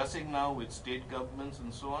discussing now with state governments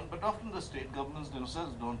and so on, but often the state governments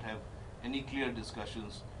themselves don't have any clear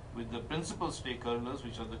discussions with the principal stakeholders,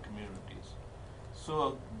 which are the communities. So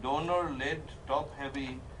a donor-led,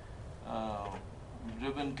 top-heavy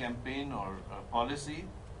driven campaign or policy,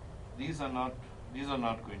 these are not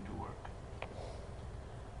going to work.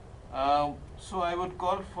 So I would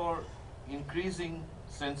call for increasing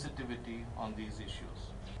sensitivity on these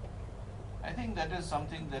issues. I think that is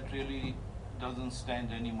something that really doesn't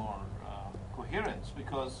stand any more coherence,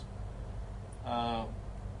 because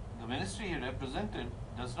the ministry he represented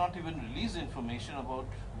does not even release information about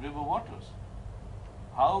river waters.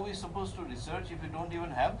 How are we supposed to research if we don't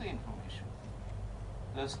even have the information?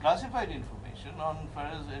 There's classified information on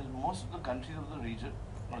as in most of the countries of the region,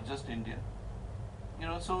 not just India. You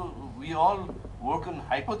know, so we all work on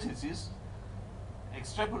hypotheses,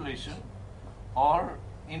 extrapolation, or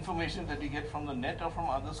information that we get from the net or from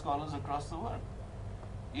other scholars across the world.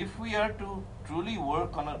 If we are to truly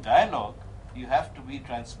work on a dialogue, you have to be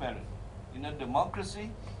transparent. In a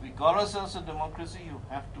democracy, we call ourselves a democracy, you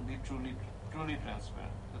have to be truly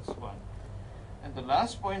transparent. That's one. And the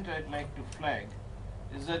last point I'd like to flag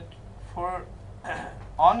is that for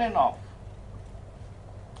on and off,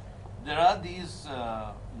 there are these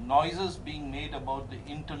noises being made about the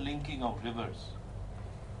interlinking of rivers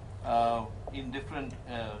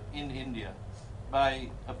in India by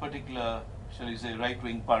a particular, shall we say,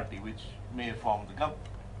 right-wing party which may form the government.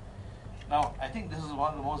 Now, I think this is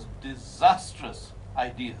one of the most disastrous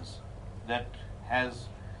ideas that has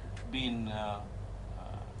been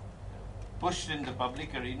pushed in the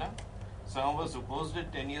public arena. Some of us opposed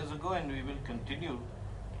it 10 years ago, and we will continue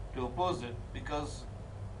to oppose it because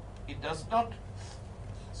it does not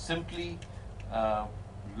simply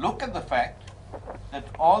look at the fact that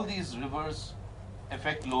all these rivers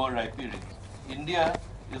affect lower riparians. India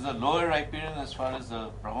is a lower riparian as far as the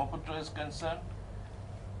Brahmaputra is concerned,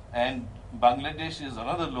 and Bangladesh is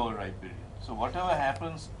another lower riparian. So whatever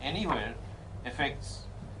happens anywhere affects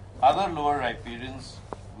other lower riparians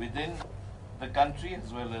within the country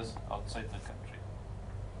as well as outside the country.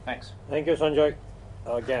 Thanks. Thank you, Sanjoy.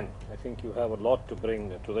 Again, I think you have a lot to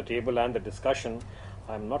bring to the table and the discussion.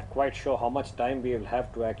 I'm not quite sure how much time we will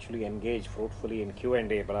have to actually engage fruitfully in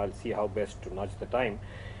Q&A, but I'll see how best to nudge the time.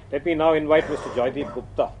 Let me now invite Mr. Joydeep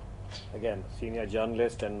Gupta, again, senior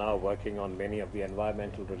journalist and now working on many of the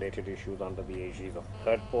environmental related issues under the aegis of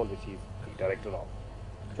Third Pole, which he's the director of.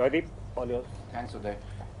 Joydeep, all yours. Thanks, Uday.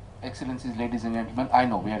 Excellencies, ladies and gentlemen, I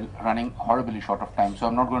know we are running horribly short of time, so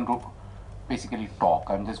I'm not going to basically talk.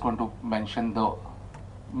 I'm just going to mention the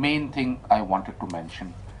main thing I wanted to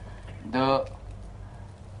mention. The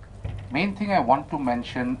main thing I want to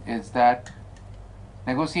mention is that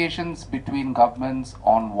negotiations between governments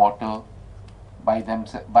on water by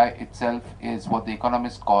itself is what the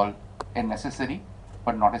economists call a necessary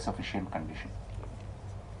but not a sufficient condition.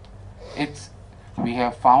 We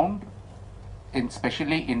have found,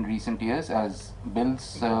 especially in recent years, as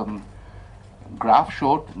Bill's graph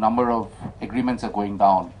showed, number of agreements are going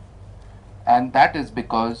down, and that is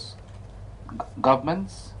because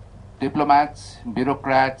governments, diplomats,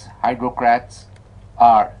 bureaucrats, hydrocrats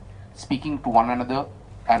are speaking to one another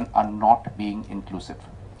and are not being inclusive.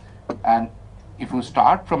 And if you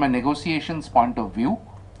start from a negotiations point of view,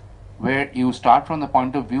 where you start from the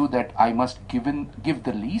point of view that I must give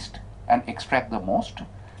the least and extract the most,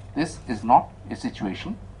 this is not a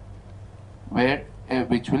situation where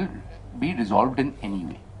which will be resolved in any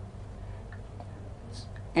way.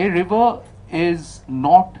 A river is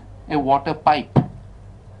not a water pipe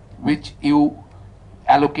which you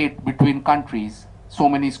allocate between countries so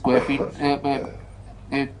many square feet,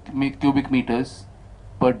 cubic meters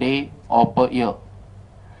per day or per year.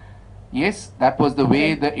 Yes, that was the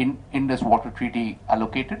way the Indus Water Treaty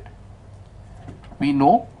allocated. We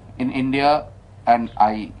know in India, and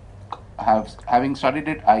having studied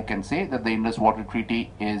it, I can say that the Indus Water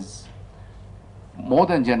Treaty is more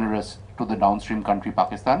than generous to the downstream country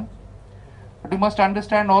Pakistan. But you must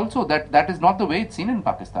understand also that that is not the way it's seen in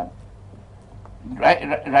Pakistan.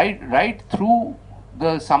 Right through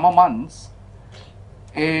the summer months,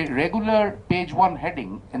 a regular page 1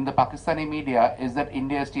 heading in the Pakistani media is that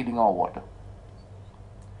India is stealing our water.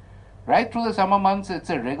 Right through the summer months, it's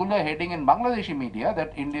a regular heading in Bangladeshi media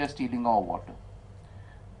that India is stealing our water.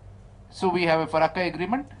 So we have a Farakka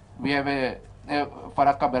agreement, we have a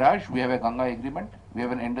Farakka barrage, we have a Ganga agreement, we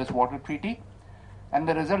have an Indus Water Treaty, and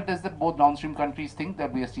the result is that both downstream countries think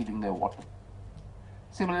that we are stealing their water.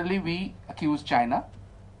 Similarly, we accuse China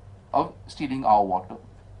of stealing our water.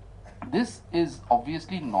 This is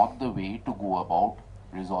obviously not the way to go about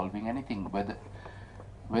resolving anything,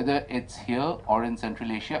 whether it's here or in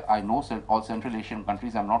Central Asia. I know all Central Asian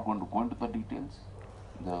countries, I'm not going to go into the details.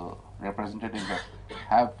 The representatives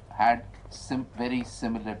have had very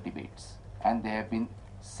similar debates, and they have been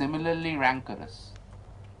similarly rancorous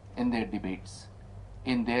in their debates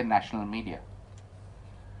in their national media.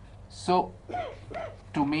 So,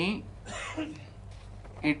 to me,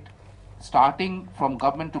 it starting from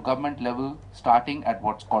government to government level, starting at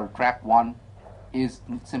what's called track 1, is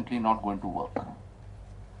simply not going to work.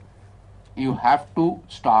 You have to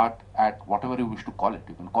start at whatever you wish to call it.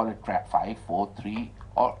 You can call it track 5, 4, 3,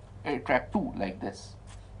 or track 2, like this.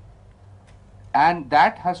 And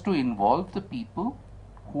that has to involve the people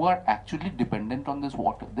who are actually dependent on this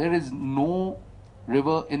water. There is no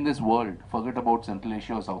river in this world, forget about Central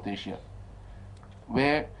Asia or South Asia,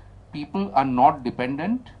 where people are not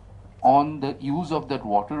dependent on the use of that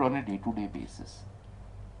water on a day-to-day basis.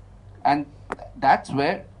 And that's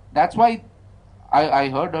why I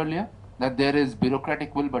heard earlier that there is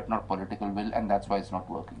bureaucratic will but not political will, and that's why it's not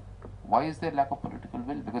working. Why is there lack of political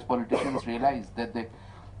will? Because politicians realize that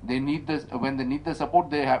they need this. When they need the support,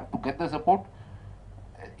 they have to get the support.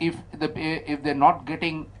 If they're not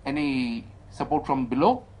getting any support from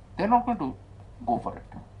below, they're not going to go for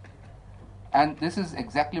it. And this is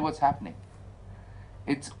exactly what's happening.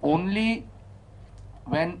 It's only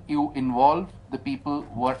when you involve the people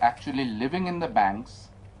who are actually living in the banks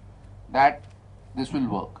that this will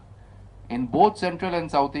work. In both Central and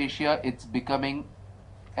South Asia, it's becoming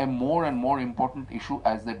a more and more important issue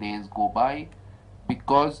as the days go by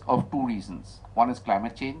because of two reasons. One is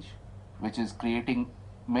climate change, which is creating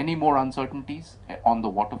many more uncertainties on the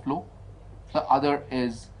water flow. The other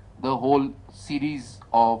is the whole series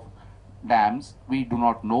of dams. We do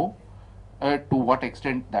not know to what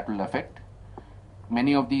extent that will affect.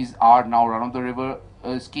 Many of these are now run-of-the-river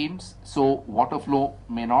schemes, so water flow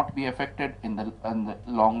may not be affected in the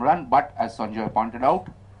long run, but as Sanjay pointed out,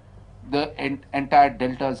 the entire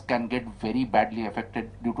deltas can get very badly affected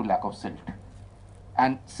due to lack of silt.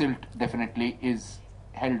 And silt definitely is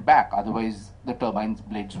held back, otherwise the turbines'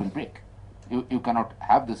 blades will break. You cannot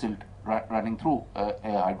have the silt running through a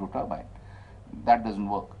hydro turbine. That doesn't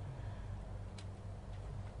work.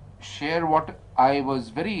 Share what I was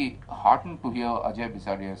very heartened to hear Ajay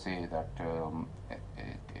Bisaria say that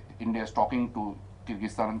India is talking to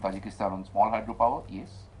Kyrgyzstan and Tajikistan on small hydropower. Yes,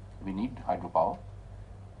 we need hydropower.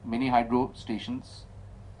 Mini hydro stations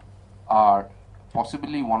are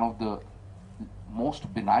possibly one of the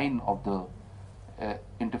most benign of the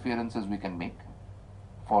interferences we can make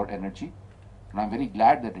for energy. And I'm very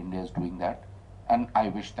glad that India is doing that, and I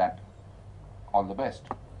wish that all the best.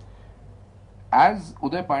 As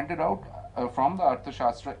Uday pointed out, from the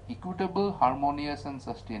Arthashastra, equitable, harmonious and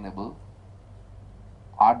sustainable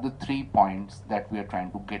are the 3 points that we are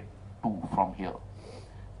trying to get to from here.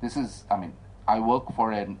 This is, I work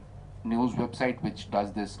for a news website which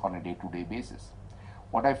does this on a day-to-day basis.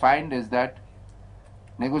 What I find is that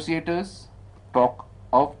negotiators talk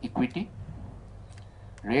of equity,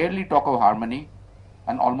 rarely talk of harmony,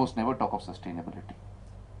 and almost never talk of sustainability.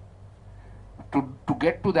 To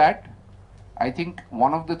get to that, I think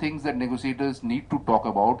one of the things that negotiators need to talk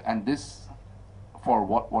about, and this, for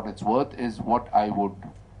what it's worth, is what I would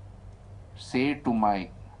say to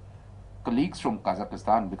my colleagues from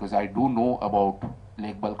Kazakhstan, because I do know about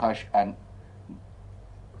Lake Balkhash, and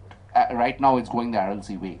right now it's going the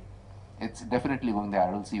RLC way. It's definitely going the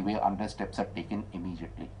RLC way unless steps are taken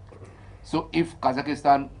immediately. So if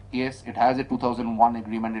Kazakhstan, yes, it has a 2001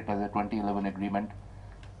 agreement, it has a 2011 agreement,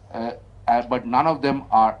 but none of them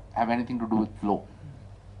have anything to do with flow.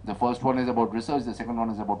 The first one is about research, the second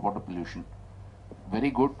one is about water pollution.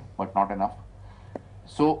 Very good, but not enough.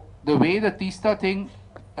 So the way the Teesta thing,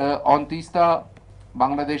 on Teesta,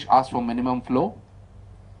 Bangladesh asked for minimum flow,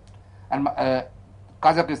 and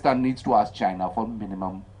Kazakhstan needs to ask China for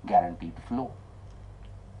minimum guaranteed flow.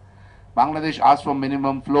 Bangladesh asked for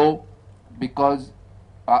minimum flow because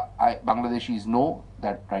Bangladeshis know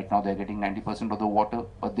that right now they're getting 90% of the water,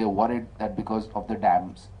 but they're worried that because of the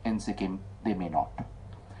dams in Sikkim, they may not.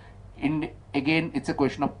 Again, it's a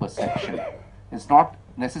question of perception. It's not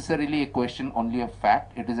necessarily a question only of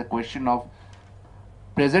fact. It is a question of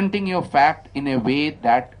presenting your fact in a way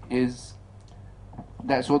that is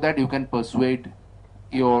so that you can persuade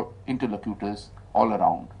your interlocutors all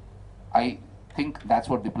around. I think that's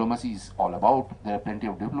what diplomacy is all about. There are plenty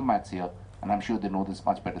of diplomats here, and I'm sure they know this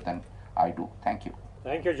much better than I do. Thank you.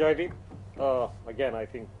 Thank you, Joydeep. Again, I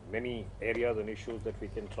think many areas and issues that we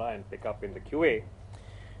can try and pick up in the QA.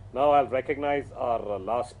 Now I'll recognize our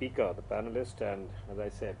last speaker, the panelist, and as I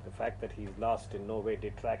said, the fact that he's last in no way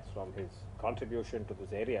detracts from his contribution to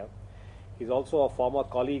this area. He's also a former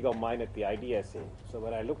colleague of mine at the IDSA. So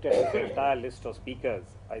when I looked at the entire list of speakers,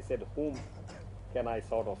 I said, whom can I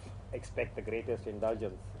sort of expect the greatest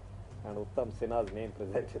indulgence? And Uttam Sinha's name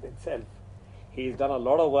presented itself. He's done a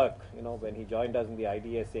lot of work, when he joined us in the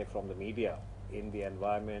IDSA from the media in the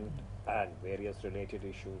environment and various related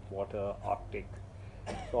issues, water, Arctic.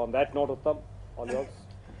 So on that note, Uttam, all yours.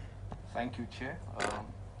 Thank you, Chair.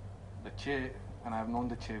 The Chair, and I've known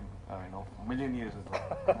the Chair, a million years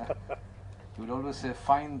ago. He would always say,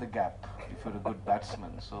 find the gap if you're a good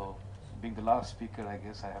batsman. So being the last speaker, I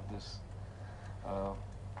guess I have this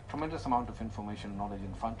tremendous amount of information and knowledge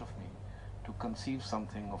in front of me to conceive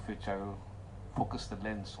something of which I will focus the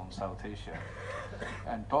lens on South Asia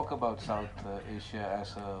and talk about South Asia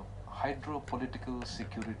as a hydropolitical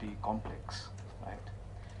security complex, right?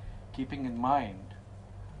 Keeping in mind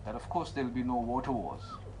that of course there will be no water wars,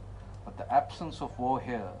 but the absence of war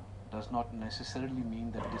here does not necessarily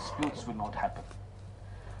mean that disputes will not happen.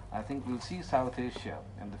 I think we'll see South Asia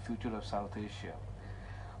and the future of South Asia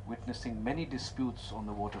witnessing many disputes on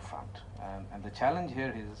the waterfront, and the challenge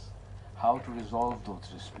here is how to resolve those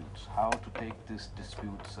disputes, how to take these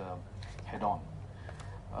disputes head on.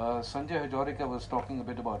 Sanjay Hajorika was talking a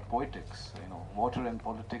bit about poetics. Water and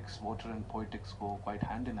politics go quite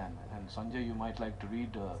hand in hand. And Sanjay, you might like to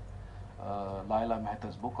read Laila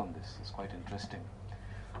Mehta's book on this. It's quite interesting.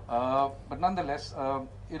 But nonetheless,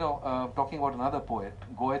 talking about another poet,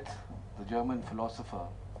 Goethe, the German philosopher,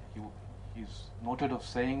 he's noted of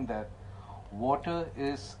saying that water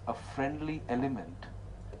is a friendly element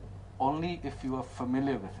only if you are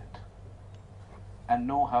familiar with it and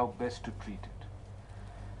know how best to treat it.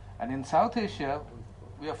 And in South Asia,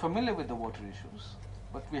 we are familiar with the water issues,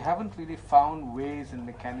 but we haven't really found ways and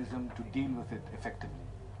mechanisms to deal with it effectively.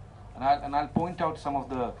 And I'll point out some of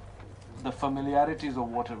the familiarities of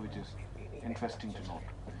water, which is interesting to note.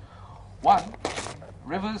 One,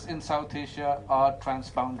 rivers in South Asia are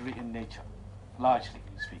transboundary in nature, largely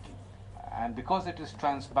speaking. And because it is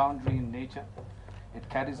transboundary in nature, it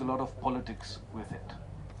carries a lot of politics with it.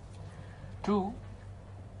 Two,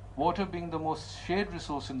 water being the most shared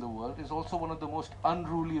resource in the world is also one of the most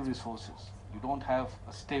unruly resources. You don't have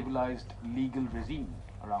a stabilized legal regime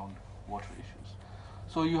around water issues.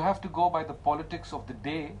 So you have to go by the politics of the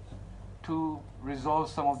day to resolve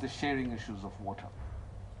some of the sharing issues of water.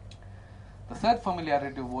 The third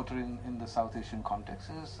familiarity of water in the South Asian context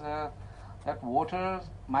is that water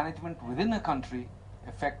management within a country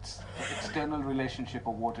affects the external relationship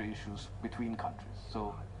of water issues between countries.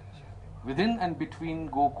 So within and between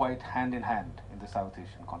go quite hand in hand in the South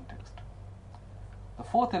Asian context. The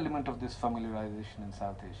fourth element of this familiarization in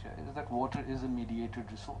South Asia is that water is a mediated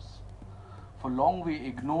resource. For long we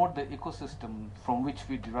ignored the ecosystem from which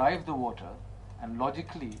we derive the water, and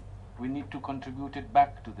logically we need to contribute it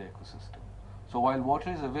back to the ecosystem. So while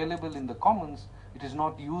water is available in the commons, it is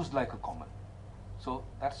not used like a common. So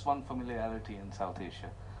that's one familiarity in South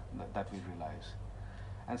Asia that we realize.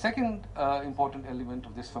 And second important element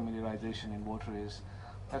of this familiarization in water is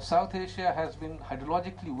that South Asia has been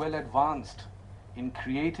hydrologically well advanced in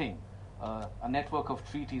creating a network of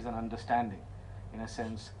treaties and understanding, in a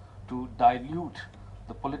sense, to dilute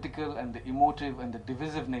the political and the emotive and the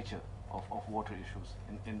divisive nature of water issues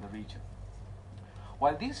in the region.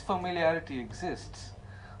 While this familiarity exists,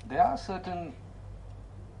 there are certain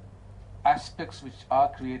aspects which are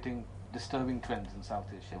creating disturbing trends in South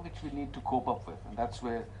Asia, which we need to cope up with, and that's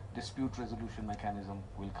where dispute resolution mechanism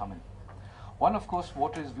will come in. One, of course,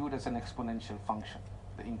 water is viewed as an exponential function.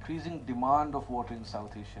 The increasing demand of water in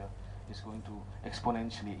South Asia is going to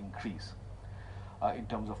exponentially increase in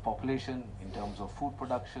terms of population, in terms of food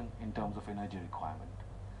production, in terms of energy requirement.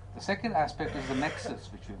 The second aspect is the nexus,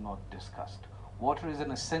 which we have not discussed. Water is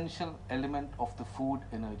an essential element of the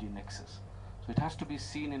food-energy nexus. So it has to be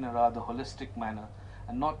seen in a rather holistic manner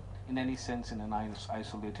and not in any sense in an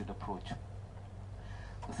isolated approach.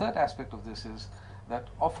 The third aspect of this is that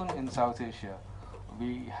often in South Asia,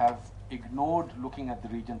 we have ignored looking at the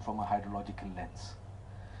region from a hydrological lens.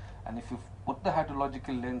 And if you put the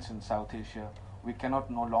hydrological lens in South Asia, we cannot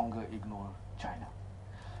no longer ignore China.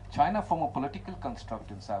 China, from a political construct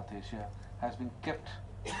in South Asia, has been kept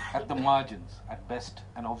at the margins, at best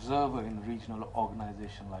an observer in a regional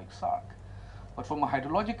organization like SAARC. But from a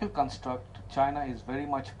hydrological construct, China is very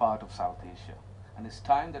much part of South Asia. And it's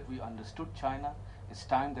time that we understood China, it's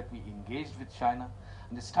time that we engaged with China,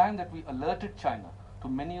 and it's time that we alerted China to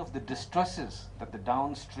many of the distresses that the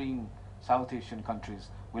downstream South Asian countries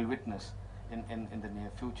will witness in the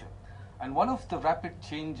near future. And one of the rapid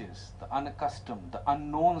changes, the unaccustomed, the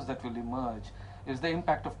unknowns that will emerge is the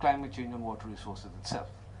impact of climate change on water resources itself.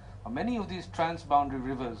 Many of these transboundary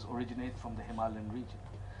rivers originate from the Himalayan region,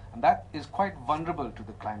 and that is quite vulnerable to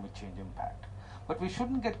the climate change impact. But we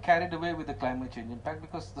shouldn't get carried away with the climate change impact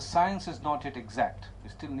because the science is not yet exact. We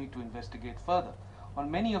still need to investigate further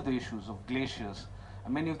on many of the issues of glaciers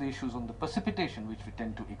and many of the issues on the precipitation, which we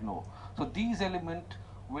tend to ignore. So these elements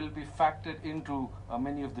will be factored into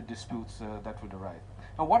many of the disputes that would arise.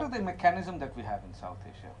 Now, what are the mechanisms that we have in South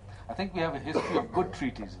Asia? I think we have a history of good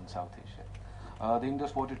treaties in South Asia. The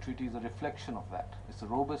Indus Water Treaty is a reflection of that. It's a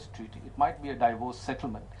robust treaty. It might be a diverse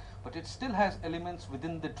settlement, but it still has elements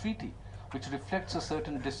within the treaty which reflects a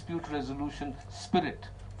certain dispute resolution spirit.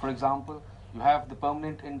 For example, you have the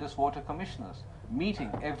permanent Indus Water Commissioners meeting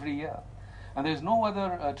every year. And there's no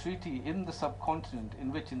other treaty in the subcontinent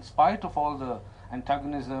in which, in spite of all the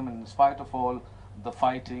antagonism and in spite of all the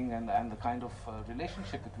fighting and the kind of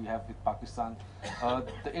relationship that we have with Pakistan,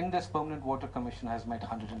 the Indus Permanent Water Commission has met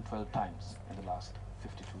 112 times in the last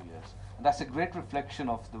 52 years. And that's a great reflection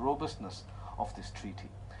of the robustness of this treaty.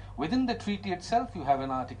 Within the treaty itself, you have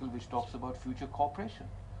an article which talks about future cooperation.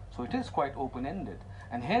 So it is quite open-ended.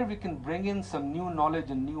 And here we can bring in some new knowledge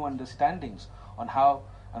and new understandings on how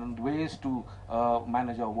and ways to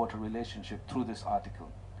manage our water relationship through this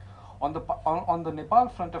article. On the Nepal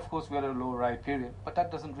front, of course, we are a low riparian, but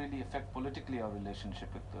that doesn't really affect politically our relationship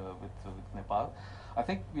with Nepal. I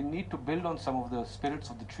think we need to build on some of the spirits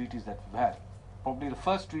of the treaties that we've had. Probably the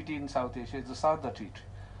first treaty in South Asia is the Sarda Treaty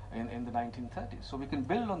in the 1930s. So we can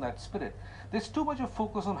build on that spirit. There's too much of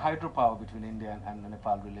focus on hydropower between India and the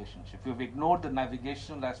Nepal relationship. We've ignored the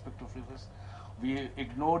navigational aspect of rivers. We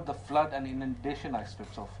ignored the flood and inundation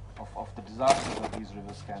aspects of the disasters that these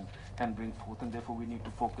rivers can bring forth, and therefore we need to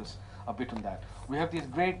focus a bit on that. We have these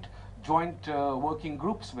great joint working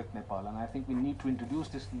groups with Nepal, and I think we need to introduce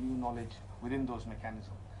this new knowledge within those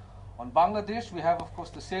mechanisms. On Bangladesh, we have, of course,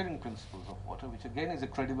 the sharing principles of water, which again is a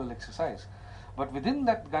credible exercise. But within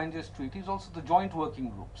that Ganges Treaty is also the joint working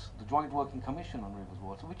groups, the Joint Working Commission on Rivers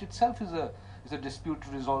Water, which itself is a dispute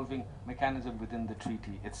resolving mechanism within the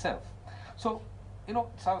treaty itself. So, you know,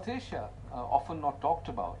 South Asia, often not talked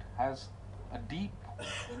about, has a deep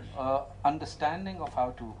understanding of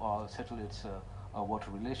how to settle its water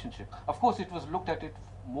relationship. Of course, it was looked at it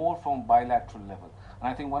more from bilateral level. And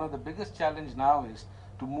I think one of the biggest challenge now is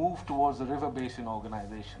to move towards a river basin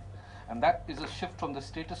organization. And that is a shift from the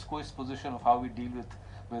status quo position of how we deal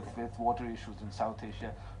with water issues in South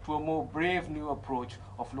Asia to a more brave new approach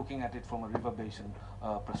of looking at it from a river basin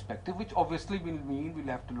perspective, which obviously will mean we'll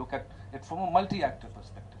have to look at it from a multi-actor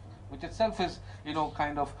perspective, which itself is, you know,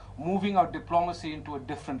 kind of moving our diplomacy into a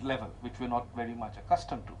different level, which we're not very much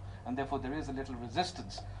accustomed to. And therefore there is a little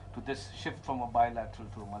resistance to this shift from a bilateral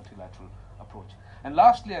to a multilateral approach. And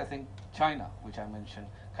lastly, I think China, which I mentioned,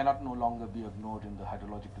 cannot no longer be ignored in the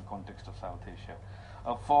hydrological context of South Asia.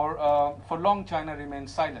 For long, China remained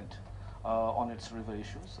silent on its river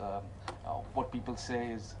issues. What people say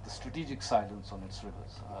is the strategic silence on its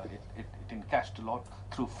rivers. It encashed a lot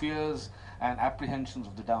through fears and apprehensions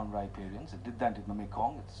of the down riparians. It did that in the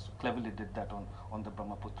Mekong. It cleverly did that on the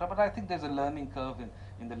Brahmaputra. But I think there's a learning curve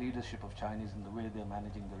in the leadership of Chinese in the way they're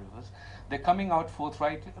managing the rivers. They're coming out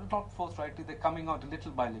forthrightly, not forthrightly, they're coming out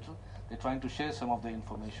little by little. They're trying to share some of the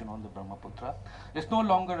information on the Brahmaputra. It's no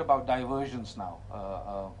longer about diversions now,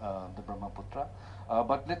 the Brahmaputra.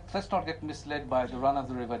 But let's not get misled by the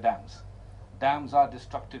run-of-the-river dams. Dams are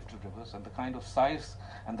destructive to rivers, and the kind of size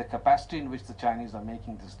and the capacity in which the Chinese are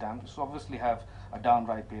making these dams obviously have a down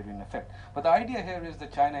riparian effect. But the idea here is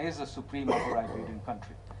that China is a supreme upper riparian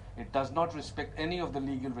country. It does not respect any of the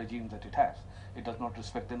legal regimes that it has. It does not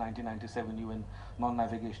respect the 1997 UN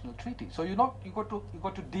non-navigational treaty. So you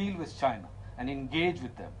got to deal with China and engage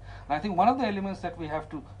with them. And I think one of the elements that we have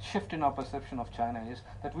to shift in our perception of China is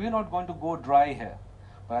that we're not going to go dry here.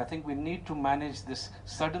 But I think we need to manage this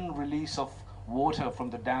sudden release of water from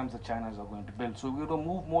the dams that China is going to build. So we're going to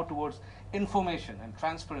move more towards information and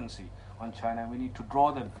transparency on China. We need to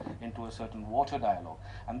draw them into a certain water dialogue.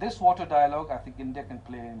 And this water dialogue, I think India can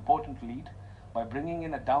play an important lead by bringing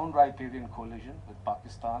in a down riparian coalition with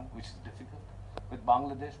Pakistan, which is difficult, with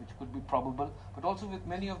Bangladesh, which could be probable, but also with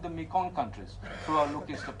many of the Mekong countries through our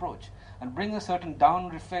look-east approach, and bring a certain down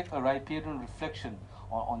riparian reflection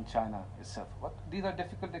on China itself. These are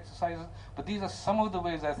difficult exercises, but these are some of the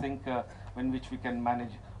ways, I think, in which we can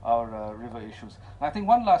manage our river issues. And I think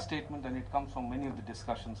one last statement, and it comes from many of the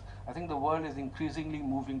discussions, I think the world is increasingly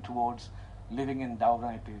moving towards living in down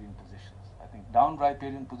riparian positions. I think down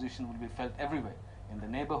riparian position will be felt everywhere, in the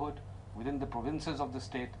neighborhood, within the provinces of the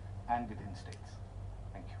state, and within states.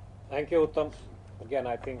 Thank you. Thank you, Uttam. Again,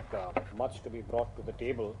 I think much to be brought to the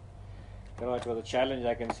table. You know, it was a challenge.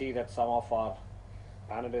 I can see that some of our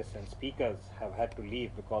panelists and speakers have had to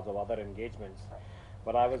leave because of other engagements.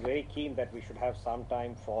 But I was very keen that we should have some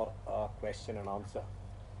time for a question and answer.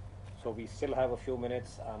 So we still have a few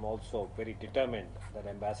minutes. I'm also very determined that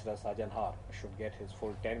Ambassador Sajanhar should get his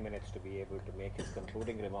full 10 minutes to be able to make his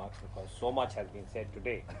concluding remarks, because so much has been said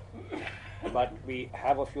today. But we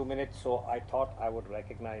have a few minutes, so I thought I would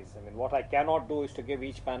recognize. I mean, what I cannot do is to give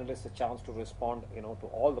each panelist a chance to respond, you know, to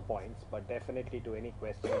all the points, but definitely to any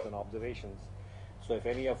questions and observations. So if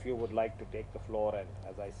any of you would like to take the floor and,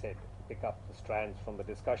 as I said, pick up the strands from the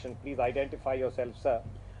discussion, please identify yourself, sir,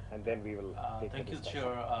 and then we will take Thank the you, discussion.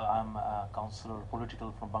 Chair. I'm a counselor,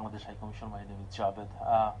 political from Bangladesh High Commission. My name is Javed.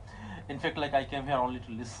 In fact, like, I came here only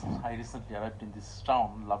to listen. I recently arrived in this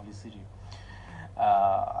town, lovely city.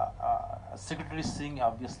 Secretary Singh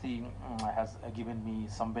obviously has given me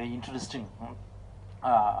some very interesting.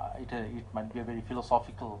 It might be a very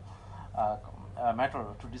philosophical matter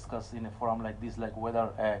to discuss in a forum like this, like whether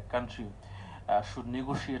a country should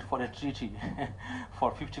negotiate for a treaty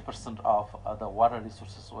for 50% of the water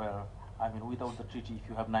resources, where, I mean, without the treaty, if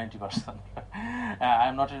you have 90%.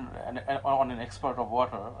 I'm not an expert of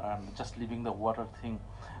water, and just leaving the water thing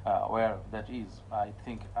where that is. I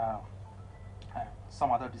think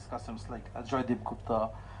some other discussions like Joydeep Gupta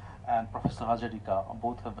and Professor Hazarika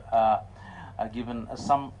both have given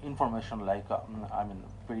some information, like, I mean,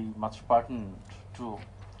 very much pertinent to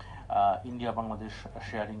India-Bangladesh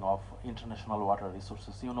sharing of international water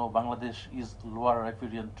resources. You know, Bangladesh is lower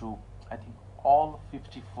riparian to, I think, all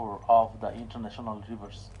 54 of the international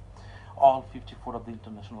rivers. All 54 of the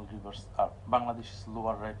international rivers are Bangladesh is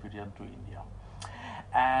lower riparian to India.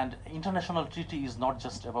 And international treaty is not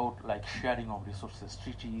just about like sharing of resources.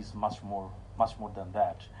 Treaty is much more than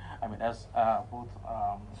that. I mean, as both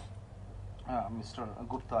Mr.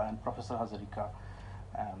 Gupta and Professor Hazarika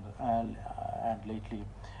and lately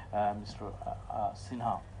Mr.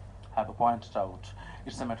 Sinha have pointed out,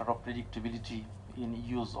 it's a matter of predictability in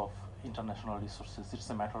use of international resources. It's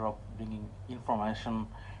a matter of bringing information.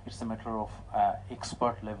 It's a matter of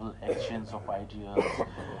expert level exchange of ideas,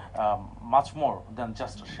 much more than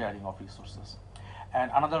just sharing of resources.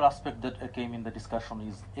 And another aspect that came in the discussion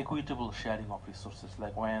is equitable sharing of resources,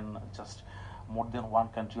 like when just more than one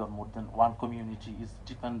country or more than one community is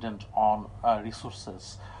dependent on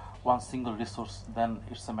resources, one single resource, then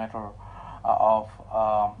it's a matter of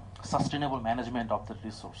sustainable management of that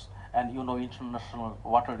resource. And you know, international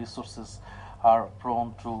water resources are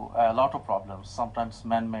prone to a lot of problems, sometimes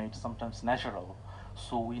man-made, sometimes natural.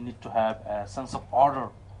 So we need to have a sense of order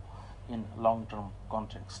in long-term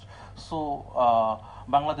context. So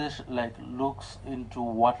Bangladesh like looks into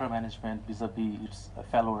water management vis-a-vis its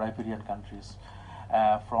fellow riparian countries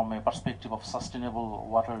from a perspective of sustainable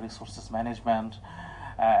water resources management,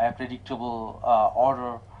 a predictable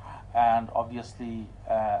order, and obviously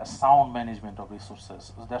sound management of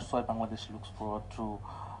resources. So that's why Bangladesh looks forward to,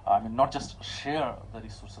 I mean, not just share the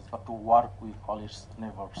resources, but to work with all its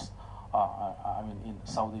neighbors, I mean, in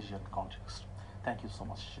South Asian context. Thank you so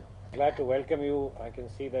much, Chair. Glad to welcome you. I can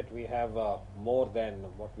see that we have more than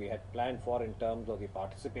what we had planned for in terms of the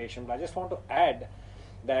participation. But I just want to add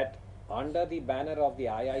that under the banner of the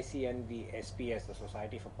IIC and the SPS, the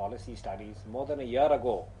Society for Policy Studies, more than a year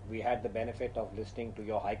ago, we had the benefit of listening to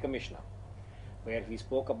your High Commissioner, where he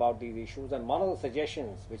spoke about these issues. And one of the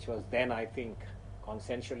suggestions, which was then, I think,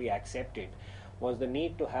 consensually accepted, was the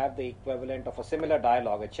need to have the equivalent of a similar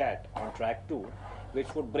dialogue, a chat on track 2,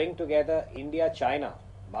 which would bring together India, China,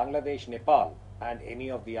 Bangladesh, Nepal, and any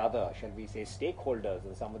of the other, shall we say, stakeholders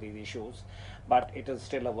in some of these issues. But it is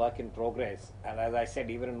still a work in progress. And as I said,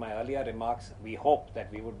 even in my earlier remarks, we hope that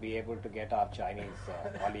we would be able to get our Chinese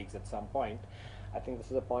colleagues at some point. I think this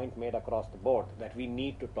is a point made across the board, that we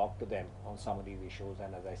need to talk to them on some of these issues.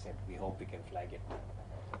 And as I said, we hope we can flag it.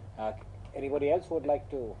 Anybody else would like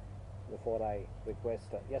to, before I request?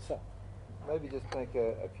 Yes, sir. Maybe just make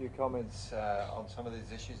a few comments on some of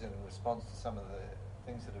these issues in response to some of the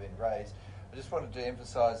things that have been raised. I just wanted to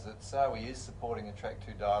emphasise that SAWI is supporting a Track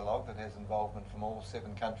 2 dialogue that has involvement from all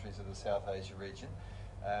 7 countries of the South Asia region,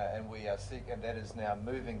 and we are and that is now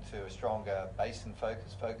moving to a stronger basin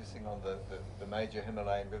focus, focusing on the major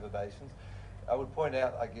Himalayan river basins. I would point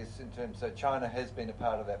out, I guess, in terms of China has been a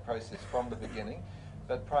part of that process from the beginning,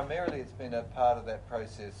 but primarily it's been a part of that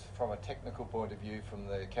process from a technical point of view from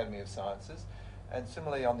the Academy of Sciences. And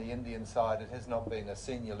similarly, on the Indian side, it has not been a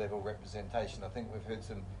senior level representation. I think we've heard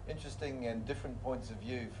some interesting and different points of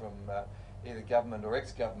view from either government or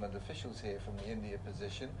ex-government officials here from the India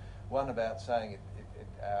position. One about saying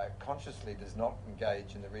it consciously does not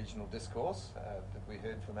engage in the regional discourse that we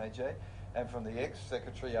heard from AJ, and from the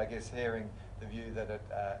ex-secretary, I guess, hearing the view that it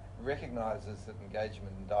recognises that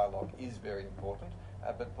engagement and dialogue is very important,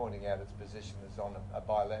 but pointing out its position is on a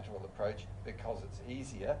bilateral approach because it's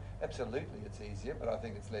easier. Absolutely it's easier, but I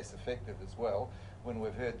think it's less effective as well when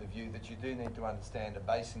we've heard the view that you do need to understand a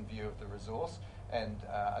basin view of the resource, and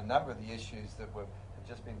a number of the issues that have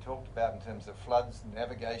just been talked about in terms of floods,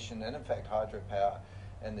 navigation, and in fact hydropower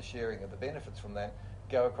and the sharing of the benefits from that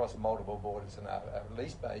go across multiple borders and are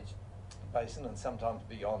release basin and sometimes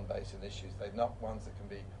beyond basin issues. They're not ones that can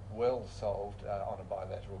be well solved on a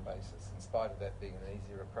bilateral basis, in spite of that being an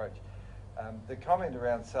easier approach. The comment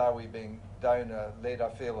around SAWI being donor-led, I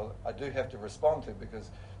feel I do have to respond to, because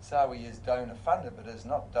SAWI is donor-funded, but it is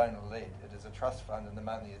not donor-led. It is a trust fund, and the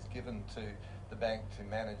money is given to the bank to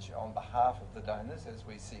manage on behalf of the donors as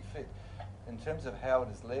we see fit. In terms of how it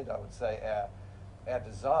is led, I would say our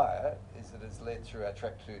desire is that it's led through our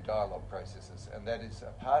Track 2 dialogue processes, and that is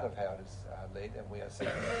a part of how it is led, and we are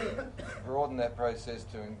seeking to broaden that process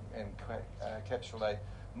to encapsulate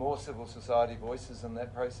more civil society voices in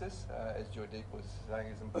that process, as Joydeep was saying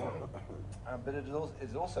is important. But it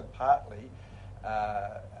is also partly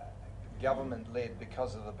government-led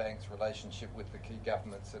because of the bank's relationship with the key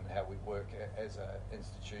governments and how we work as an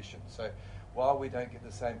institution. So while we don't get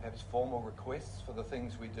the same perhaps formal requests for the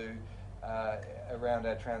things we do around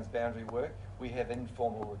our transboundary work, we have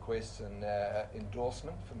informal requests and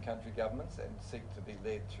endorsement from country governments and seek to be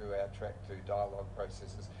led through our Track 2 dialogue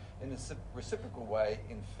processes in a reciprocal way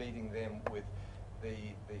in feeding them with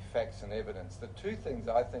the facts and evidence. The two things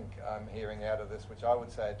I think I'm hearing out of this, which I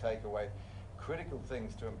would say are takeaway critical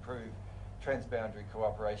things to improve transboundary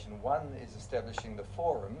cooperation. One is establishing the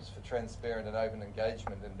forums for transparent and open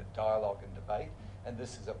engagement and dialogue and debate, and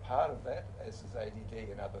this is a part of that, as is ADD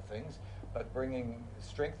and other things, but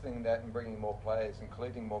strengthening that and bringing more players,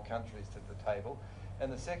 including more countries, to the table.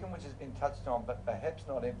 And the second, which has been touched on but perhaps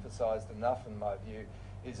not emphasised enough in my view,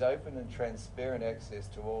 is open and transparent access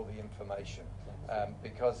to all the information.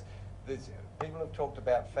 Because people have talked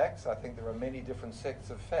about facts. I think there are many different sets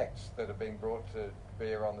of facts that are being brought to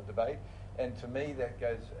bear on the debate. And to me, that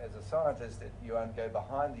goes, as a scientist, that you won't go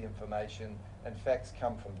behind the information, and facts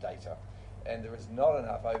come from data. And there is not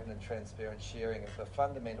enough open and transparent sharing of the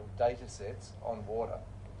fundamental data sets on water.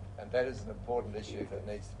 And that is an important issue that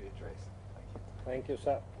needs to be addressed. Thank you,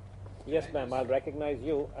 sir. Yes, ma'am, I'll recognize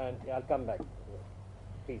you and I'll come back.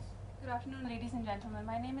 Please. Good afternoon, ladies and gentlemen.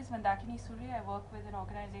 My name is Mandakini Suri. I work with an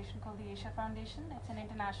organization called the Asia Foundation. It's an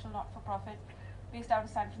international not-for-profit based out of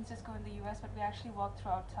San Francisco in the US, but we actually work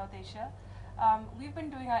throughout South Asia. We've been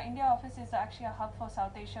doing, our India office is actually a hub for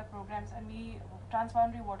South Asia programs, and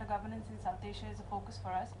transboundary water governance in South Asia is a focus for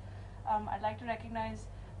us. I'd like to recognize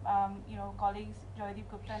colleagues Joydeep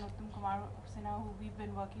Gupta and Uttam Kumar Sinha, who we've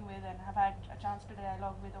been working with and have had a chance to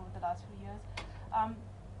dialogue with over the last few years.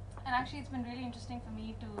 And actually it's been really interesting for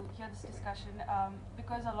me to hear this discussion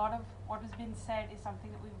because a lot of what has been said is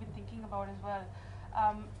something that we've been thinking about as well.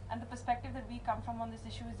 And the perspective that we come from on this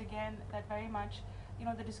issue is again that very much,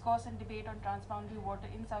 the discourse and debate on transboundary water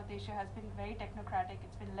in South Asia has been very technocratic.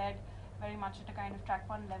 It's been led very much at a kind of track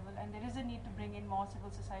one level, and there is a need to bring in more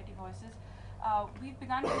civil society voices. We've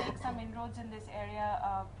begun to make some inroads in this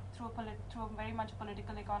area through a very much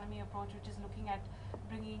political economy approach, which is looking at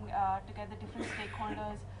bringing together different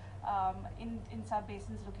stakeholders in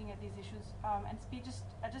sub-basins looking at these issues.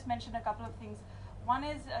 I just mentioned a couple of things. One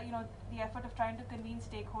is, the effort of trying to convene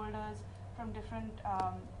stakeholders from different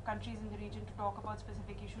countries in the region to talk about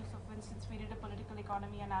specific issues. So for instance, we did a political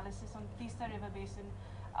economy analysis on Teesta River Basin,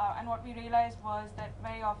 and what we realized was that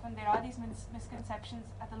very often there are these misconceptions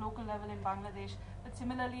at the local level in Bangladesh, but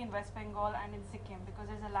similarly in West Bengal and in Sikkim, because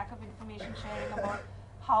there's a lack of information sharing about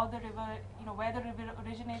how the river, where the river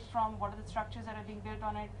originates from, what are the structures that are being built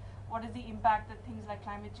on it, what is the impact that things like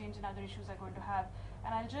climate change and other issues are going to have.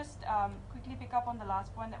 And I'll just quickly pick up on the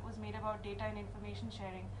last point that was made about data and information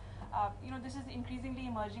sharing. This is increasingly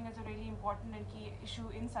emerging as a really important and key issue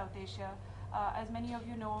in South Asia. As many of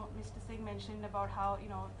you know, Mr. Singh mentioned about how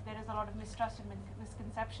there is a lot of mistrust and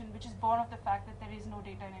misconception, which is born of the fact that there is no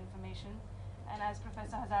data and information. And as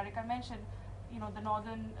Professor Hazarika mentioned, the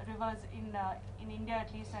northern rivers in India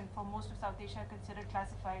at least, and for most of South Asia, are considered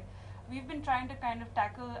classified. We've been trying to kind of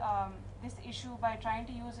tackle this issue by trying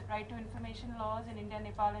to use right to information laws in India,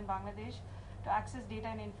 Nepal, and Bangladesh to access data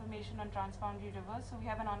and information on transboundary rivers. So we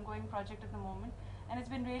have an ongoing project at the moment, and it's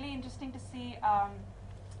been really interesting to see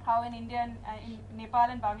how in India and in Nepal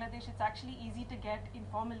and Bangladesh, it's actually easy to get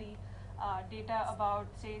informally data about,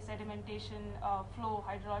 say, sedimentation, flow,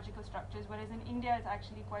 hydrological structures, whereas in India, it's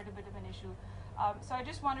actually quite a bit of an issue. So I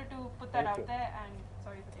just wanted to put that Thank out you. there, and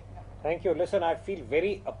sorry for taking up. Thank you. Listen, I feel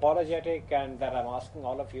very apologetic and that I'm asking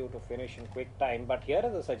all of you to finish in quick time, but here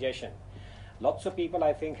is a suggestion. Lots of people,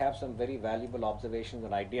 I think, have some very valuable observations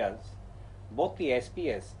and ideas. Both the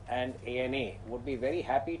SPS and ANA would be very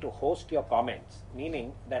happy to host your comments,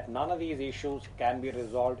 meaning that none of these issues can be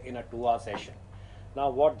resolved in a 2-hour session. Now,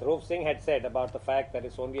 what Dhruv Singh had said about the fact that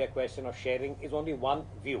it's only a question of sharing is only one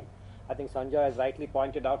view. I think Sanjay has rightly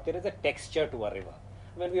pointed out there is a texture to a river.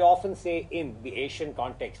 When we often say in the Asian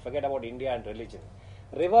context, forget about India and religion,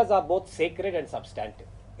 rivers are both sacred and substantive.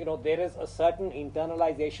 You know, there is a certain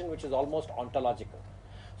internalization which is almost ontological.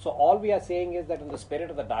 So all we are saying is that in the spirit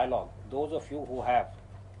of the dialogue, those of you who have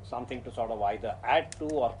something to sort of either add to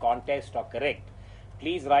or contest or correct,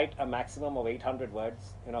 please write a maximum of 800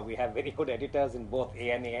 words. You know, we have very good editors in both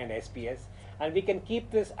ANA and SPS, and we can keep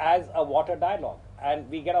this as a water dialogue. And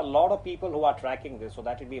we get a lot of people who are tracking this, so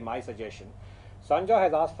that will be my suggestion. Sanjay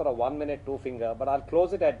has asked for a 1 minute, 2 finger, but I'll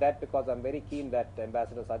close it at that because I'm very keen that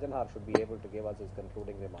Ambassador Sajanhar should be able to give us his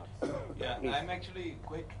concluding remarks. Yeah, Please. I'm actually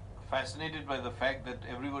quite fascinated by the fact that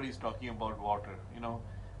everybody is talking about water. You know,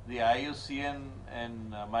 the IUCN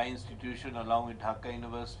and my institution, along with Dhaka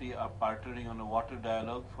University, are partnering on a water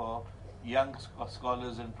dialogue for young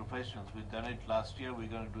scholars and professionals. We've done it last year. We're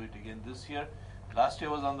going to do it again this year. Last year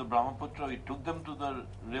was on the Brahmaputra. We took them to the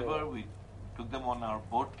river. We took them on our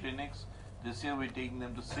boat clinics. This year we're taking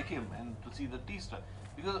them to Sikkim and to see the Teesta.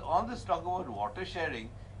 Because all this talk about water sharing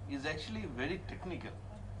is actually very technical.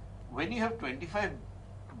 When you have 25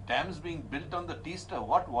 dams being built on the Teesta,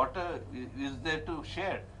 what water is there to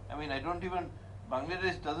share? I mean,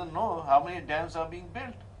 Bangladesh doesn't know how many dams are being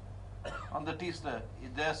built on the Teesta.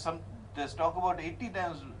 There's talk about 80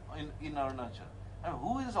 dams in Arunachal. And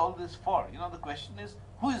who is all this for? You know, the question is,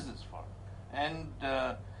 who is this for? And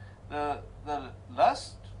the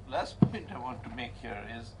last point I want to make here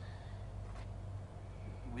is,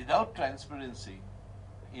 without transparency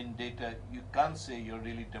in data, you can't say you're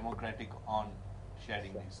really democratic on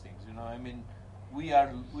sharing these things. You know, I mean, we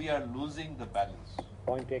are losing the balance.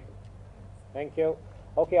 Point taken. Thank you.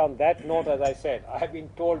 Okay, on that note, as I said, I have been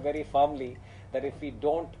told very firmly that if we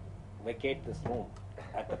don't vacate this room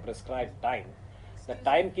at the prescribed time, the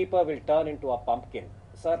timekeeper will turn into a pumpkin.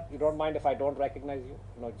 Sir, you don't mind if I don't recognize you?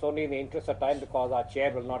 You know, it's only in the interest of time because our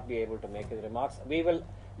chair will not be able to make his remarks. We will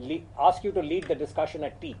ask you to lead the discussion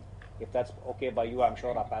at tea. If that's okay by you, I'm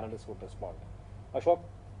sure our panelists would respond. Ashok,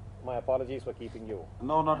 my apologies for keeping you.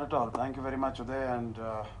 No, not at all. Thank you very much, Uday. And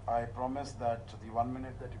I promise that the 1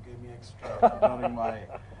 minute that you gave me extra during my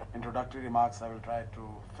introductory remarks, I will try to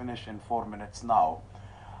finish in 4 minutes now.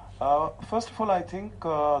 First of all, I think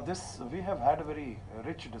we have had a very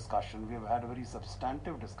rich discussion. We have had a very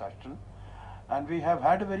substantive discussion. And we have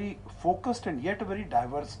had a very focused and yet a very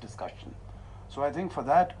diverse discussion. So I think for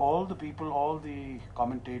that, all the people, all the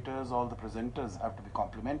commentators, all the presenters have to be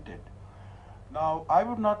complimented. Now, I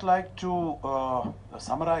would not like to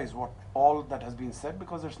summarize what all that has been said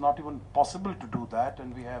because it's not even possible to do that.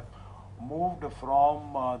 And we have moved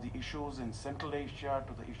from the issues in Central Asia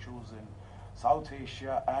to the issues in South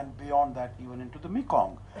Asia and beyond that even into the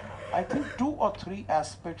Mekong. I think 2 or 3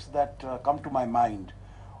 aspects that come to my mind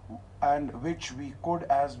and which we could,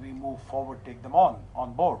 as we move forward, take them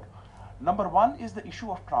on board. Number 1 is the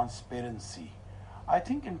issue of transparency. I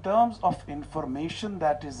think in terms of information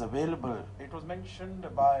that is available, it was mentioned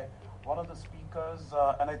by one of the speakers,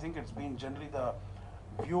 and I think it's been generally the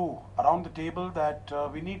view around the table that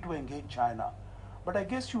we need to engage China. But I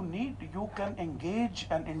guess you can engage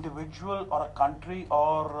an individual or a country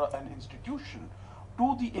or an institution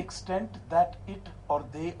to the extent that it or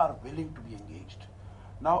they are willing to be engaged.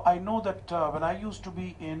 Now, I know that when I used to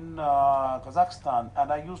be in Kazakhstan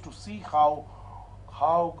and I used to see how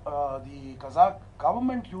the Kazakh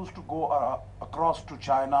government used to go across to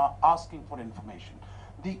China asking for information.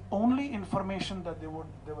 The only information that they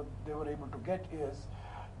were able to get is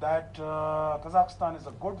that Kazakhstan is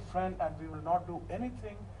a good friend and we will not do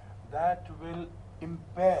anything that will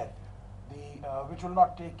impair which will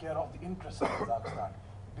not take care of the interests of Kazakhstan.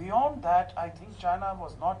 Beyond that, I think China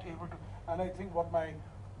was not able to, and I think what my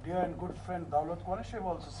dear and good friend Daulat Qureshi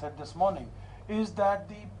also said this morning, is that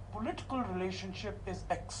the political relationship is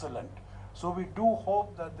excellent. So we do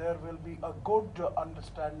hope that there will be a good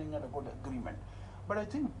understanding and a good agreement. But I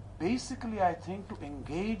think basically, to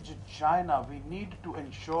engage China, we need to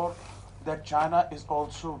ensure that China is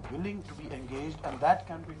also willing to be engaged, and that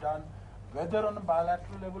can be done whether on a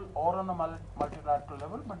bilateral level or on a multilateral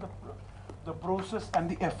level, but the process and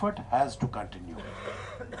the effort has to continue.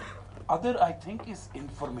 Other, I think, is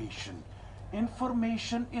information.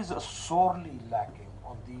 Information is sorely lacking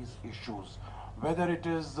on these issues. whether it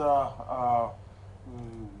is the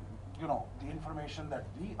information that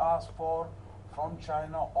we ask for from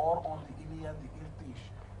China or on the Ili and the Irtish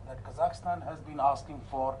that Kazakhstan has been asking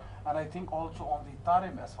for, and I think also on the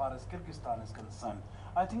Tarim as far as Kyrgyzstan is concerned.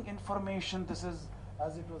 I think information, this is,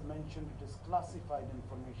 as it was mentioned, it is classified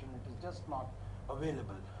information, it is just not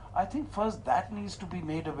available. I think first that needs to be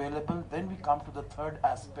made available, then we come to the third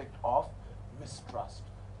aspect of mistrust.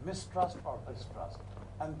 Mistrust or distrust.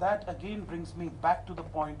 And that again brings me back to the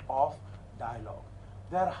point of dialogue.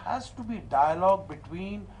 There has to be dialogue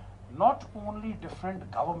between not only different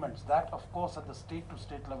governments, that of course at the state to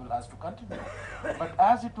state level has to continue, but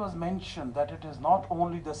as it was mentioned that it is not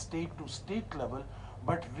only the state to state level,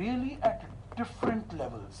 but really at different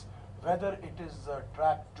levels, whether it is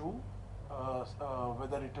track 2,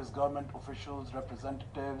 whether it is government officials,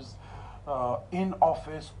 representatives in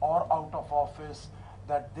office or out of office,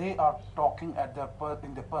 that they are talking at their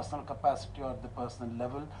in their personal capacity or at the personal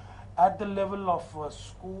level, at the level of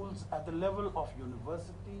schools, at the level of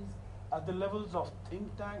universities, at the levels of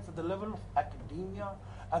think tanks, at the level of academia,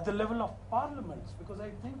 at the level of parliaments, because I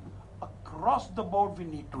think across the board we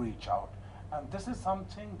need to reach out. And this is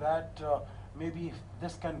something that maybe if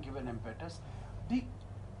this can give an impetus.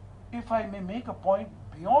 If I may make a point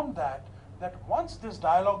beyond that, that once this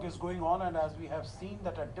dialogue is going on, and as we have seen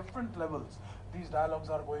that at different levels, these dialogues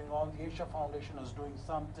are going on, the Asia Foundation is doing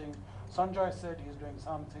something, Sanjay said he is doing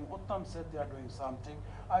something, Uttam said they are doing something.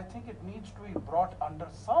 I think it needs to be brought under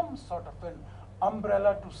some sort of an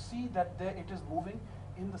umbrella to see that it is moving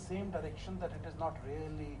in the same direction, that it is not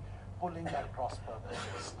really pulling at cross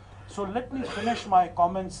purposes. So let me finish my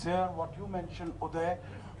comments here. What you mentioned, Uday,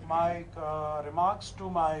 my remarks to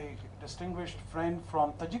my distinguished friend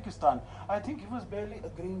from Tajikistan, I think he was barely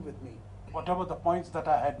agreeing with me. Whatever the points that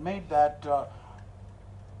I had made, that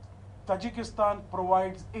Tajikistan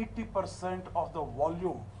provides 80% of the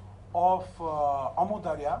volume of Amu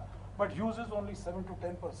Darya, but uses only 7 to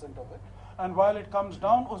 10% of it. And while it comes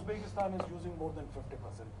down, Uzbekistan is using more than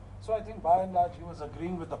 50%. So I think by and large he was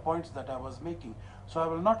agreeing with the points that I was making. So I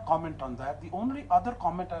will not comment on that. The only other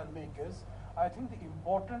comment I'll make is, I think the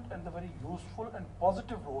important and the very useful and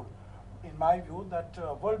positive role, in my view, that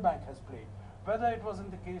World Bank has played, whether it was in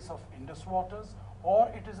the case of Indus waters or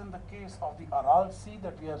it is in the case of the Aral Sea,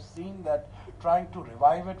 that we have seen that trying to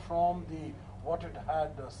revive it from what it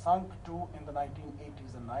had sunk to in the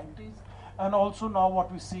 1980s and 90s, and also now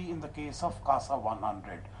what we see in the case of CASA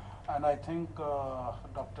 100. And I think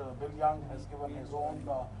Dr. Bill Young has given his own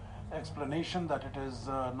explanation that it is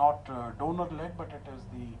not donor-led, but it is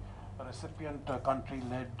the recipient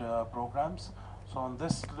country-led programs. So on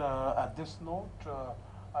this, at this note,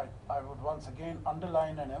 I would once again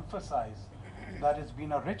underline and emphasize that it's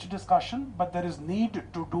been a rich discussion, but there is need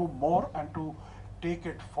to do more and to take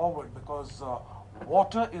it forward, because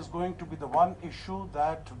water is going to be the one issue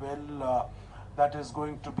that that is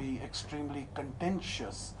going to be extremely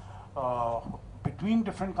contentious between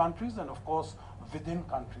different countries and of course within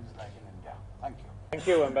countries like in India. Thank you. Thank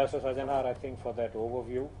you, Ambassador Sajanhar, I think, for that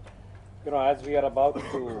overview. You know, as we are about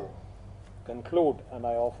to conclude and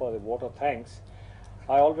I offer the vote of thanks,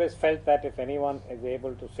 I always felt that if anyone is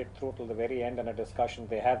able to sit through till the very end in a discussion,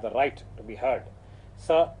 they have the right to be heard.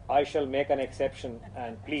 Sir, I shall make an exception,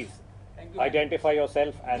 and please identify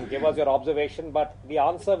yourself and give us your observation, but the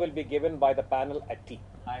answer will be given by the panel at tea.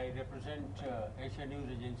 I represent Asia News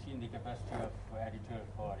Agency in the capacity of editor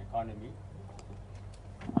for economy.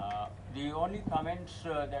 The only comments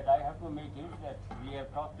that I have to make is that we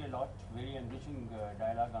have talked a lot, very enriching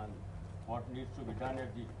dialogue on what needs to be done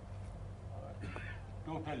at the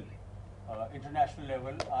total international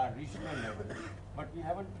level or regional level, but we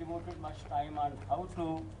haven't devoted much time on how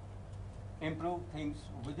to improve things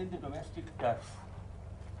within the domestic turf.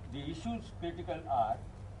 The issues critical are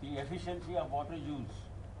the efficiency of water use.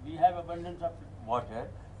 We have abundance of water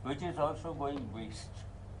which is also going waste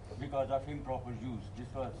because of improper use. This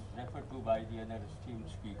was referred to by the other esteemed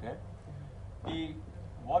speaker. The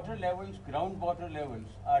water levels, groundwater levels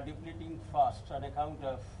are depleting fast on account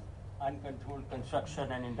of uncontrolled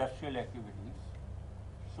construction and industrial activities.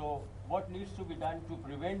 So what needs to be done to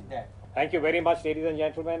prevent that? Thank you very much, ladies and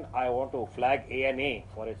gentlemen. I want to flag ANA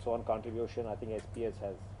for its own contribution. I think SPS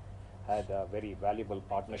has had a very valuable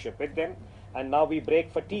partnership with them. And now we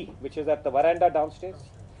break for tea, which is at the veranda downstairs.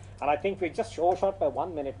 And I think we just overshot by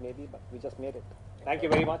 1 minute maybe, but we just made it. Thank you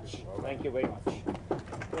very much. Thank you very much.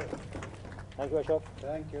 Thank you, Ashok.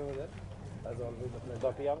 Thank you. As always, a pleasure.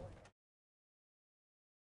 Dr. Young.